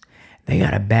means? They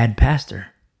got a bad pastor.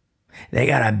 They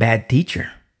got a bad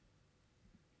teacher.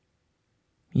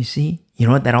 You see? You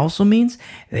know what that also means?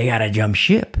 They got to jump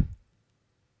ship.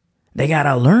 They got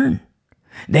to learn.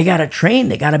 They got to train.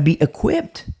 They got to be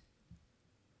equipped.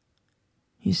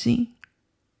 You see?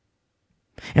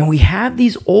 And we have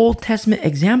these Old Testament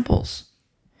examples.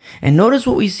 And notice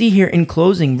what we see here in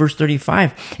closing, verse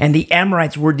 35. And the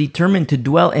Amorites were determined to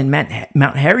dwell in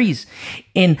Mount Heres,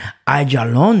 in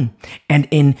Aijalon, and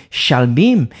in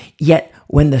Shalbim. Yet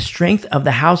when the strength of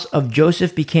the house of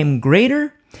Joseph became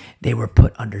greater, they were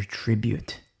put under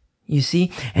tribute. You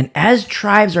see? And as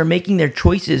tribes are making their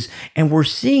choices, and we're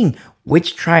seeing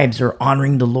which tribes are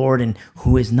honoring the Lord and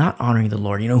who is not honoring the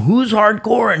Lord. You know, who's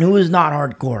hardcore and who is not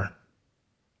hardcore.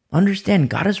 Understand,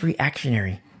 God is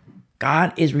reactionary.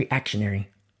 God is reactionary.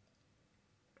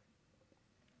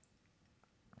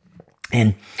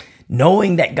 And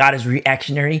knowing that God is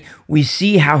reactionary, we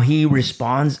see how he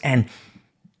responds, and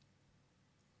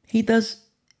he does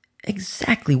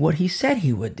exactly what he said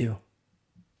he would do.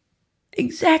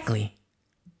 Exactly.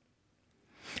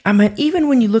 I mean, even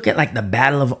when you look at like the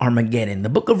Battle of Armageddon, the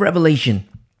book of Revelation,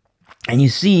 and you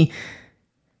see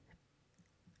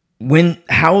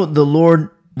how the Lord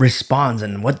responds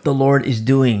and what the Lord is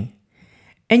doing,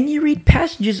 and you read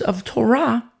passages of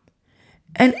Torah,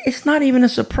 and it's not even a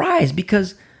surprise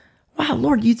because, wow,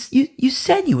 Lord, you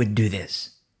said you would do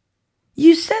this.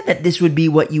 You said that this would be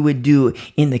what you would do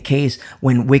in the case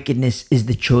when wickedness is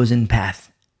the chosen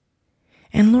path.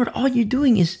 And Lord, all you're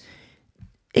doing is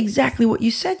exactly what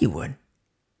you said you would.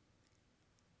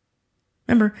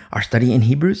 Remember our study in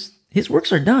Hebrews? His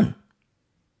works are done.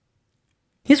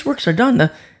 His works are done.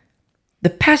 The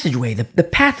passageway, the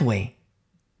pathway,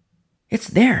 it's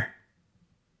there.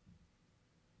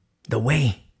 The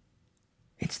way,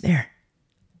 it's there.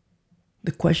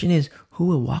 The question is, who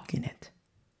will walk in it?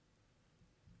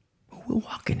 Who will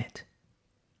walk in it?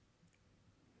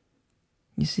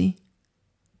 You see?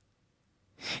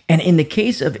 And in the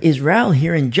case of Israel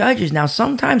here in Judges, now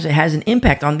sometimes it has an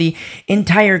impact on the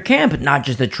entire camp, not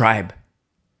just the tribe.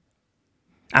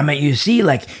 I mean, you see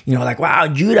like, wow,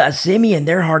 Judah, Simeon,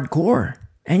 they're hardcore.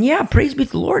 And yeah, praise be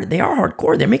to the Lord. They are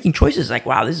hardcore. They're making choices like,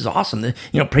 wow, this is awesome.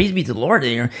 Praise be to the Lord.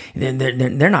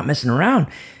 They're not messing around.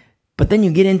 But then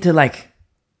you get into like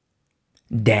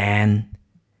Dan,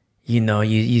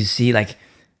 you see like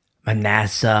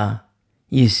Manasseh,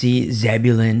 you see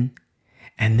Zebulun,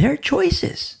 and their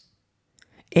choices.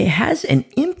 It has an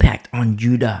impact on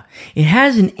Judah. It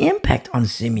has an impact on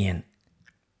Simeon.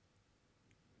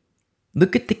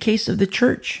 Look at the case of the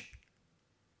church.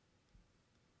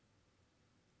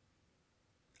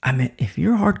 I mean, if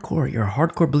you're hardcore, you're a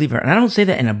hardcore believer. And I don't say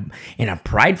that in a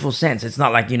prideful sense. It's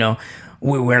not like,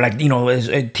 we wear like,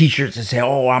 t-shirts that say,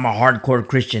 oh, I'm a hardcore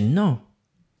Christian. No.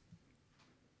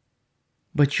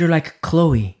 But you're like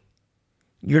Chloe.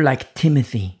 You're like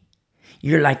Timothy.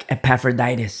 You're like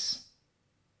Epaphroditus.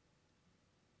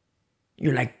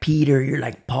 You're like Peter. You're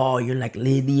like Paul. You're like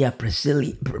Lydia,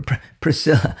 Priscilla.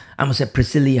 I'm going to say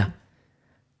Priscilla.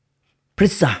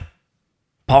 Prissa.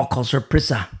 Paul calls her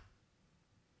Prissa.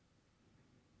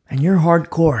 And you're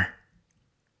hardcore.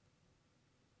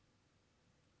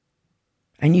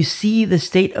 And you see the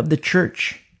state of the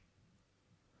church.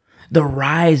 The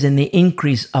rise and the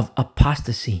increase of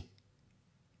apostasy.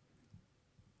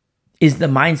 Is the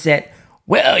mindset,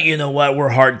 well, you know what, we're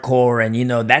hardcore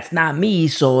and that's not me,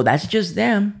 so that's just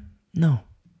them. No.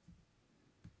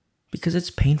 Because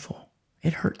it's painful.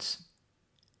 It hurts.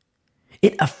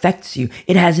 It affects you.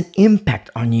 It has an impact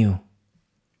on you.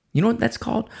 You know what that's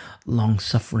called? Long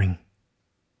suffering.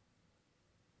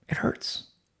 It hurts.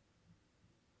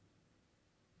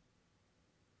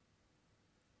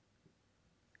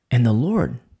 And the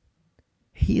Lord,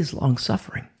 He is long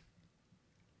suffering.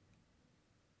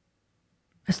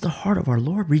 That's the heart of our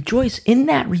Lord. Rejoice in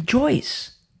that.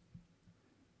 Rejoice.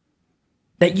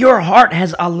 That your heart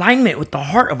has alignment with the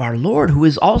heart of our Lord, who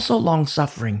is also long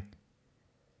suffering.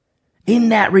 In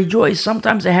that, rejoice.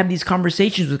 Sometimes I have these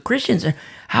conversations with Christians.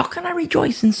 How can I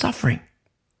rejoice in suffering?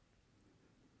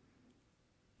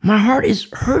 My heart is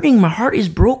hurting. My heart is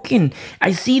broken.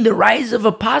 I see the rise of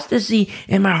apostasy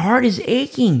and my heart is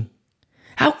aching.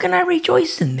 How can I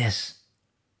rejoice in this?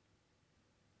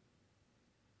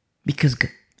 Because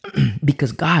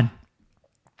God,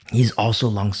 He's also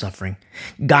long suffering.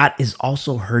 God is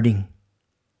also hurting.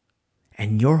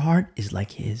 And your heart is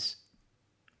like His.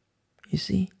 You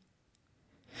see?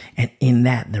 And in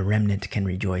that, the remnant can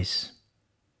rejoice.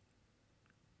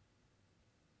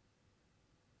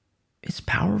 It's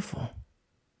powerful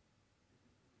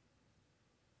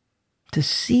to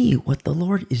see what the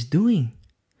Lord is doing,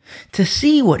 to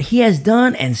see what He has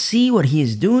done and see what He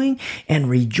is doing and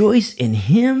rejoice in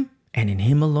Him and in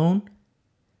Him alone.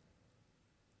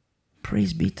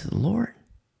 Praise be to the Lord.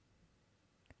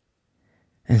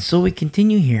 And so we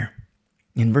continue here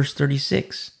in verse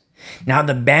 36. Now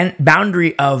the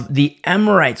boundary of the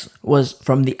Amorites was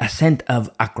from the ascent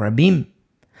of Akrabim,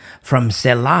 from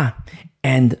Selah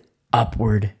and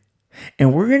upward.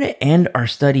 And we're going to end our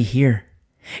study here.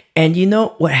 And you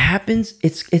know what happens?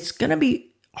 It's going to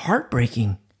be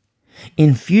heartbreaking.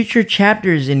 In future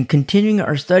chapters, in continuing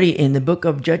our study in the book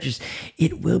of Judges,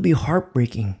 it will be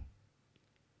heartbreaking.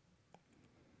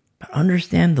 But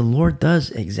understand the Lord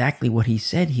does exactly what He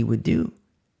said He would do.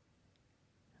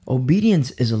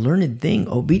 Obedience is a learned thing.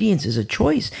 Obedience is a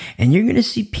choice. And you're going to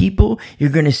see people,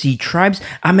 you're going to see tribes.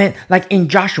 I mean, like in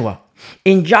Joshua.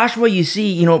 In Joshua, you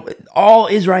see, all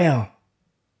Israel.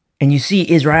 And you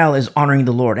see Israel is honoring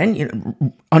the Lord.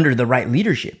 And under the right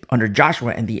leadership, under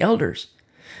Joshua and the elders.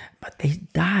 But they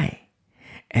die.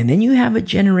 And then you have a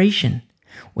generation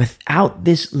without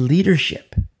this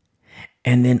leadership.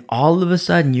 And then all of a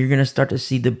sudden, you're going to start to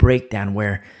see the breakdown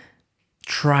where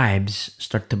tribes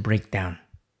start to break down.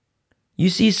 You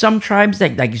see some tribes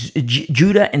like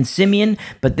Judah and Simeon,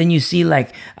 but then you see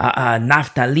like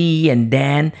Naphtali and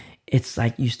Dan. It's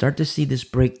like you start to see this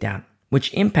breakdown,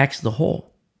 which impacts the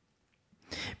whole.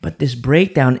 But this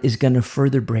breakdown is going to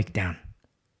further break down.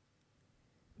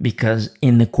 Because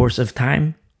in the course of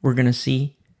time, we're going to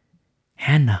see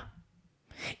Hannah.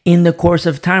 In the course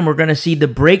of time, we're going to see the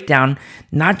breakdown,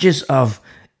 not just of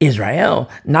Israel,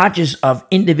 not just of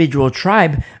individual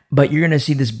tribe, but you're going to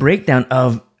see this breakdown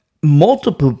of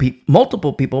multiple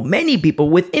people, many people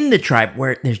within the tribe,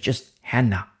 where there's just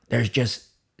Hannah, there's just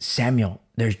Samuel,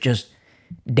 there's just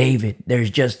David, there's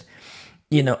just,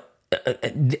 the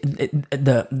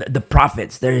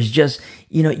prophets, there's just,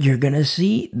 you're going to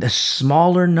see the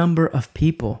smaller number of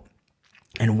people.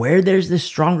 And where there's this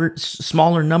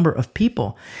smaller number of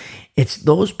people, it's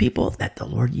those people that the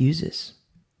Lord uses.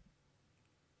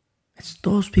 It's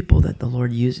those people that the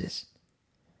Lord uses.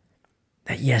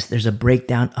 That yes, there's a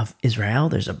breakdown of Israel.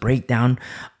 There's a breakdown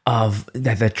of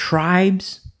the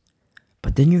tribes.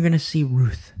 But then you're going to see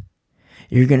Ruth.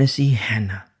 You're going to see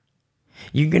Hannah.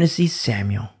 You're going to see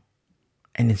Samuel.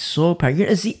 And it's so powerful. You're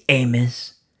going to see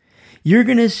Amos. You're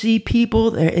going to see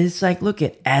people that it's like, look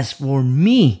at, as for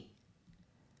me,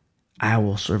 I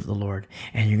will serve the Lord.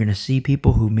 And you're going to see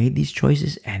people who made these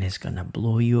choices and it's going to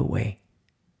blow you away.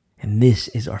 And this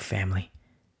is our family.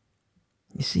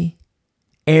 You see?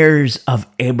 Heirs of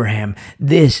Abraham.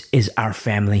 This is our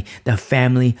family. The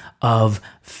family of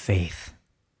faith.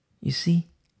 You see?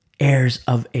 Heirs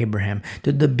of Abraham.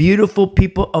 To the beautiful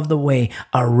people of the way,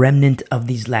 a remnant of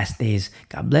these last days.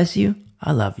 God bless you.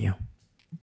 I love you.